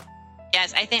win.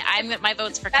 Yes, I think my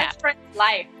vote's for That's Cap. for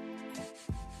life.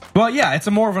 Well, yeah, it's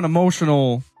a more of an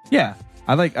emotional. Yeah,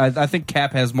 I think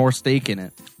Cap has more stake in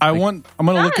it. I'm going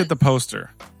to look at the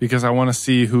poster because I want to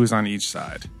see who's on each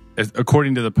side.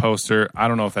 According to the poster, I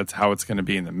don't know if that's how it's going to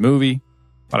be in the movie,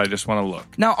 but I just want to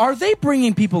look. Now, are they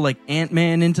bringing people like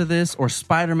Ant-Man into this or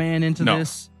Spider-Man into No.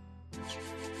 this?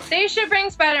 They should bring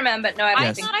Spider-Man, but no, I don't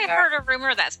I think thought I they are. heard a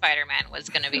rumor that Spider-Man was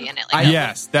going to be in it. Like,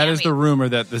 Yes, that is the rumor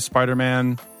that the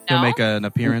Spider-Man He'll No? make an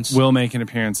appearance. will make an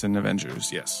appearance in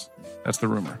Avengers. Yes, that's the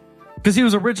rumor. Because he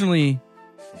was originally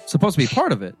supposed to be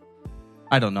part of it.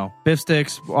 I don't know. Biff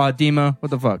Sticks, Dima, what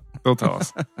the fuck? They'll tell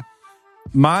us.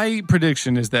 My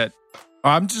prediction is that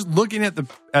I'm just looking at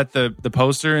the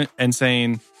poster and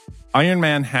saying Iron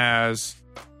Man has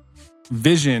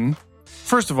vision.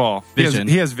 First of all, Vision.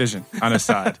 he has vision on his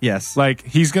side. Yes. Like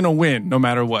he's gonna win no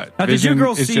matter what. Now, did you Vision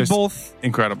girls is see just both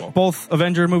incredible?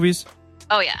 Avenger movies?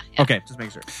 Oh, yeah. Okay, just make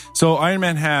sure. So Iron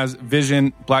Man has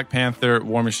Vision, Black Panther,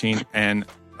 War Machine, and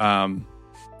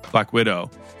Black Widow.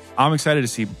 I'm excited to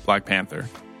see Black Panther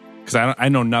because I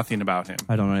know nothing about him.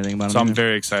 I don't know anything about So him. I'm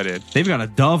very excited. They've got a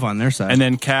dove on their side. And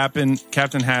then Captain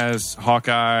has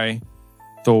Hawkeye,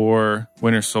 Thor,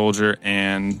 Winter Soldier,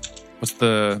 and what's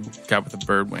the guy with the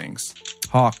bird wings?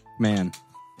 Hawkman.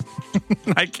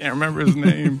 I can't remember his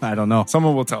name. I don't know.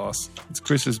 Someone will tell us. It's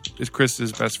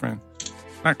Chris's best friend.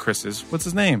 Not Chris's. What's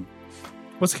his name?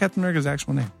 What's Captain America's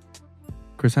actual name?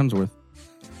 Chris Hemsworth.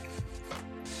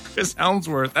 Chris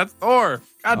Helmsworth. That's Thor.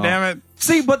 God damn it.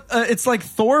 See, but it's like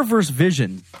Thor versus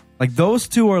Vision. Like those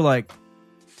two are like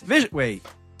Vision. Wait,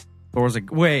 Thor's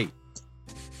like wait.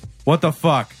 What the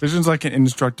fuck? Vision's like an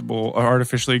indestructible or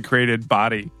artificially created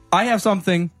body. I have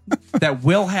something that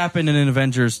will happen in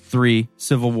Avengers 3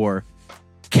 Civil War.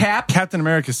 Captain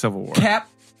America Civil War. Cap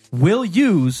will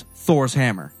use Thor's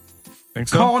hammer. Think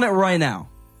so? Calling it right now.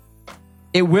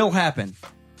 It will happen.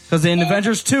 Because in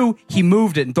Avengers 2, he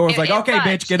moved it, and Thor's like, okay,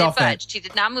 budged. bitch, get off that. He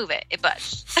did not move it. It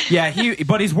budged. Yeah,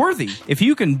 but he's worthy. If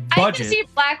you can I budge can it. see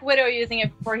Black Widow using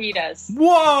it before he does.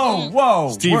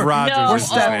 Whoa. Steve Rogers No, is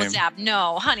his name. Zap.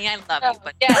 No, honey, I love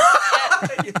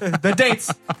you, but The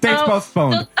dates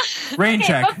postponed. Rain Okay,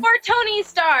 check. before Tony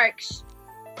Stark,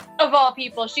 of all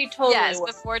people, she totally yes, would.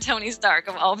 before Tony Stark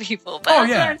of all people. But That's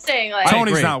what I'm saying. Like,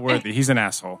 Tony's agree. not worthy. He's an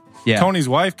asshole. Yeah. Tony's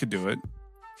wife could do it.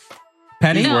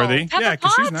 Penny? She's worthy. Pepper Yeah,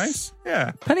 because she's Potts? nice.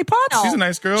 Yeah. Penny Potts? No. She's a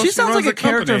nice girl. She sounds runs like a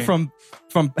character company.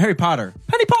 from Harry Potter.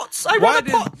 Penny Potts. I run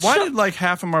a pot. Why did like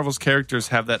half of Marvel's characters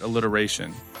have that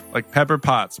alliteration? Like Pepper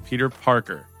Potts, Peter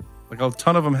Parker. Like a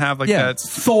ton of them have like that.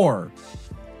 Thor.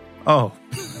 Oh.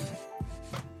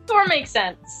 Thor makes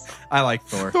sense. I like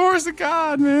Thor. Thor's a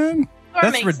god, man. Thor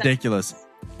That's makes ridiculous. Sense.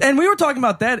 And we were talking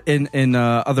about that in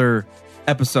other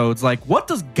episodes. Like, what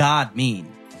does God mean?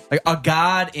 Like a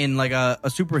god in like a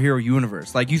superhero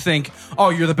universe. Like you think, oh,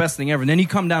 you're the best thing ever. And then you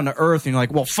come down to Earth and you're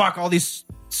like, well, fuck all these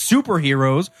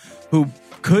superheroes who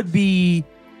could be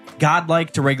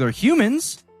godlike to regular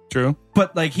humans. True.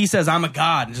 But like he says, I'm a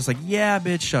god. And just like, yeah,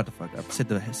 bitch, shut the fuck up. Sit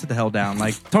the hell down.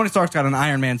 Like Tony Stark's got an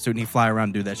Iron Man suit and he fly around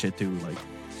and do that shit too. Like,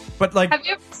 but like,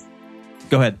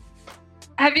 go ahead.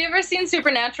 Have you ever seen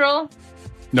Supernatural?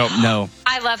 Nope. No.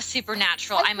 I love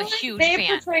Supernatural. I'm a huge They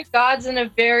fan. portray gods in a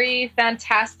very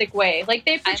fantastic way. Like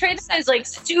they portray them as like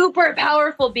super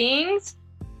powerful beings,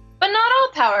 but not all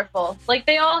powerful. Like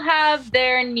they all have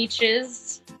their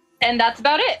niches, and that's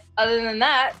about it. Other than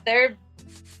that, they're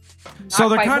So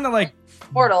they're kind of like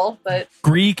mortal, but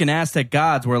Greek and Aztec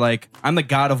gods were like, I'm the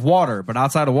god of water, but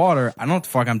outside of water, I don't know what the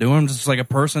fuck I'm doing. I'm just like a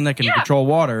person that can control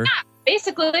water.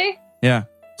 basically, Yeah.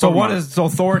 So Pokemon. so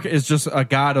Thor is just a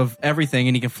god of everything,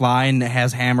 and he can fly and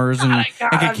has hammers and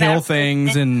can kill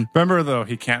things. And remember though,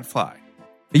 he can't fly.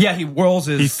 Yeah, he whirls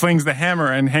his. He flings the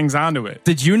hammer and hangs onto it.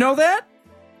 Did you know that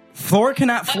Thor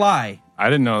cannot fly? I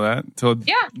didn't know that until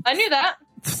yeah, I knew that.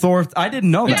 Thor. I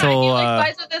didn't know that. Until He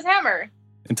flies with his hammer.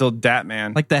 until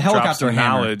Datman Like the drops helicopter some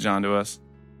hammer. knowledge onto us.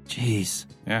 Jeez,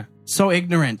 Yeah, so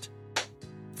ignorant.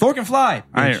 Thor can fly.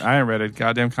 I bitch. ain't read a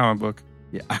goddamn comic book.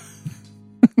 Yeah,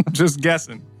 Just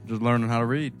guessing. just learning how to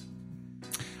read.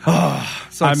 Oh,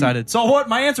 so I'm- excited. So what?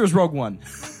 My answer is Rogue One.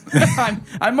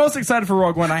 I'm most excited for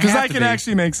Rogue One. Because I can can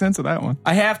actually make sense of that one.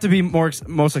 I have to be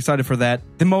most excited for that.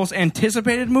 The most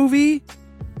anticipated movie.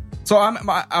 So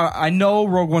I know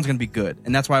Rogue One's going to be good,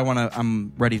 and that's why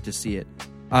I'm ready to see it.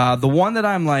 The one that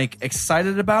I'm like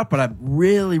excited about, but I'm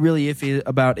really iffy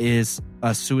about is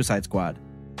Suicide Squad.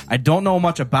 I don't know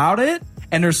much about it,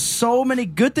 and there's so many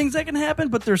good things that can happen,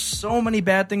 but there's so many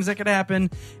bad things that could happen.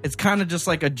 It's kind of just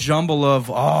like a jumble of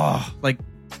like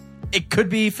it could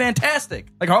be fantastic.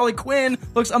 Like Harley Quinn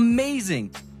looks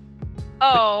amazing.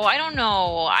 Oh, I don't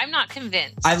know. I'm not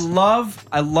convinced. I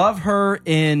love her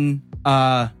in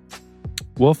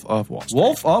Wolf of Wall Street.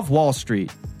 Wolf of Wall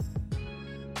Street.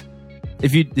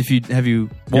 If you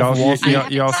Wolf of Wall Street?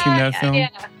 Y'all seen that film? Yeah,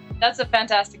 that's a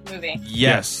fantastic movie.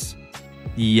 Yes.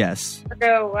 Yes. I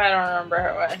don't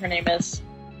remember what her name is.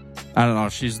 I don't know.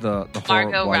 She's the horror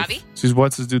Margot wife. Robbie? She's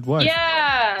what's his dude wife?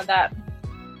 Yeah, that.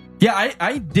 Yeah,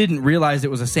 I didn't realize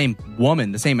it was the same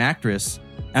woman, the same actress.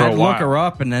 And For a I'd look while. her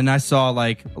up, and then I saw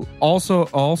like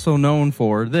also known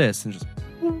for this, and just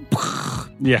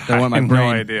Yeah, That went I my have brain. no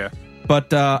idea.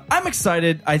 But I'm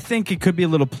excited. I think it could be a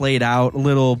little played out, a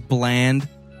little bland.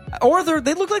 Or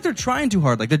they look like they're trying too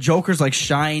hard. Like the Joker's like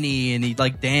shiny and he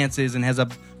like dances and has a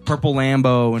purple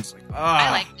Lambo. And it's like,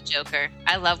 I like the Joker.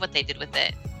 I love what they did with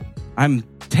it. I'm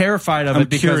terrified of I'm it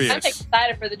because curious. I'm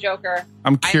excited for the Joker.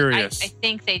 I'm curious. I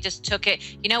think they just took it.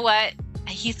 You know what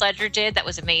Heath Ledger did that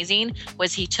was amazing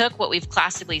was he took what we've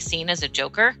classically seen as a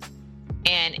Joker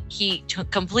and he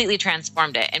completely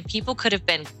transformed it. And people could have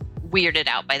been weirded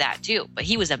out by that too. But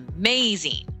he was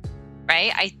amazing,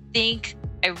 right? I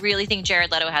really think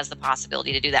Jared Leto has the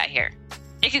possibility to do that here.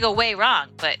 It could go way wrong,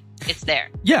 but it's there.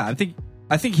 yeah, I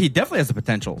think he definitely has the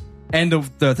potential. And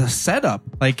the setup,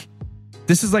 like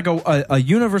this is like a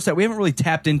universe that we haven't really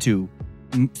tapped into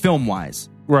film wise.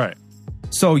 Right.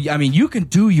 So, I mean, you can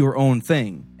do your own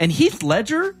thing. And Heath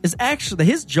Ledger is actually,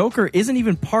 his Joker isn't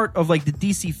even part of like the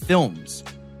DC films.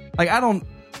 Like,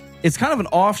 it's kind of an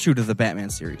offshoot of the Batman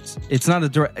series. It's not a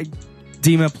direct,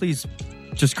 Dima, please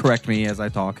just correct me as I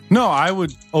talk. No, I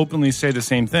would openly say the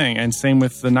same thing, and same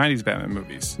with the 90s Batman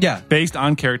movies. Yeah. Based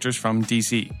on characters from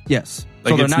DC. Yes.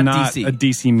 Like so they're it's not not DC. a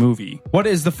DC movie. What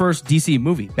is the first DC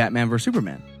movie? Batman vs.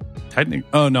 Superman. Technically,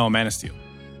 oh no, Man of Steel.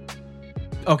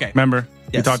 Okay. Remember?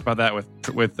 We Yes. talked about that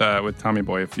with Tommy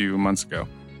Boy a few months ago.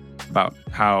 About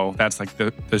how that's like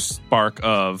the spark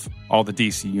of all the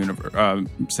DC universe,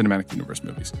 cinematic universe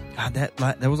movies. God,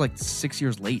 that was like 6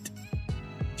 years late.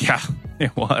 Yeah,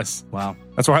 it was. Wow.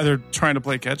 That's why they're trying to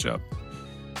play catch up.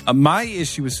 My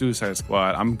issue with Suicide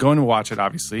Squad, I'm going to watch it,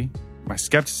 obviously. My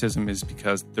skepticism is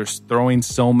because they're throwing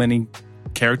so many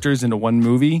characters into one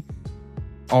movie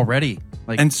already.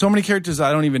 And so many characters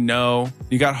I don't even know.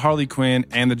 You got Harley Quinn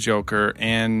and the Joker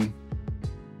and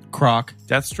Croc.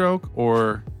 Deathstroke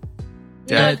or...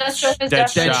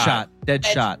 Deadshot.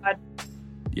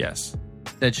 Yes.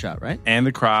 Deadshot, right? And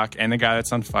the Croc, and the guy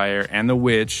that's on fire, and the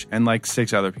witch, and like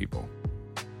 6 other people.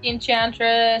 The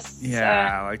Enchantress.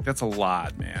 Yeah, like that's a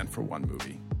lot, man, for one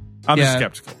movie. I'm just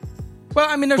skeptical. Well,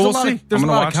 I mean, there's We'll a lot see. of there's I'm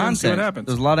a gonna lot of watch it and see content. what happens.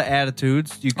 There's a lot of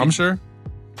attitudes. I'm sure.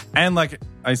 And like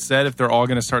I said, if they're all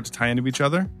going to start to tie into each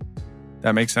other,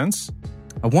 that makes sense.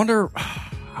 I wonder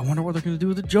what they're going to do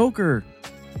with the Joker.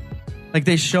 Like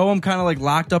they show him kind of like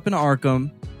locked up in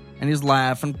Arkham, and he's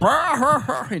laughing.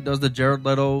 He does the Jared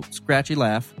Leto scratchy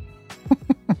laugh,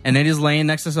 and then he's laying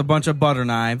next to a bunch of butter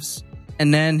knives,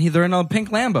 and then they're in a pink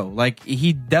Lambo. Like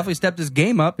he definitely stepped his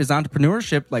game up. His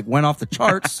entrepreneurship like went off the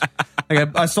charts.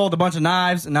 Like I sold a bunch of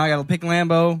knives, and now I got a pink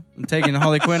Lambo. I'm taking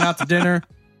Harley Quinn out to dinner.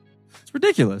 It's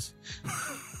ridiculous.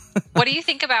 What do you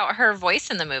think about her voice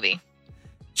in the movie?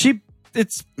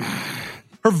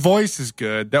 Her voice is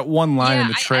good. That one line in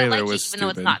the trailer I like was it, even stupid. though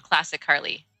it's not classic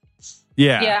Harley.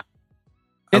 Yeah.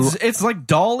 It's like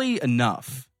Dolly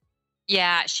enough.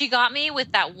 Yeah, she got me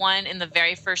with that one in the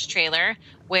very first trailer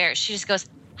where she just goes,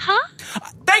 "Huh?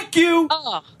 Thank you."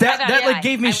 Oh, that like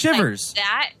gave me I was like, shivers.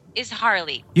 that is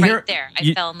Harley You right hear- there. I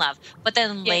you- fell in love. But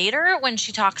then later, when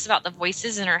she talks about the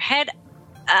voices in her head,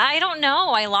 I don't know.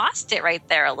 I lost it right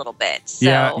there a little bit.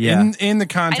 So. In the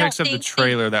context of the think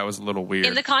trailer, that was a little weird.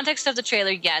 In the context of the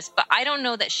trailer, yes, but I don't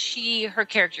know that her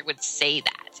character would say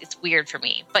that. It's weird for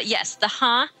me. But yes,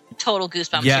 total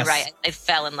goosebumps. Yes. You're right. I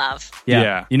fell in love.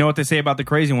 Yeah. You know what they say about the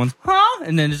crazy ones? Huh?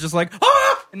 And then it's just like,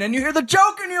 huh? And then you hear the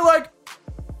Joker and you're like,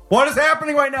 what is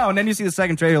happening right now? And then you see the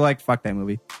second trailer, you're like, fuck that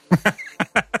movie.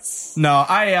 No,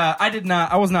 I did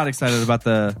not. I was not excited about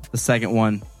the second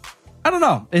one. I don't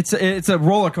know. It's a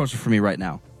roller coaster for me right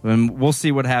now. And we'll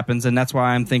see what happens. And that's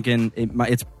why I'm thinking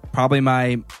it's probably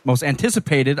my most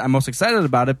anticipated. I'm most excited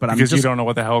about it, but because I'm just, you don't know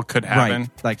what the hell could happen.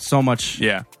 Right. Like so much.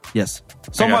 Yeah. Yes.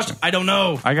 So much. gotcha. I don't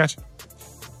know. I got you.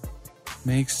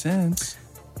 Makes sense.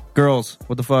 Girls,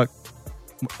 what the fuck?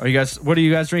 What are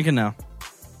you guys drinking now?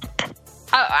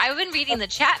 I've been reading the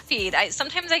chat feed.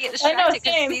 Sometimes I get distracted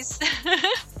because these.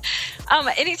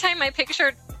 Anytime my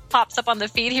picture pops up on the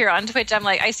feed here on Twitch, I'm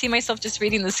like, I see myself just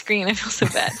reading the screen. I feel so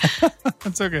bad.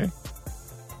 That's okay.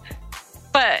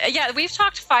 But yeah, we've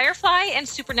talked Firefly and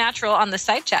Supernatural on the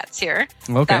side chats here.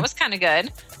 Okay. That was kind of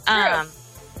good.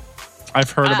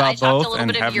 I've heard I about talked a both little and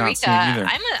bit of have not Eureka. seen either.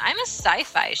 I'm a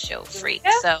sci-fi show freak,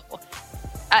 so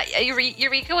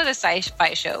Eureka was a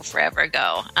sci-fi show forever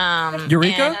ago.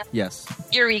 Eureka? and- Yes.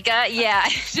 Eureka, yeah, I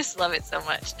just love it so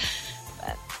much.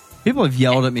 People have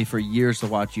yelled at me for years to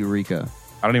watch Eureka.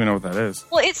 I don't even know what that is.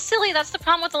 Well, it's silly. That's the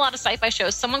problem with a lot of sci-fi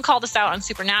shows. Someone called us out on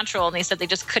Supernatural, and they said they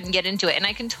just couldn't get into it. And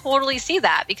I can totally see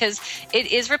that because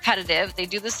it is repetitive. They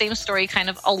do the same story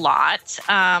kind of a lot.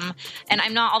 And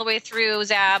I'm not all the way through,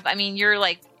 Zab. I mean, you're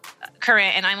like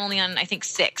current, and I'm only on, I think,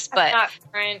 6. But I'm not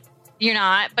current. You're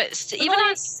not. But even only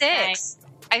on 6,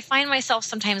 I find myself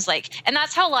sometimes like, and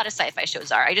that's how a lot of sci-fi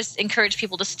shows are. I just encourage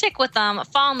people to stick with them,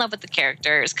 fall in love with the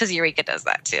characters, because Eureka does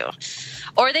that too.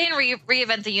 Or they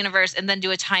reinvent the universe and then do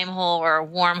a time hole or a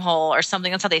wormhole or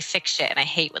something. That's how they fix shit, and I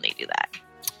hate when they do that.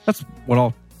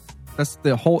 That's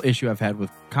the whole issue I've had with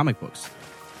comic books.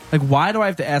 Like, why do I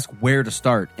have to ask where to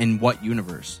start in what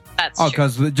universe? That's true.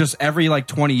 Because just every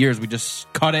 20 years we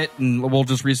just cut it and we'll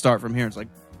just restart from here. It's like,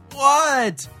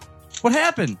 what? What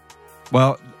happened?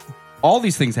 Well, all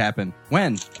these things happen.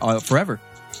 When? Forever.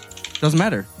 Doesn't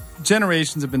matter.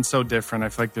 Generations have been so different. I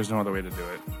feel like there's no other way to do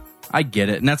it. I get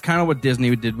it. And that's kind of what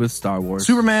Disney did with Star Wars.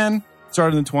 Superman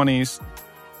started in the 20s.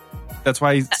 That's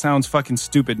why he sounds fucking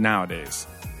stupid nowadays.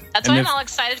 That's why I'm all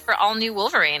excited for all new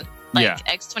Wolverine, Yeah.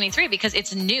 X-23, because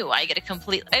it's new. I get a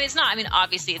complete. And it's not. I mean,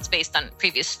 obviously, it's based on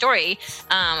previous story,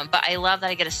 but I love that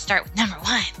I get to start with number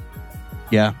 1.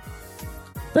 Yeah,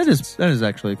 that is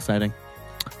actually exciting.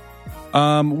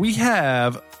 We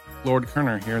have Lord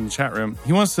Kerner here in the chat room.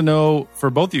 He wants to know, for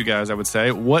both of you guys, I would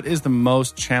say, what is the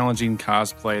most challenging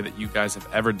cosplay that you guys have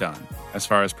ever done as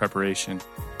far as preparation?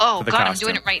 Oh for the God, costume?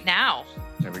 I'm doing it right now.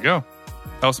 There we go.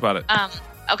 Tell us about it.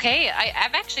 Okay,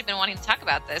 I've actually been wanting to talk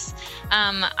about this.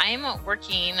 I'm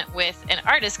working with an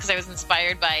artist because I was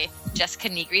inspired by Jessica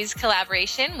Negri's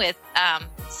collaboration with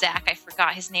Zach. I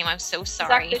forgot his name. I'm so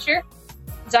sorry.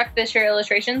 Zach Fisher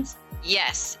Illustrations.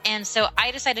 Yes. And so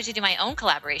I decided to do my own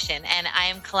collaboration, and I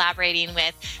am collaborating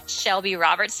with Shelby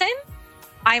Robertson.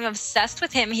 I'm obsessed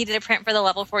with him. He did a print for the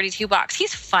Level 42 box.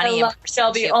 He's funny. I love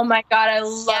Shelby. Oh my God. I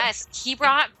love Yes. He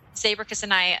brought Saberkus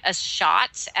and I a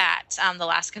shot at the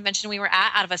last convention we were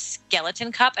at out of a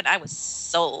skeleton cup, and I was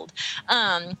sold.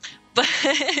 So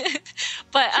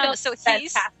he's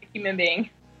fantastic human being.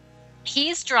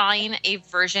 He's drawing a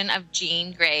version of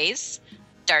Jean Grey's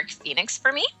Dark Phoenix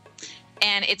for me.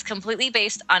 And it's completely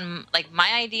based on like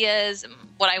my ideas,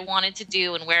 what I wanted to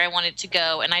do and where I wanted to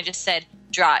go. And I just said,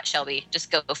 draw it, Shelby.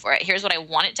 Just go for it. Here's what I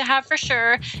want it to have for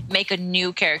sure. Make a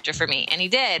new character for me. And he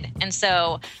did. And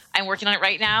so I'm working on it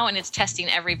right now, and it's testing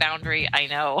every boundary I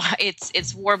know. It's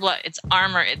Warblood, it's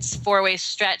armor, it's 4-way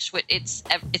stretch, it's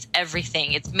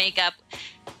everything. It's makeup.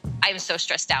 I'm so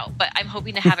stressed out, but I'm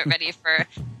hoping to have it ready for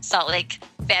Salt Lake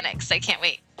Phoenix. I can't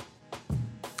wait.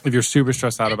 If you're super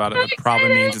stressed out about it, it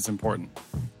probably means it's important.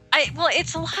 Well,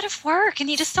 it's a lot of work, and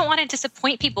you just don't want to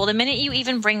disappoint people. The minute you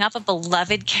even bring up a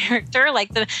beloved character,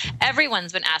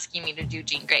 everyone's been asking me to do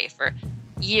Jean Grey for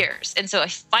years. And so I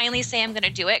finally say I'm going to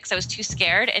do it because I was too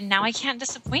scared, and now I can't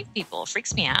disappoint people. It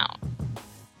freaks me out.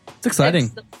 It's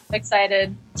exciting. I'm so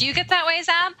excited. Do you get that way,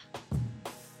 Zab?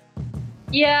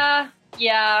 Yeah,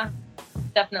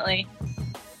 definitely.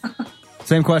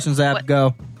 Same question, Zab. What?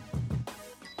 Go.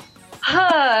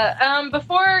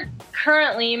 Before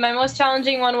currently, my most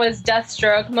challenging one was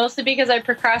Deathstroke, mostly because I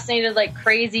procrastinated like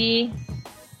crazy,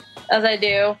 as I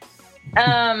do,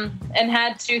 and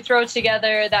had to throw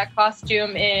together that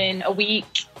costume in a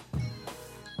week,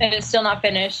 and it's still not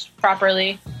finished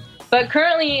properly. But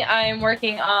currently, I'm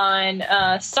working on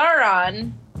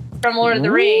Sauron from Lord of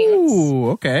the Rings. Ooh,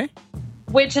 okay.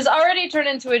 Which has already turned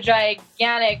into a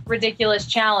gigantic, ridiculous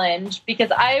challenge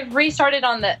because I've restarted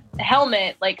on the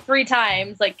helmet like 3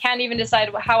 times. Like, can't even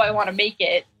decide how I want to make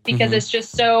it because it's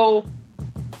just so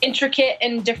intricate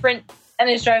and different, and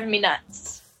it's driving me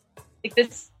nuts. Like,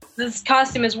 this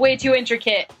costume is way too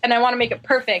intricate, and I want to make it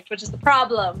perfect, which is the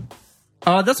problem.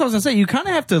 That's what I was gonna say. You kind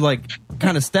of have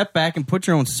to step back and put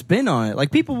your own spin on it.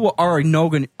 Like, people are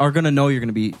gonna know you're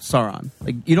gonna be Sauron.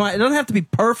 Like, it don't have to be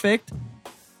perfect.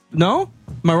 No?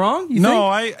 Am I wrong?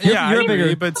 I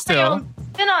agree, but still.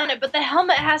 Spin on it, but the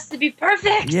helmet has to be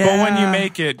perfect. Yeah. But when you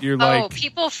make it, you're like... Oh,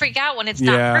 people freak out when it's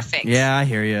not perfect. Yeah, I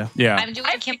hear you. Yeah. I'm doing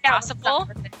Kim Possible,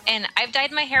 and I've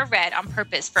dyed my hair red on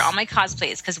purpose for all my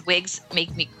cosplays because wigs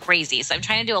make me crazy. So I'm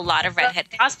trying to do a lot of redhead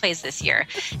cosplays this year.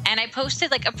 And I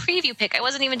posted like a preview pic. I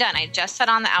wasn't even done. I just set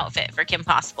on the outfit for Kim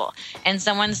Possible. And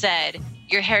someone said,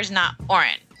 your hair's not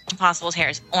orange. Possible's hair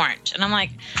is orange. And I'm like,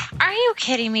 are you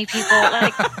kidding me, people?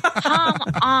 Like, come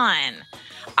on.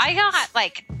 I got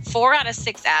like 4 out of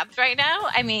 6 abs right now.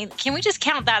 I mean, can we just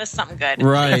count that as something good?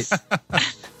 Right.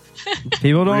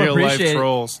 People don't Real life appreciate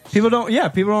trolls. People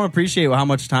don't appreciate how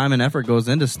much time and effort goes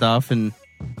into stuff. And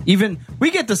even we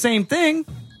get the same thing.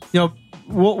 You know,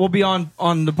 we'll be on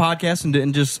the podcast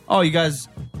and just, oh, you guys,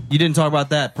 you didn't talk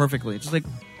about that perfectly. Just like,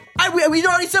 we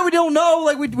already said we don't know.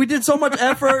 Like, we did so much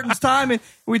effort and time, and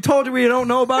we told you we don't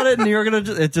know about it, and you're gonna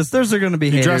there's gonna be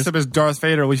haters. He dressed up as Darth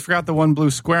Vader. We forgot the one blue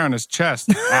square on his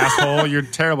chest. Asshole, your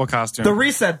terrible costume. The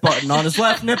reset button on his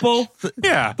left nipple.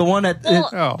 Yeah, the one that.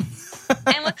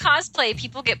 And with cosplay,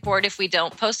 people get bored if we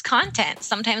don't post content.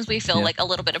 Sometimes we feel like a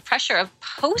little bit of pressure of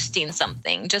posting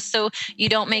something just so you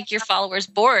don't make your followers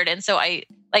bored. And so I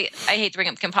hate to bring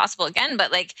up Kim Possible again,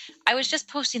 but like I was just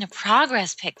posting a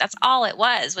progress pic. That's all it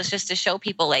was just to show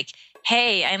people like,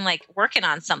 hey, I'm like working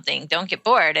on something. Don't get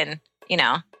bored. And you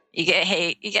know, you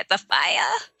get the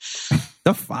fire.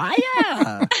 The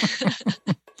fire.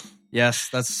 Yes,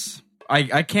 that's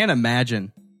I can't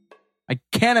imagine.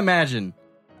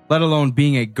 Let alone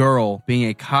being a girl, being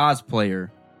a cosplayer.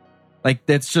 Like,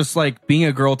 that's just like being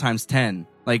a girl times 10.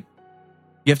 Like,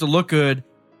 you have to look good,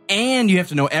 and you have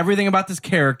to know everything about this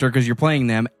character because you're playing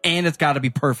them, and it's got to be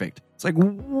perfect. It's like,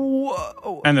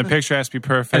 whoa. And the picture has to be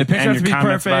perfect, and your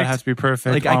comments about it has to be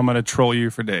perfect. Like, I'm going to troll you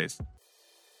for days.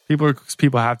 People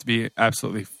have to be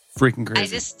absolutely freaking crazy. I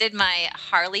just did my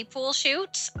Harley Pool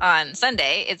shoot on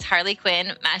Sunday. It's Harley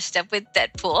Quinn mashed up with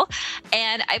Deadpool.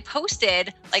 And I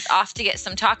posted, like, off to get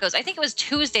some tacos. I think it was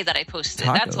Tuesday that I posted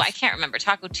it. That's why I can't remember.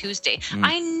 Taco Tuesday.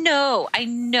 I know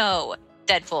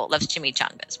Deadpool loves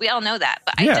chimichangas. We all know that.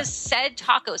 But I just said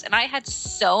tacos, and I had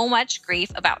so much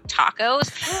grief about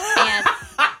tacos. And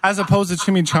as opposed to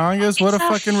chimichangas? What a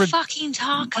fucking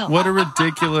taco. What a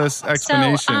ridiculous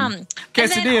explanation.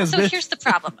 Quesadillas, so here's the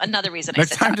problem. Another reason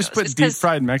Next I said time, tacos just put deep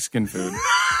fried Mexican food.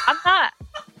 I'm not.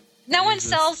 no one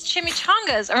sells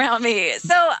chimichangas around me,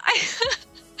 so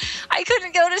I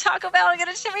couldn't go to Taco Bell and get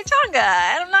a chimichanga,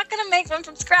 and I'm not going to make one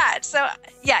from scratch. So,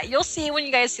 yeah, you'll see when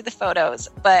you guys see the photos,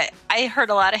 but I heard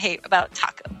a lot of hate about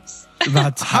tacos.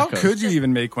 How could you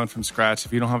even make one from scratch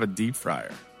if you don't have a deep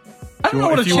fryer? I don't know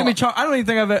what a chimichanga. I don't even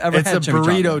think I've ever had It's a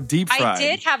burrito deep fried. I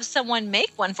did have someone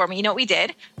make one for me. You know what we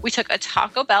did? We took a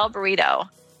Taco Bell burrito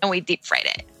and we deep fried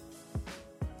it.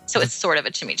 So it's sort of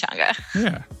a chimichanga.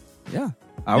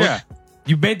 Yeah.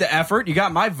 You made the effort. You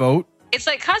got my vote. It's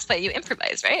like cosplay. You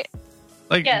improvise, right?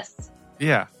 Like, Yes.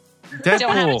 Yeah. Don't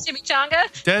have a Deadpool.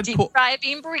 chimichanga? Deep fry a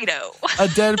bean burrito. A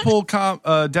Deadpool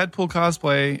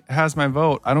cosplay has my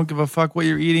vote. I don't give a fuck what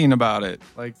you're eating about it.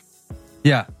 Like,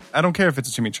 yeah. I don't care if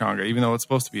it's a chimichanga, even though it's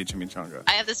supposed to be a chimichanga.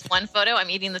 I have this one photo. I'm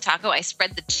eating the taco. I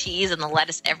spread the cheese and the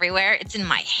lettuce everywhere. It's in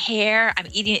my hair. I'm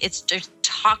eating it. It's just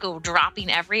taco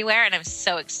dropping everywhere. And I'm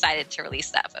so excited to release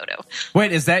that photo.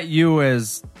 Wait, is that you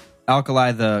as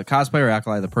Alkali the cosplayer or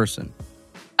Alkali the person?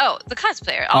 Oh, the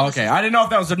cosplayer. Oh, okay. I didn't know if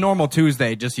that was a normal Tuesday.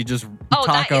 You just Oh, taco.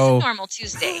 that is a normal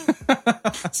Tuesday.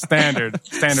 Standard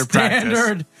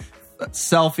practice.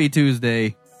 Selfie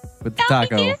Tuesday with the Selfie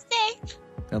taco. Tuesday.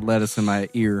 Got lettuce in my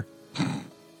ear.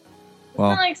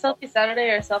 Well, Isn't it like Selfie Saturday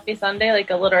or Selfie Sunday, like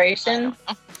alliteration?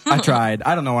 I tried.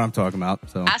 I don't know what I'm talking about.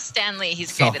 So Ask Stanley.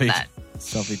 He's great at that.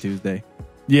 Selfie Tuesday.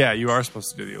 Yeah, you are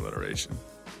supposed to do the alliteration.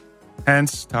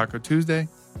 Hence, Taco Tuesday.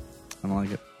 I don't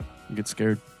like it. I get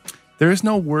scared. There is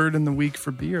no word in the week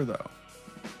for beer, though.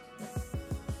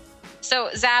 So,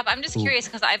 Zab, I'm just curious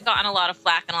because I've gotten a lot of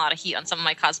flack and a lot of heat on some of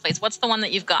my cosplays. What's the one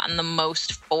that you've gotten the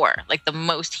most for? Like the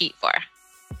most heat for?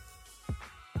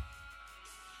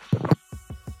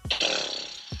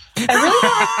 I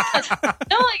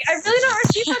really don't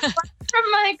receive much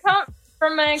flack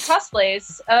from my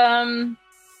cosplays. I'm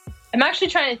actually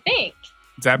trying to think.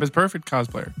 Zab is perfect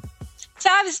cosplayer.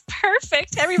 Zab is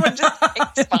perfect. Everyone just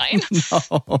thinks fine.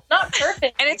 No. Not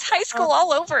perfect. And it's high school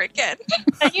all over again.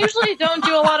 I usually don't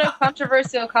do a lot of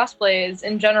controversial cosplays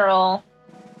in general.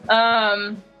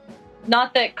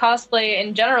 Not that cosplay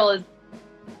in general is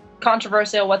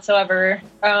controversial whatsoever.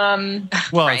 Well,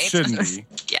 Right? it shouldn't be.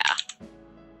 Yeah.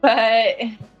 But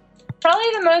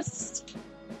probably the most...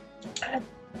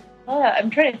 I'm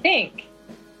trying to think.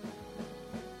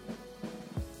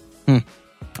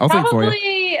 I'll think for you.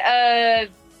 Probably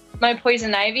my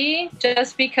Poison Ivy,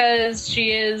 just because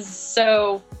she is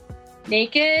so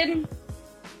naked.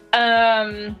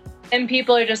 And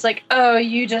people are just like, oh,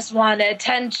 you just want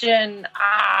attention.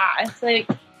 It's like,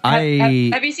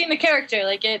 have you seen the character?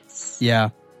 Like, it's... Yeah.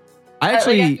 I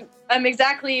actually... I'm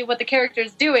exactly what the character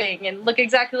is doing and look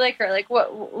exactly like her. Like,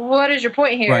 what is your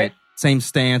point here? Right. Same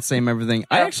stance, same everything.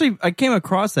 Yeah. I came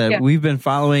across that. Yeah. We've been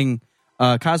following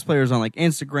cosplayers on like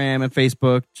Instagram and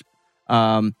Facebook.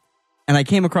 And I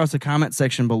came across the comment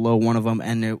section below one of them,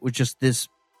 and it was just this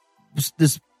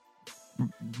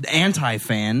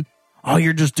anti-fan. Oh,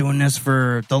 you're just doing this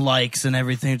for the likes and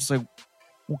everything. It's like,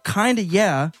 well, kind of,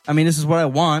 yeah. I mean, this is what I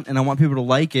want, and I want people to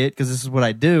like it because this is what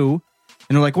I do.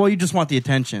 And they're like, well, you just want the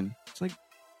attention. It's like,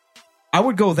 I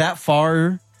would go that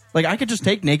far. Like, I could just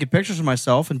take naked pictures of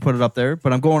myself and put it up there,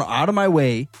 but I'm going out of my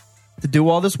way to do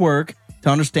all this work, to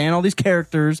understand all these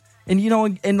characters, and, you know,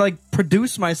 and like,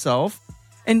 produce myself.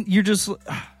 And you're just,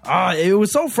 it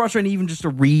was so frustrating even just to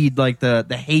read, like, the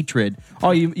hatred.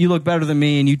 Oh, you look better than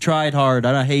me, and you tried hard.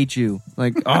 I hate you.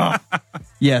 Like,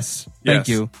 yes, thank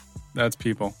you. That's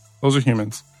people. Those are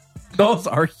humans. Those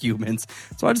are humans.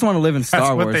 So I just want to live in Star Wars.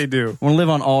 That's what they do. I want to live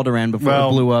on Alderaan before it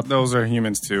blew up. Those are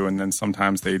humans too, and then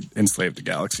sometimes they enslave the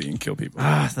galaxy and kill people.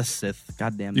 The Sith.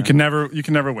 Goddamn. You can never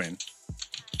win.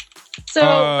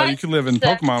 So, you can live in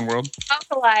Pokemon world.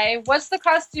 Alkali, what's the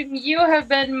costume you have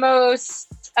been most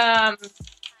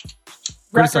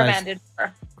reprimanded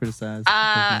for? Criticized.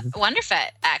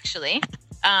 Wonderfett, actually.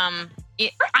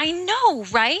 I know,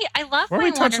 right? I love Why are my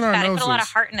we touching our Wonderfett. I put a lot of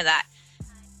noses? heart into that.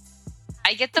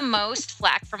 I get the most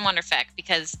flack from Wonderfett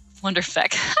because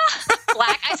Wonderfett.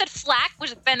 Flack. I said flack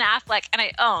was Ben Affleck, and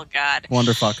oh god.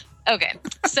 Wonderfuck. Okay,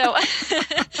 so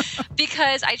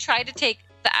because I tried to take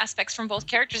the aspects from both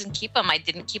characters and keep them. I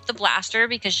didn't keep the blaster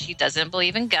because she doesn't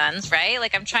believe in guns, right?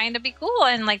 Like, I'm trying to be cool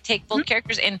and like take both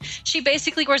characters. And she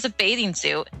basically wears a bathing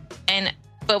suit, and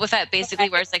Boba Fett basically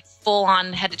wears like full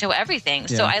on head to toe everything.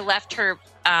 So I left her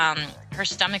her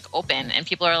stomach open, and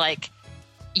people are like,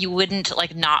 you wouldn't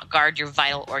like not guard your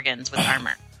vital organs with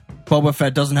armor. Boba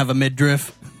Fett doesn't have a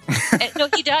midriff. No,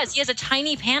 he does. He has a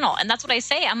tiny panel, and that's what I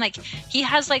say. I'm like, he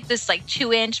has like this like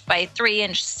 2-inch by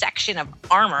 3-inch section of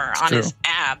armor on his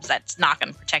abs that's not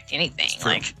going to protect anything.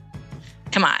 Like,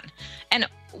 come on. And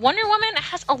Wonder Woman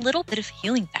has a little bit of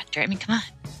healing factor. I mean, come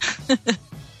on.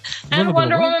 And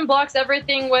Wonder Woman blocks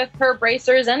everything with her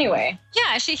bracers anyway.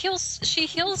 Yeah, she heals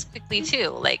quickly too.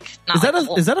 Like, not Is that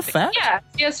like is that a fact? Yeah,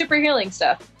 she has super healing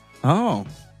stuff. Oh,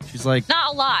 she's like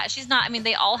not a lot. She's not. I mean,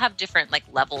 they all have different like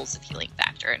levels of healing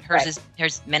factor, and hers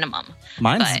is minimum.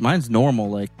 mine's normal.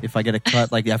 Like if I get a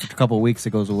cut, like after a couple of weeks, it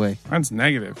goes away. Mine's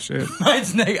negative. Shit.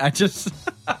 Mine's negative. I just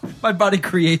my body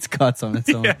creates cuts on its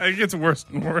own. Yeah, it gets worse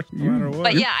and worse no matter what.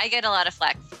 But yeah, I get a lot of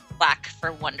flack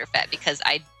for Wonderfet because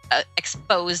I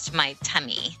exposed my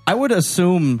tummy. I would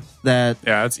assume that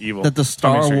that's evil. That the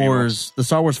Star Wars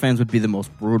fans would be the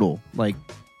most brutal. Like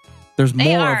there's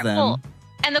more of them. Cool.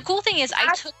 And the cool thing is,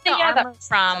 I took the armor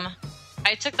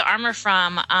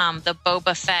from the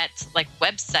Boba Fett like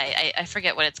website. I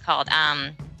forget what it's called.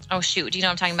 Oh shoot, do you know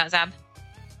what I'm talking about, Zab?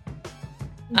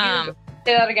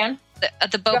 Say that again.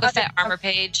 The Boba Fett armor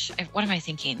page. What am I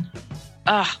thinking?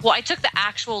 Well, I took the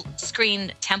actual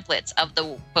screen templates of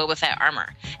the Boba Fett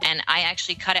armor, and I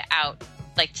actually cut it out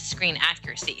like to screen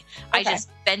accuracy. I just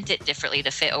bent it differently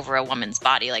to fit over a woman's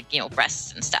body, like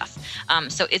breasts and stuff.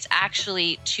 So it's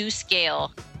actually to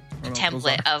scale the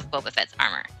template of Boba Fett's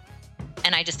armor,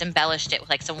 and I just embellished it with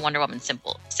like some Wonder Woman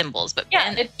symbols. But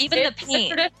even the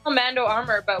paint, the traditional Mando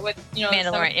armor, but with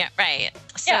Mandalorian, yeah, right?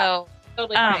 So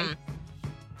totally fine.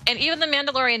 And even the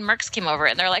Mandalorian mercs came over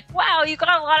and they're like, wow, you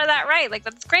got a lot of that right. Like,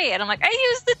 that's great. And I'm like, I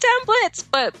used the templates.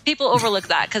 But people overlook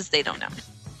that because they don't know.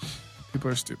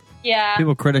 People are stupid. Yeah.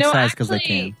 People criticize because they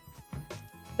can.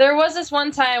 There was this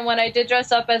one time when I did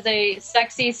dress up as a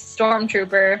sexy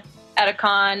stormtrooper at a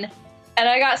con. And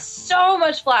I got so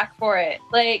much flack for it.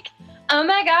 Like, oh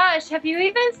my gosh, have you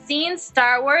even seen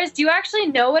Star Wars? Do you actually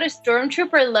know what a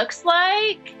stormtrooper looks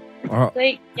like?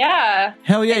 Like, yeah.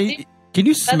 Hell yeah. Can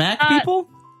you smack people?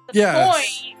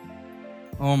 Yes.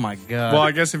 Oh my god. Well,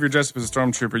 I guess if you're dressed up as a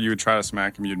stormtrooper, you would try to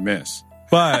smack him, you'd miss.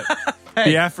 But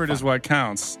the effort is what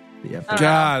counts.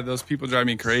 God, those people drive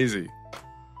me crazy.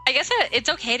 I guess it's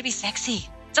okay to be sexy.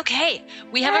 It's okay.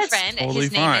 We have a friend. Totally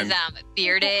his name is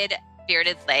Bearded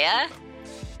Leia.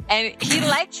 And he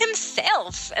likes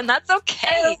himself, and that's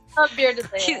okay. I love Bearded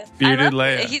Leia. Bearded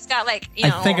Leia. He's got like I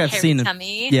think I've seen him.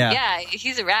 Tummy. Yeah,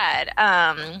 he's rad.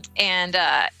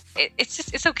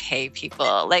 It's okay,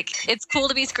 people. Like, it's cool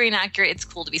to be screen accurate. It's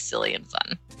cool to be silly and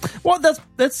fun. Well,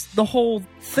 that's the whole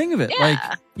thing of it. Yeah. Like,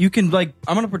 you can I'm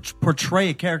gonna portray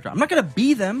a character. I'm not gonna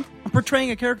be them. I'm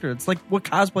portraying a character. It's like what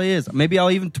cosplay is. Maybe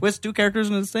I'll even twist two characters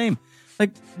into the same.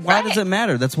 Like, why does it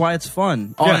matter? That's why it's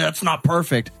fun. Oh, that's not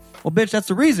perfect. Well, bitch, that's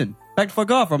the reason. Back the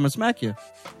fuck off, or I'm gonna smack you.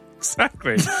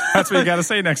 Exactly. That's what you got to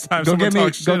say next time. Go someone get me-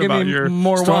 talks shit go get about me your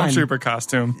more wine. stormtrooper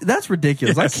costume. That's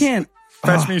ridiculous. Yes. I can't.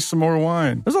 Fetch me some more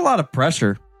wine. There's a lot of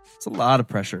pressure. It's a lot of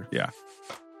pressure. Yeah.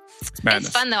 It's madness.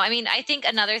 It's fun, though. I mean, I think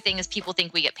another thing is people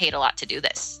think we get paid a lot to do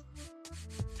this.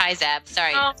 Hi, Zab.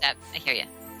 Sorry, Zab. I hear you.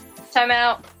 Time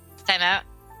out.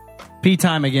 Pee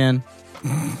time again.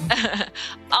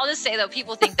 I'll just say, though,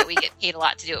 people think that we get paid a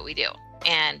lot to do what we do.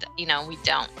 And, we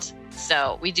don't.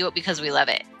 So we do it because we love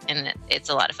it. And it's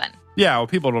a lot of fun. Yeah, well,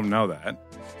 people don't know that.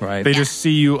 Right. They just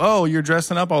see you, you're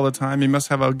dressing up all the time. You must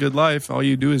have a good life. All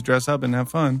you do is dress up and have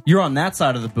fun. You're on that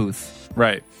side of the booth.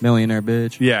 Right. Millionaire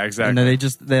bitch. Yeah, exactly. And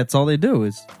that's all they do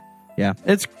is,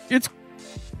 it's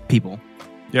people.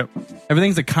 Yep.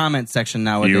 Everything's a comment section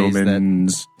nowadays.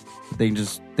 Humans. That they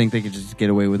just think they can just get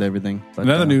away with everything. But,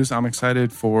 Another news, I'm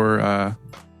excited for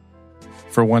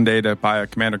one day to buy a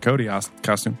Commander Cody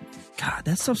costume. God,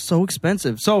 that stuff's so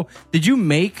expensive. So, did you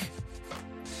make...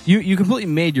 You completely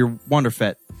made your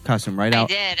Wonderfet costume, right? I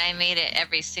did. I made it,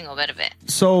 every single bit of it.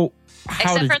 So,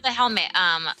 except for the helmet.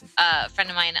 A friend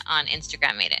of mine on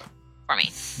Instagram made it for me.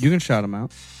 You can shout him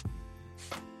out.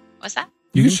 What's that?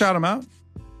 You can shout him out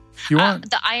if you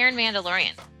want. The Iron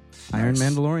Mandalorian. Iron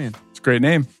Mandalorian. It's a great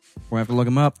name. We're going to have to look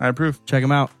him up. I approve. Check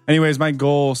him out. Anyways, my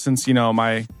goal, since,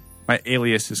 my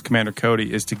alias is Commander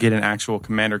Cody, is to get an actual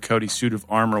Commander Cody suit of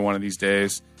armor one of these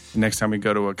days. The next time we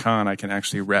go to a con, I can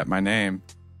actually rep my name.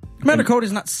 Commander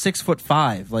Cody's not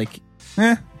 6'5". Like,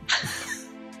 it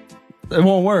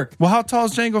won't work. Well, how tall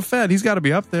is Jango Fett? He's got to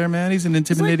be up there, man. He's an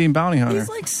intimidating bounty hunter. He's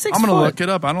like 6 I'm going to foot. look it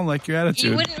up. I don't like your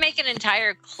attitude. You wouldn't make an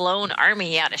entire clone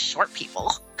army out of short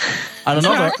people. I don't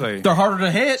know. Exactly. They're harder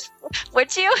to hit.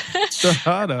 Would you?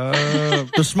 Shut up.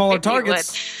 They're smaller Maybe you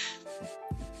targets.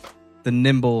 The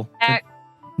nimble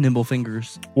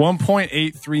fingers.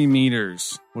 1.83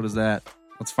 meters. What is that?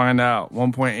 Let's find out.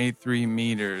 1.83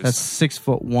 meters. That's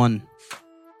 6'1".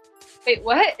 Wait,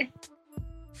 what?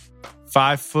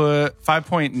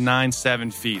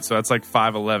 5.97 feet. So that's like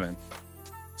 5'11".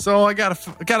 So I got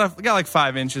like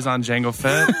 5 inches on Jango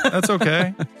Fett. That's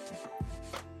okay.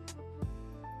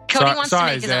 Cody wants to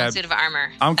sorry, make his own Zeb. suit of armor. I'm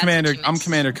That's what Commander. you I'm missed.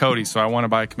 Commander Cody, so I want to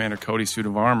buy a Commander Cody suit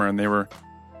of armor, and they were.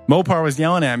 Mopar was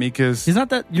yelling at me because He's not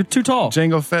that. You're too tall.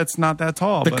 Jango Fett's not that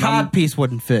tall. The but cod piece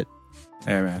wouldn't fit.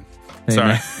 Hey man, Hey, sorry.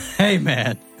 man. Hey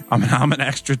man. I'm an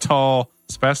extra tall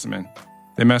specimen.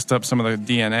 They messed up some of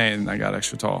the DNA, and I got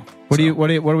extra tall. What do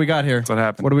we got here? That's what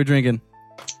happened. What are we drinking?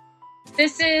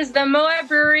 This is the Moab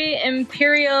Brewery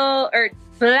Imperial or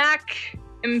Black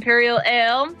Imperial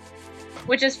Ale,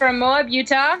 which is from Moab,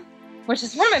 Utah, which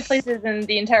is one of my places in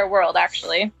the entire world,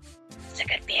 actually. It's a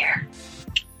good beer.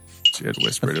 She had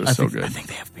whispered it was so good. I think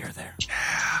they have beer there.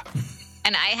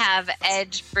 And I have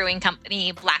Edge Brewing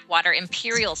Company Blackwater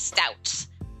Imperial Stout.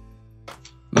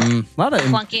 A lot of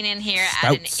Plunking in here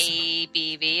at an stouts.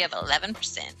 ABV of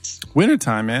 11%.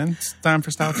 Wintertime, man. It's time for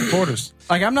stouts and porters.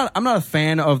 Like I'm not a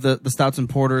fan of the stouts and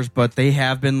porters, but they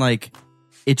have been like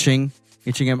itching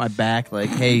at my back. Like,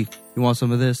 hey, you want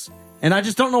some of this? And I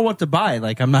just don't know what to buy.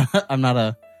 Like I'm not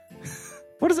a.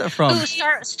 What is that from? Ooh,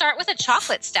 start with a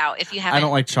chocolate stout if you haven't. I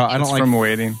don't like chocolate. I don't It's like from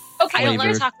waiting. Okay, I don't like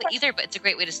flavored. chocolate either, but it's a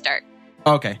great way to start.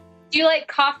 Okay, do you like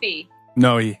coffee?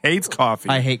 No, he hates coffee.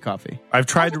 I hate coffee. I've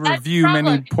tried to That's the review problem.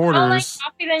 many If you don't like porters.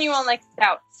 coffee, then you won't like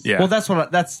stouts. Yeah. Well, that's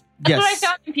what That's yes. what I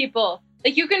found in people.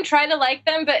 Like, you can try to like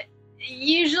them, but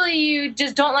usually you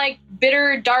just don't like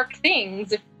bitter, dark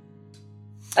things. If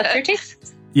that's your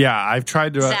taste. Yeah, I've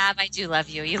tried to. Zab, I do love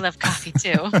you. You love coffee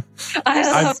too.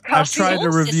 I love coffee. I've tried to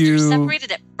Soul review. Sisters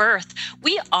separated at birth.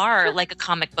 We are like a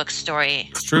comic book story.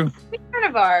 It's true. We kind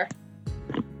of are.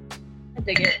 I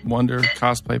dig it. Wonder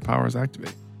cosplay powers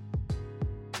activate.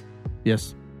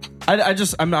 Yes.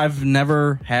 I've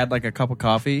never had like a cup of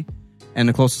coffee, and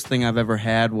the closest thing I've ever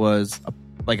had was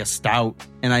like a stout,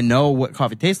 and I know what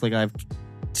coffee tastes like. I've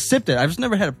sipped it. I've just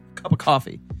never had a cup of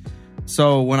coffee.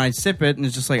 So when I sip it, and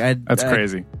it's just like That's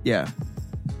crazy. Yeah.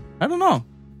 I don't know.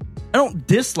 I don't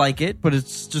dislike it, but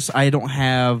it's just I don't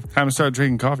have. Time to start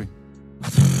drinking coffee.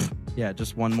 Yeah,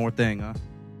 just one more thing, huh?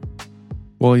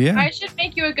 Well, yeah. I should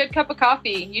make you a good cup of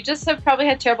coffee. You just have probably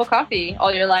had terrible coffee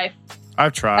all your life.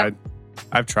 I've tried.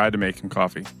 I've tried to make him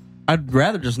coffee. I'd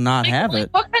rather just not have it.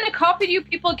 What kind of coffee do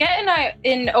people get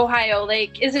in Ohio?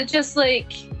 Like, is it just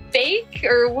like fake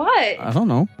or what? I don't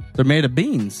know. They're made of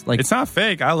beans. Like It's not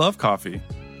fake. I love coffee.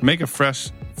 Make a fresh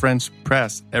French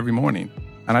press every morning,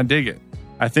 and I dig it.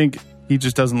 I think he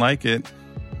just doesn't like it,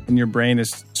 and your brain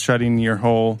is shutting your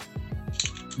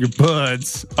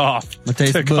buds off. My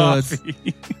taste to buds.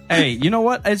 coffee. Hey, you know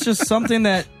what? It's just something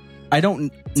that I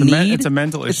don't need. It's a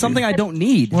mental issue. It's something I don't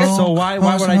need. So why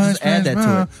would I just add that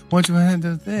to it? Once you had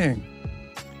the thing.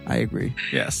 I agree.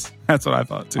 Yes, that's what I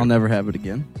thought too. I'll never have it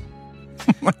again.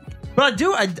 But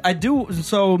I do.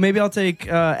 So maybe I'll take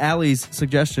Allie's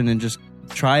suggestion and just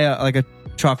try a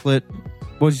chocolate.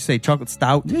 What did you say? Chocolate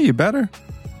stout? Yeah, you better.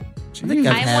 I think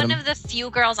I've I'm had one them. of the few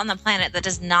girls on the planet that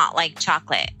does not like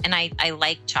chocolate, and I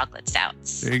like chocolate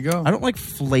stouts. There you go. I don't like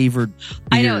flavored beers.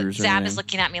 I know or Zab anything. is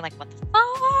looking at me like, what the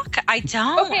fuck? I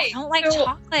don't. Okay, I don't like so-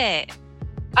 chocolate.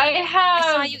 I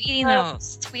I saw you eating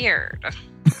those. It's weird.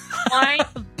 wine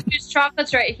juice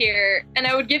chocolates right here, and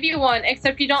I would give you one,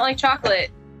 except you don't like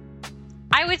chocolate.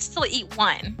 I would still eat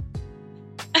one.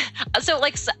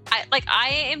 I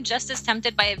am just as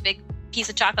tempted by a big piece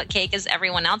of chocolate cake as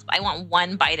everyone else, but I want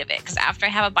one bite of it because after I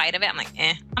have a bite of it, I'm like,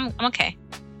 I'm okay.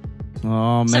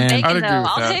 Oh Some man, bacon I'd agree though. with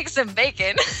I'll that. take some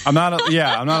bacon. I'm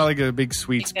not like a big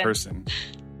sweets Bacon. person.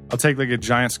 I'll take like a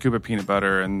giant scoop of peanut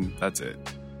butter and that's it.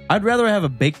 I'd rather have a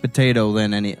baked potato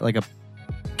than like a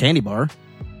candy bar.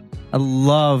 I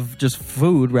love just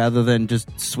food rather than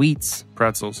just sweets.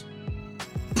 Pretzels.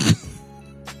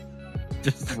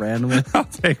 Just randomly. I'll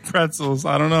take pretzels.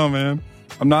 I don't know, man.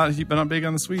 I'm not big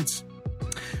on the sweets.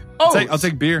 Oh, I'll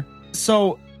take beer.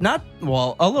 So a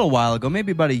little while ago,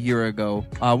 maybe about a year ago,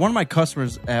 one of my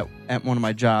customers at one of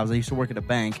my jobs, I used to work at a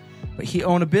bank, but he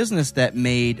owned a business that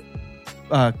made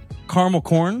caramel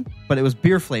corn, but it was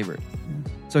beer flavored.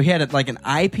 So he had like an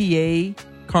IPA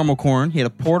caramel corn. He had a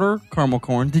porter caramel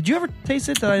corn. Did you ever taste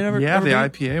it? Did I never? Yeah, ever the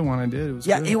did? IPA one I did. It was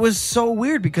Yeah, good. it was so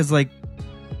weird because like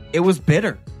it was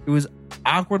bitter. It was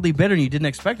awkwardly bitter, and you didn't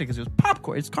expect it because it was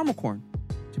popcorn. It's caramel corn.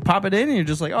 So you pop it in, and you're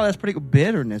just like, oh, that's pretty good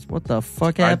bitterness. What the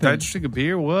fuck happened? I drink a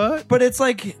beer. What? But it's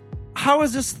like, how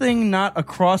is this thing not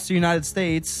across the United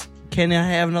States? Can I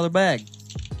have another bag?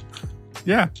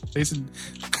 Yeah, Jason.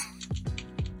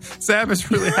 Sam is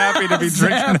really happy to be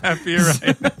drinking that beer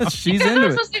right now. She's Because into I'm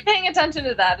it. supposed to be paying attention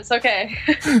to that. It's okay.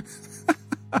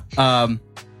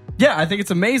 Yeah, I think it's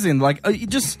amazing. Like, you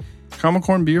just Caramel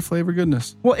corn beer flavor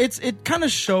goodness. well, it kind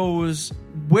of shows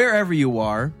wherever you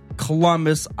are,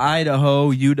 Columbus,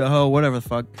 Idaho, Idaho, whatever the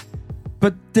fuck.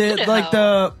 But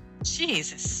Idaho.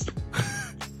 Jesus.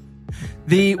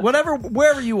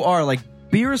 Wherever you are, like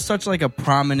beer is such like a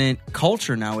prominent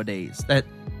culture nowadays that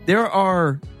there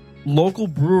are local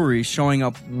breweries showing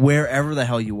up wherever the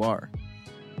hell you are.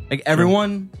 Like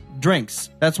everyone drinks.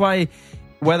 That's why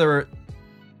whether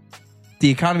the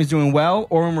economy's doing well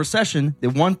or in recession, the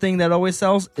one thing that always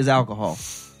sells is alcohol.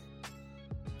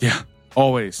 Yeah,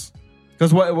 always.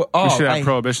 Because we should have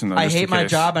prohibition though. I hate my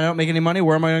job. I don't make any money.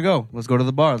 Where am I going to go? Let's go to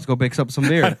the bar. Let's go pick up some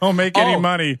beer. I don't make any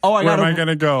money. Where am I going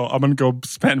to go? I'm going to go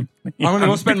spend money. I'm going to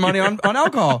go spend money on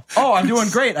alcohol. Oh, I'm doing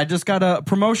great. I just got a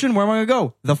promotion. Where am I going to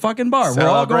go? The fucking bar. We're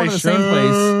all going to the same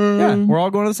place. Yeah, we're all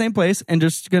going to the same place and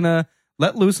just going to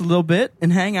let loose a little bit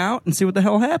and hang out and see what the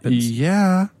hell happens.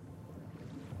 Yeah.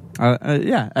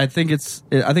 I think it's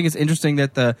interesting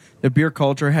that the beer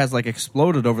culture has like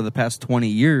exploded over the past 20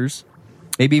 years.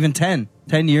 Maybe even 10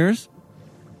 years.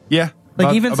 Yeah.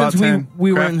 Like even since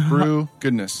we were in brew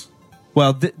goodness.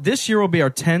 Well, this year will be our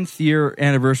 10th year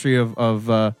anniversary of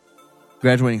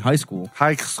graduating high school.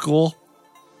 High school.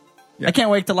 Yeah. I can't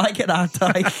wait till I get out to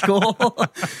high school.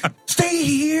 Stay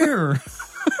here.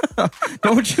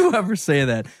 Don't you ever say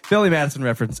that. Billy Madison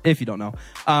reference, if you don't know.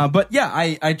 But yeah,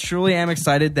 I truly am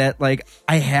excited that like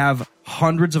I have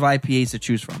hundreds of IPAs to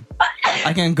choose from.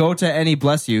 I can go to any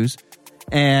Bless Yous,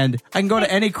 and I can go to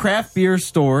any craft beer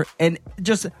store, and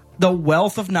just the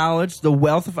wealth of knowledge, the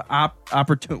wealth of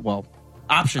opportunity. Well,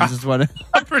 options is what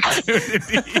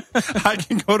opportunity. I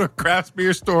can go to a craft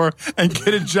beer store and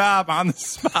get a job on the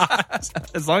spot.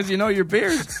 As long as you know your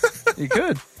beers, you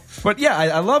could. But yeah,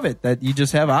 I love it that you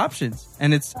just have options,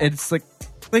 and it's like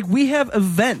we have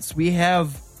events, we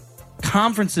have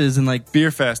conferences, and like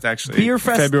Beer Fest. Actually, Beer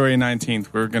Fest, February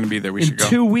 19th. We're going to be there. We should go.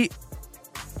 2 weeks.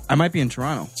 I might be in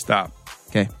Toronto. Stop.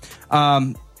 Okay.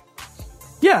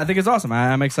 Yeah, I think it's awesome.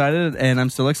 I'm excited, and I'm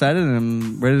still excited, and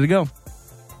I'm ready to go.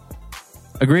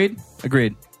 Agreed.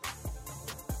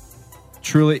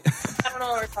 Truly. I don't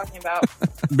know what we're talking about.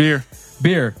 Beer.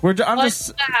 I'm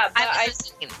just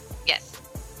thinking. Yes.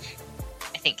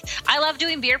 I think I love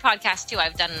doing beer podcasts too.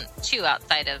 I've done 2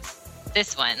 outside of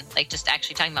this one, like just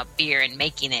actually talking about beer and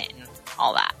making it and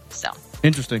all that. So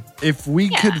interesting. If we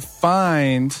could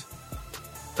find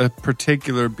a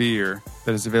particular beer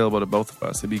that is available to both of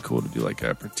us, it'd be cool to do like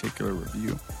a particular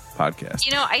review podcast.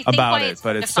 You know, I think about it,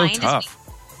 but it's so tough.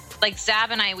 Like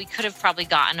Zab and I, we could have probably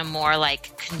gotten a more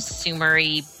like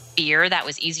consumery beer that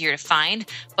was easier to find.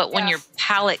 But when your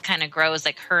palate kind of grows,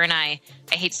 like her and I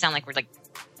hate to sound like we're like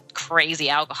crazy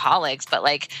alcoholics, but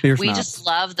like we just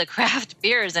love the craft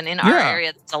beers, and in our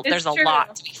area there's a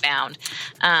lot to be found.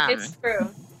 It's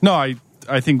true. No,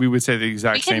 I think we would say the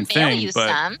exact same thing, but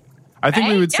some, I think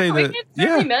we would say that.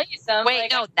 Yeah, mail you some.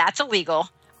 Wait, no, that's illegal.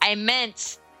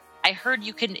 I heard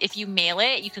you can, if you mail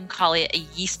it, you can call it a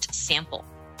yeast sample.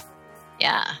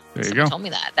 Yeah, there you someone go. Told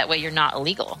me that way you're not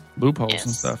illegal. Loopholes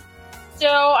and stuff. So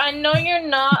I know you're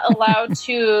not allowed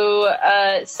to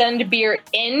send beer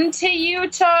into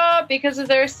Utah because of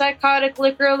their psychotic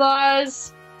liquor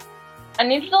laws. I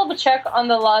need to double check on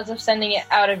the laws of sending it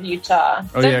out of Utah.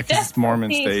 Oh yeah, because it's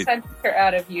Mormon state. Sent beer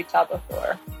out of Utah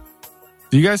before.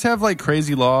 Do you guys have like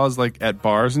crazy laws like at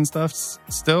bars and stuff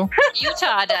still?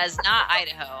 Utah does, not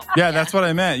Idaho. Yeah, that's what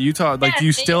I meant. Utah, like, do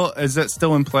you still is that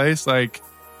still in place? Like,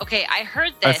 okay, I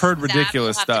heard this. I've heard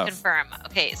ridiculous Zab will have stuff. to confirm.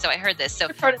 Okay, so I heard this. So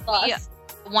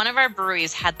one of our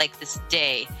breweries had like this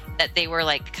day that they were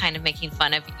like kind of making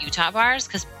fun of Utah bars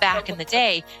because back in the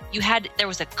day there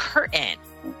was a curtain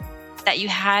that you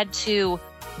had to,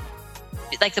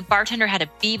 like, the bartender had to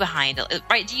be behind it,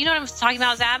 right? Do you know what I'm talking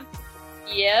about, Zab?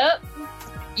 Yep.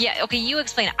 Yeah, okay, you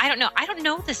explain it. I don't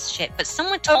know this shit, but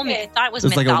someone told me. I thought it was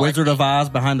It's mythology. like a Wizard of Oz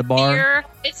behind the bar.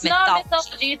 It's not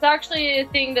mythology. It's actually a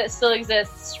thing that still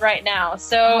exists right now.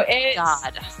 So it's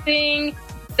a thing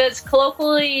that's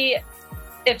colloquially,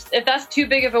 if that's too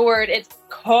big of a word, it's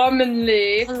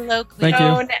commonly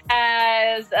known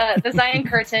as the Zion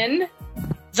Curtain.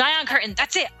 Zion Curtain,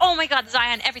 that's it. Oh my God,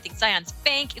 Zion, everything. Zion's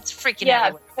Bank, it's freaking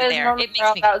everywhere there. It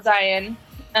makes me about Zion.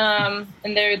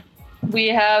 And we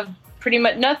have pretty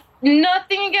much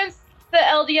nothing against the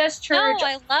LDS Church. No,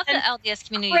 I love the LDS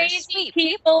community. Crazy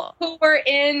people who were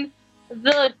in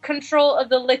the control of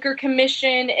the Liquor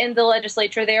Commission in the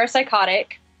legislature. They are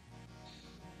psychotic.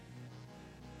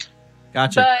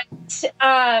 Gotcha. But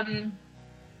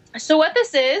so what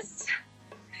this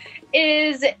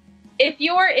is if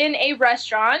you're in a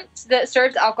restaurant that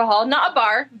serves alcohol, not a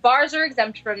bar. Bars are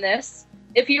exempt from this.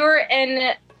 If you're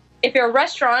a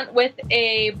restaurant with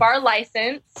a bar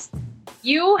license,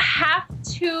 you have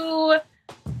to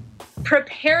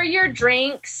prepare your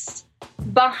drinks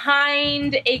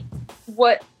behind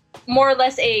what more or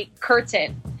less a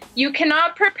curtain. You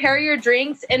cannot prepare your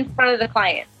drinks in front of the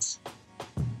client.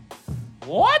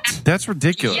 What? That's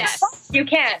ridiculous. Yes, you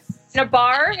can. In a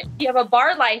bar, if you have a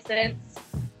bar license,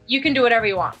 you can do whatever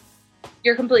you want.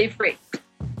 You're completely free.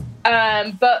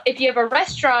 But if you have a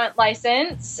restaurant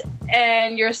license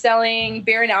and you're selling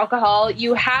beer and alcohol,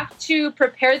 you have to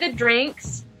prepare the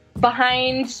drinks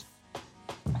behind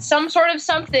some sort of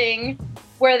something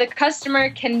where the customer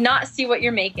cannot see what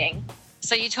you're making.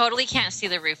 So you totally can't see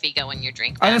the roofie go in your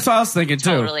drink. That's what I was thinking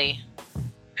too. Totally.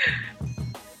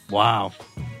 Wow.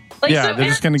 Like, Yeah, so they're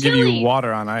just going to give Chili, you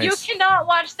water on ice. You cannot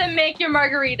watch them make your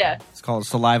margarita. It's called a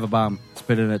saliva bomb.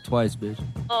 Spit in it twice, bitch.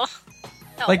 Oh,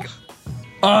 no. Like,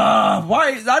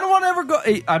 why? I don't want to ever go.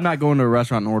 Hey, I'm not going to a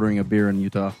restaurant and ordering a beer in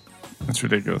Utah. That's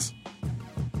ridiculous.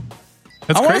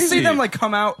 That's I want to crazy. see them like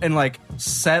come out and like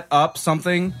set up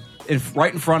something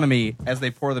right in front of me as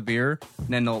they pour the beer, and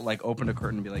then they'll like open a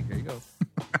curtain and be like, "Here you go."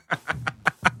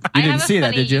 You didn't see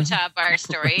that, did you? Utah bar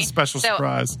story. Special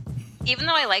surprise. Even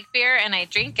though I like beer and I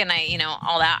drink and I,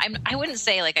 all that, I wouldn't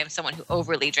say like I'm someone who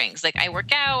overly drinks. Like I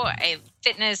work out, I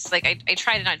fitness, like I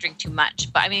try to not drink too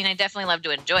much. But I mean, I definitely love to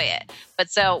enjoy it.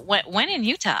 But so when in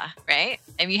Utah, right?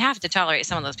 I mean, you have to tolerate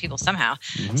some of those people somehow.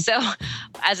 Mm-hmm. So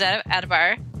I was at a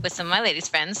bar with some of my ladies'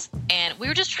 friends, and we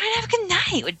were just trying to have a good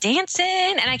night with dancing.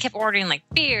 And I kept ordering like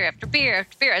beer after beer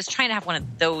after beer. I was trying to have one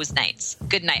of those nights.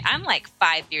 Good night. I'm like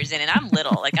 5 beers in, and I'm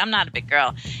little. Like I'm not a big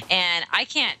girl, and I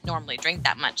can't normally drink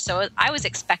that much. So I was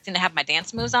expecting to have my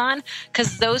dance moves on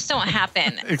because those don't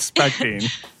happen. Expecting.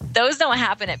 Those don't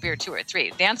happen at beer 2 or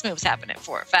 3. Dance moves happen at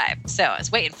 4 or 5. So I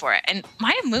was waiting for it, and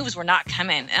my moves were not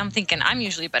coming. And I'm thinking I'm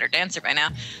usually a better dancer by now.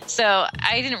 So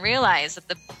I didn't realize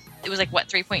that it was like what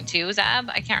 3.2 Zab?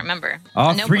 I can't remember.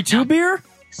 Oh, 3.2 beer?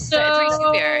 So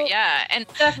 3.2 beer, yeah. And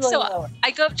Definitely so lower.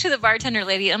 I go up to the bartender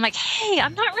lady. And I'm like, hey,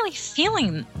 I'm not really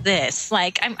feeling this.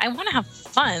 Like I want to have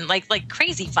fun, like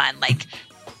crazy fun, like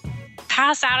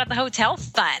pass out at the hotel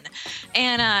fun.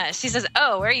 And she says,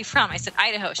 oh, where are you from? I said,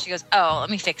 Idaho. She goes, oh, let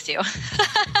me fix you.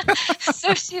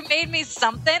 So she made me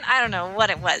something. I don't know what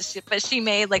it was, but she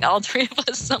made like all 3 of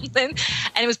us something,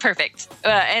 and it was perfect.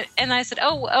 And I said,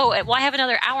 oh, well, I have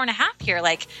another hour and a half here.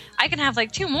 Like I can have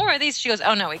like 2 more of these. She goes,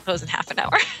 oh no, we close in half an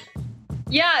hour.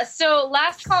 Yeah, so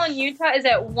last call in Utah is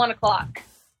at 1 o'clock.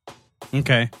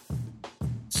 Okay.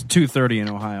 It's 2:30 in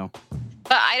Ohio.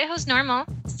 But Idaho's normal.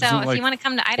 So Isn't it if like you want to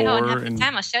come to Idaho and have a good in-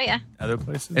 time, I'll show you. Other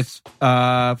places? It's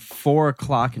 4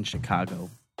 o'clock in Chicago.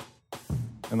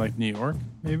 And like New York,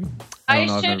 maybe? I don't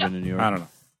know. I I've never should- been to New York. I don't know.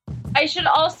 I should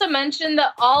also mention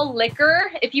that all liquor,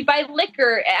 if you buy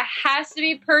liquor, it has to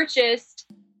be purchased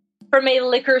from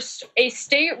a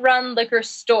state-run liquor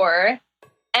store.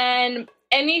 And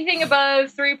anything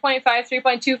above 3.5,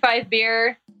 3.25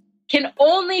 beer can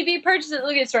only be purchased at the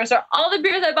liquor store. So all the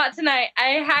beers I bought tonight,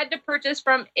 I had to purchase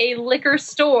from a liquor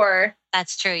store,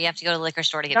 That's true. You have to go to the liquor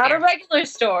store to get not beer. a regular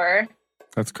store.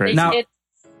 That's crazy. Now-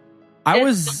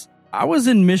 It's- I was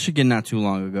in Michigan not too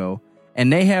long ago,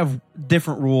 and they have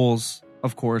different rules,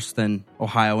 of course, than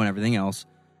Ohio and everything else.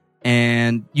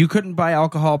 And you couldn't buy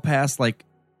alcohol past like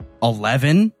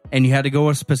 11, and you had to go to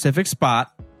a specific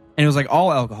spot, and it was like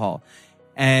all alcohol.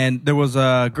 And there was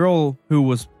a girl who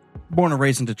was born and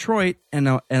raised in Detroit, and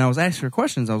I was asking her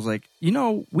questions. I was like,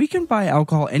 we can buy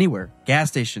alcohol anywhere, gas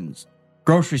stations,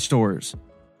 grocery stores,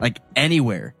 like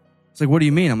anywhere. It's like, what do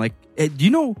you mean? I'm like,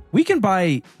 we can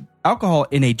buy alcohol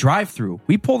in a drive-through.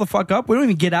 We pull the fuck up. We don't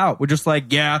even get out. We're just like,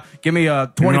 yeah, give me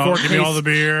a 24 Give me all the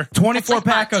beer. 24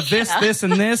 pack of this,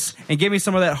 and this, and give me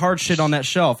some of that hard shit on that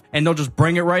shelf. And they'll just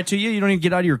bring it right to you. You don't even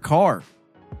get out of your car.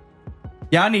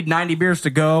 Yeah, I need 90 beers to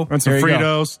go. And some There you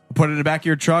go. Fritos. Put it in the back of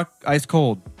your truck, ice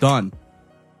cold, done.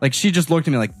 Like, she just looked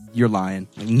at me like, you're lying.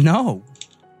 Like, no.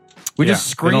 We Yeah, just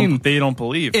scream. They don't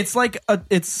believe. It's like a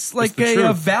the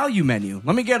truth. value menu.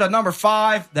 Let me get a number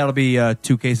 5. That'll be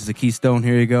 2 cases of Keystone.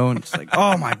 Here you go. And it's like,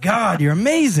 oh my God, you're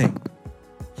amazing.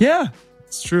 Yeah.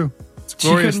 It's true. It's a She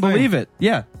glorious couldn't thing. believe it.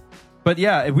 Yeah. But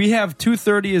yeah, we have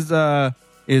 2:30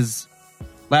 is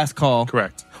last call.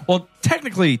 Correct. Well,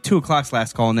 technically 2 o'clock's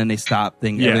last call, and then they stop.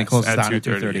 Everything Yes, closes at down at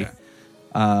 2:30,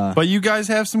 2:30. But you guys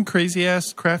have some crazy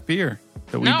ass craft beer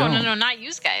that we don't. No, not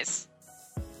you guys.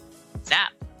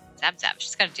 Zap.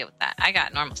 She's got to deal with that. I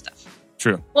got normal stuff.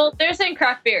 True. Well, they're saying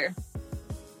craft beer.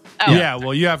 Oh. Yeah,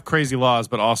 well, you have crazy laws,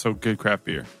 but also good craft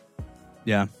beer.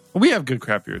 Yeah. Well, we have good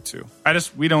craft beer too.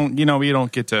 We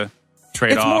don't get to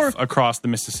trade It's off more- across the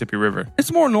Mississippi River.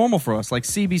 It's more normal for us, like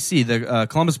CBC, the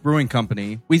Columbus Brewing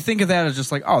Company. We think of that as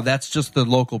just like, oh, that's just the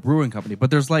local brewing company. But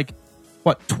there's like,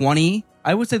 20?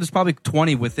 I would say there's probably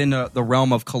 20 within the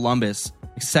realm of Columbus,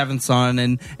 like Seventh Son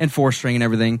and Four String and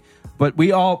everything. But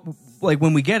we all, like,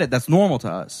 when we get it, that's normal to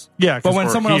us. Yeah, 'cause But when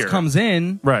we're someone here. else comes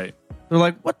in, Right. they're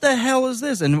like, what the hell is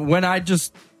this? And when I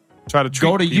just Try to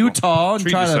go to people. Utah and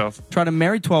Treat try yourself. to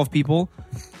marry 12 people.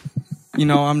 You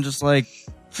know, I'm just like,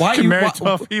 why You can you marry why-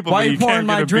 12 people, why but you you pouring can't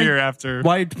my get a drink beer after.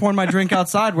 Why are you pouring my drink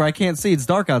outside where I can't see? It's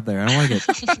dark out there. I don't like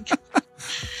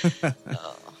it.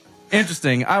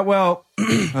 Interesting. I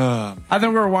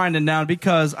think we're winding down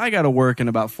because I got to work in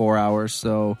about 4 hours.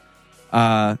 So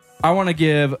I want to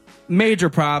give major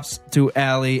props to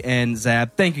Allie and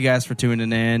Zab. Thank you guys for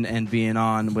tuning in and being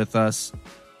on with us.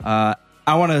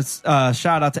 I want to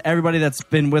shout out to everybody that's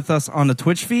been with us on the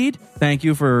Twitch feed. Thank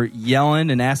you for yelling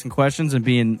and asking questions and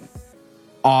being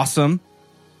awesome.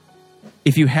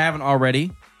 If you haven't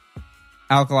already,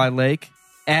 Alkali Lake,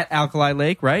 at Alkali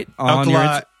Lake, right?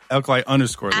 Alkali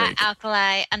underscore At Lake.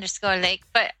 Alkali underscore Lake.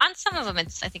 But on some of them,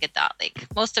 it's, I think, a dot lake.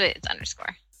 Most of it is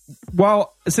underscore.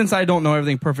 Well, since I don't know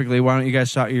everything perfectly, why don't you guys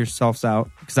shout yourselves out?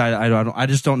 Because I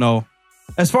just don't know.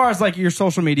 As far as like your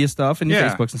social media stuff and your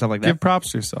Facebooks and stuff like that. Give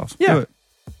props to yourself. Yeah. Do it.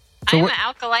 I'm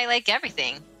Alkali Lake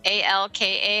everything.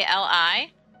 ALKALI.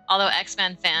 Although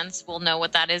X-Men fans will know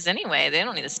what that is anyway. They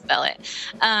don't need to spell it.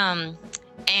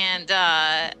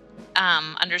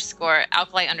 Underscore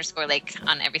Alkali underscore Lake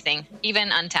on everything.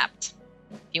 Even Untapped.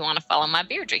 If you want to follow my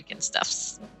beer drinking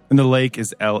stuffs. And the lake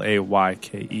is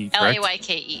LAYKE, correct?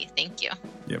 LAYKE. Thank you.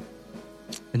 Yep.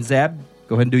 And Zab,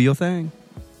 go ahead and do your thing.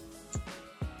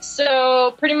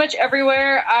 So pretty much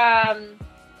everywhere.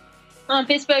 On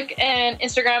Facebook and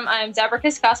Instagram, I'm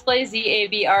Zabracus Cosplay,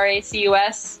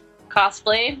 ZABRACUS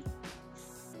Cosplay.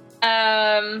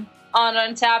 On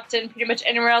Untapped and pretty much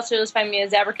anywhere else, you'll just find me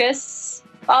as Zabracus.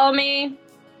 Follow me.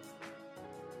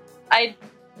 I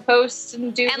post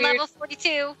and do And weird level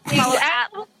 42. things at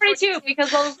level 42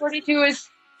 because level 42 is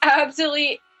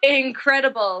absolutely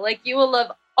incredible. Like, you will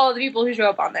love all the people who show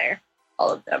up on there.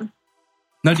 All of them.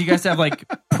 Now, do you guys have like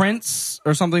prints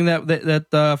or something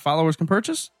that followers can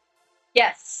purchase?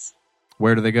 Yes.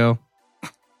 Where do they go?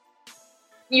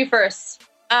 You first.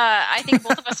 I think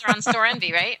both of us are on Store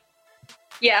Envy, right?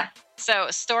 Yeah. So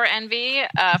Store Envy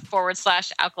 /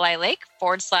 Alkali Lake /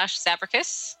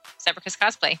 Zabracus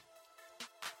Cosplay.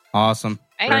 Awesome.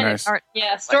 Right? Very nice.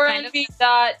 Yeah,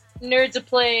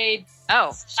 storeenvy.nerdsaplay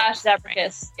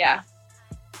 /Zabracus. Yeah.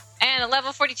 And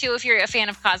level 42 if you're a fan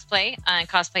of cosplay and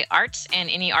cosplay art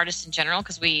and any artist in general,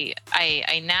 because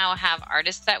I now have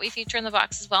artists that we feature in the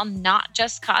box as well, not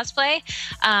just cosplay.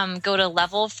 Go to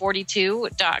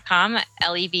level42.com,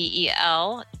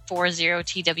 LEVEL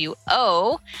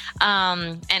 40TWO,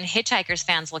 and Hitchhikers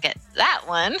fans will get that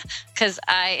one because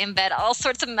I embed all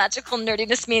sorts of magical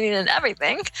nerdiness meaning in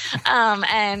everything.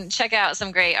 And check out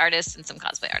some great artists and some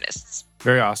cosplay artists.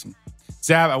 Very awesome.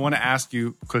 Zab, I want to ask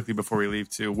you quickly before we leave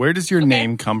too. Where does your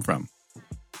name come from?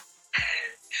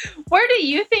 Where do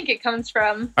you think it comes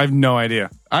from? I have no idea.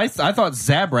 I thought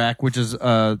Zabrak, which is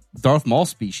a Darth Maul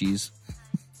species.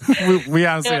 we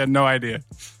honestly had no idea.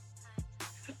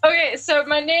 Okay, so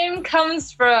my name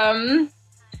comes from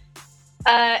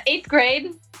 8th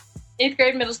grade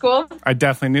middle school. I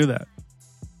definitely knew that.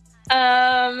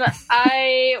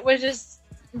 I was just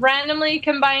randomly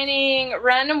combining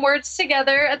random words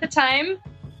together at the time,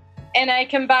 and I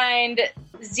combined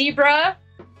zebra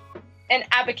and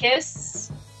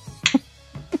abacus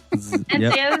and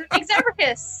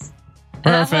Zabracus.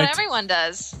 And that's what everyone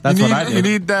does. That's you what need, I do. You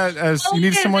need that as you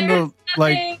need someone to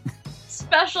like. Nothing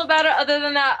special about it other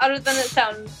than it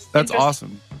sounds That's interesting.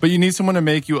 awesome. But you need someone to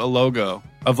make you a logo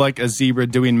of like a zebra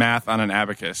doing math on an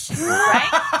abacus.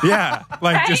 Right? Yeah,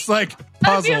 like Right? just like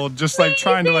puzzled, just like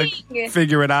trying to like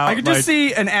figure it out. I could just like,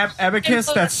 see an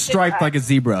abacus that's striped like a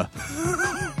zebra.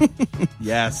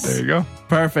 Yes. There you go.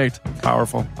 Perfect.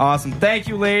 Powerful. Awesome. Thank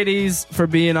you, ladies, for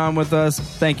being on with us.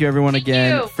 Thank you, everyone,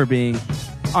 again, you. for being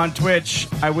on Twitch.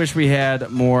 I wish we had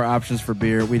more options for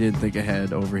beer. We didn't think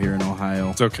ahead over here in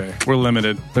Ohio. It's okay. We're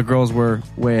limited. The girls were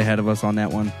way ahead of us on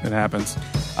that one. It happens.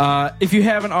 If you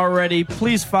haven't already,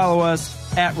 please follow us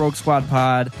at Rogue Squad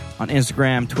Pod on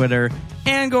Instagram, Twitter,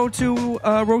 and go to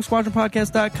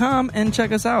RogueSquadronPodcast.com and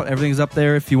check us out. Everything's up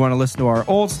there if you want to listen to our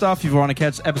old stuff. If you want to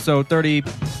catch episode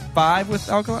 35 with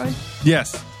Alkali.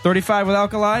 Yes. 35 with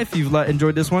Alkali, if you've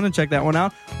enjoyed this one, and check that one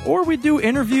out. Or we do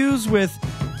interviews with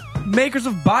makers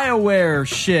of BioWare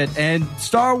shit and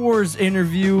Star Wars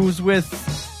interviews with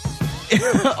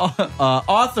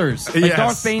authors. Like Yes.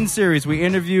 Darth Bane series. We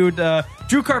interviewed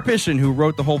Drew Karpyshyn, who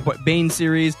wrote the whole Bane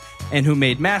series and who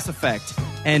made Mass Effect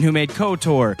and who made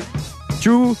KOTOR.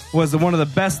 Drew was one of the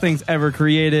best things ever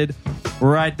created.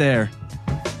 Right there.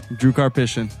 Drew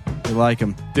Karpyshyn. We like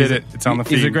him. It's on the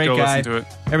feed. He's a great Go guy. listen to it.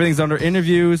 Everything's under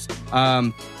interviews.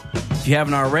 If you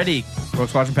haven't already,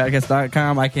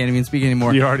 SportsWatchingPodcast.com. I can't even speak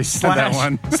anymore. You already said that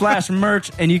one.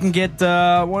 /merch, and you can get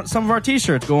some of our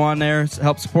t-shirts. Go on there,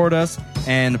 help support us,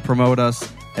 and promote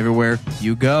us everywhere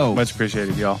you go. Much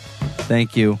appreciated, y'all.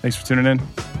 Thank you. Thanks for tuning in.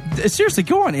 Seriously,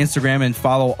 go on Instagram and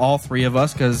follow all three of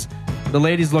us, because the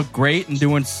ladies look great and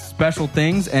doing special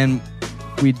things, and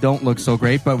we don't look so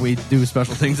great, but we do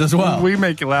special things as well. We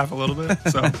make you laugh a little bit,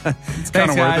 so it's kind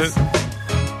of worth it.